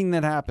anything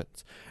that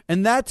happens.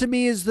 And that to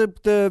me is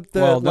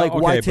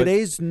why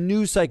today's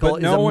news cycle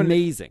is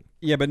amazing.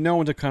 Yeah, but no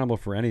one's accountable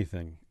for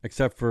anything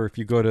except for if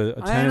you go to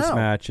a tennis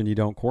match and you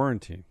don't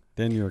quarantine.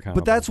 Then you're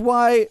accountable. But that's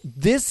why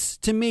this,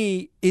 to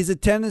me, is a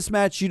tennis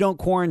match you don't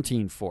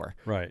quarantine for.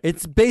 Right.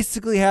 It's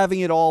basically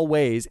having it all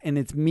ways, and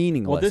it's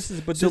meaningless.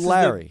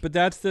 Larry. But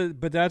that's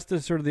the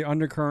sort of the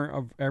undercurrent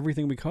of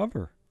everything we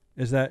cover.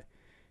 Is that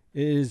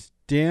it is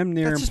damn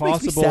near impossible.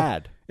 Makes me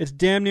sad. it's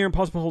damn near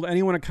impossible to hold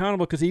anyone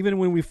accountable because even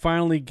when we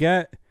finally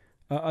get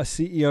a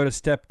CEO to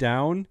step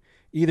down,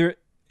 either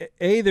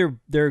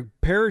their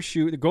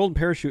parachute, the golden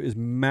parachute, is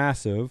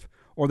massive,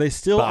 or they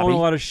still own a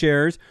lot of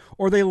shares,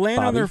 or they land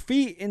on their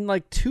feet in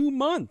like 2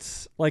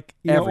 months, like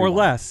or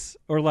less.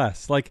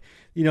 Like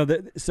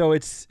so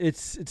it's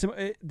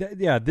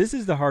this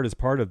is the hardest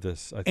part of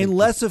this. I think,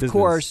 unless of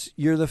course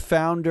you're the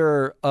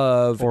founder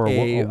of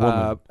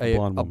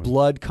a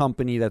blood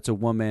company that's a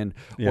woman,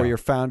 or you're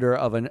founder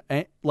of an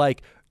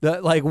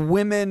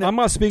women. I'm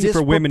not speaking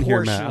for women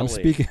here, Matt. I'm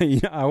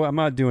speaking. I'm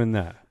not doing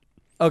that.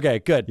 Okay,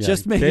 good. Yeah,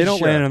 just making sure. They don't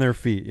sure. land on their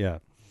feet. Yeah.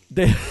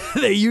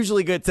 They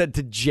usually get sent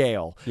to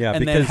jail,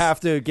 and then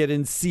have to get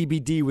in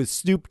CBD with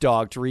Snoop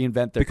Dogg to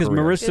reinvent their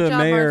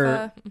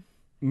career.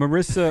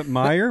 Marissa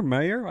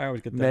Mayer, I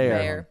always get that.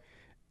 Mayer.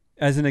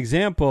 As an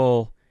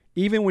example,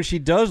 even when she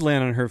does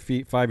land on her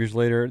feet 5 years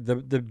later,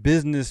 the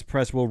business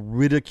press will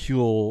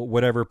ridicule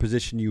whatever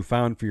position you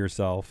found for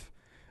yourself.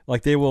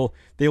 Like they will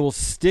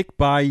stick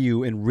by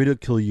you and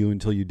ridicule you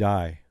until you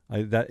die.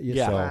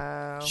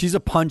 Wow. She's a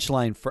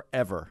punchline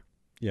forever.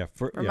 Yeah.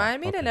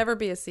 Remind me to never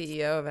be a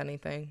CEO of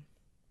anything.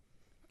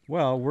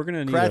 Well, we're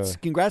gonna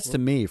need. Congrats to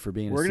me for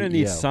being. We're gonna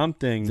need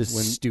something.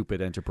 This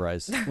stupid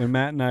enterprise. When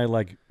Matt and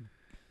I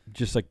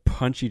just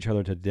punch each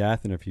other to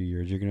death in a few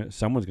years,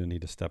 someone's gonna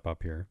need to step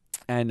up here.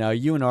 And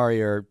you and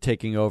Ari are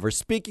taking over.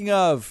 Speaking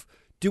of,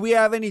 do we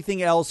have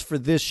anything else for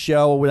this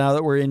show now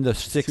that we're in the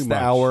sixth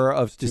hour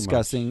of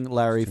discussing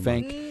Larry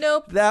Fink?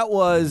 Nope. That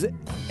was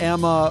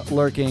Emma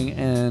Lurking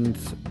and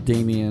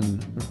Damien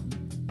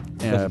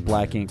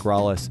Black Ink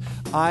Rawless.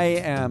 I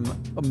am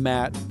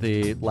Matt,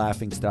 the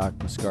Laughingstock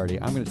Muscardi.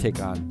 I'm going to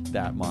take on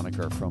that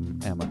moniker from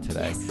Emma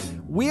today. Yes.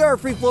 We are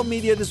Free Flow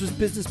Media. This was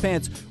Business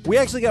Pants. We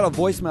actually got a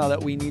voicemail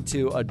that we need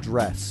to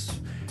address.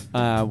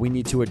 We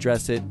need to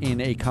address it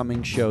in a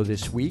coming show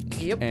this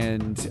week. Yep.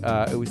 And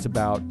it was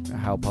about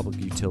how public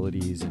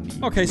utilities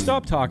and okay,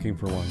 stop talking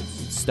for once.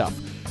 Stuff.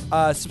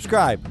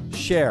 Subscribe,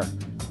 share.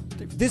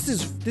 This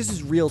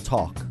is real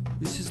talk.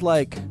 This is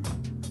like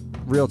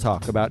real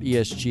talk about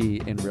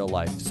ESG in real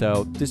life.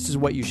 So this is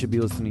what you should be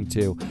listening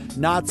to,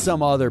 not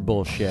some other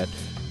bullshit.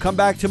 Come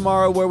back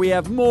tomorrow where we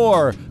have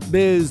more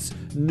Biz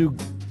New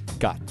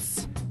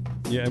Guts.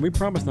 Yeah, and we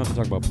promise not to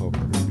talk about poker.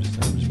 I'm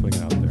just putting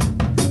it out there.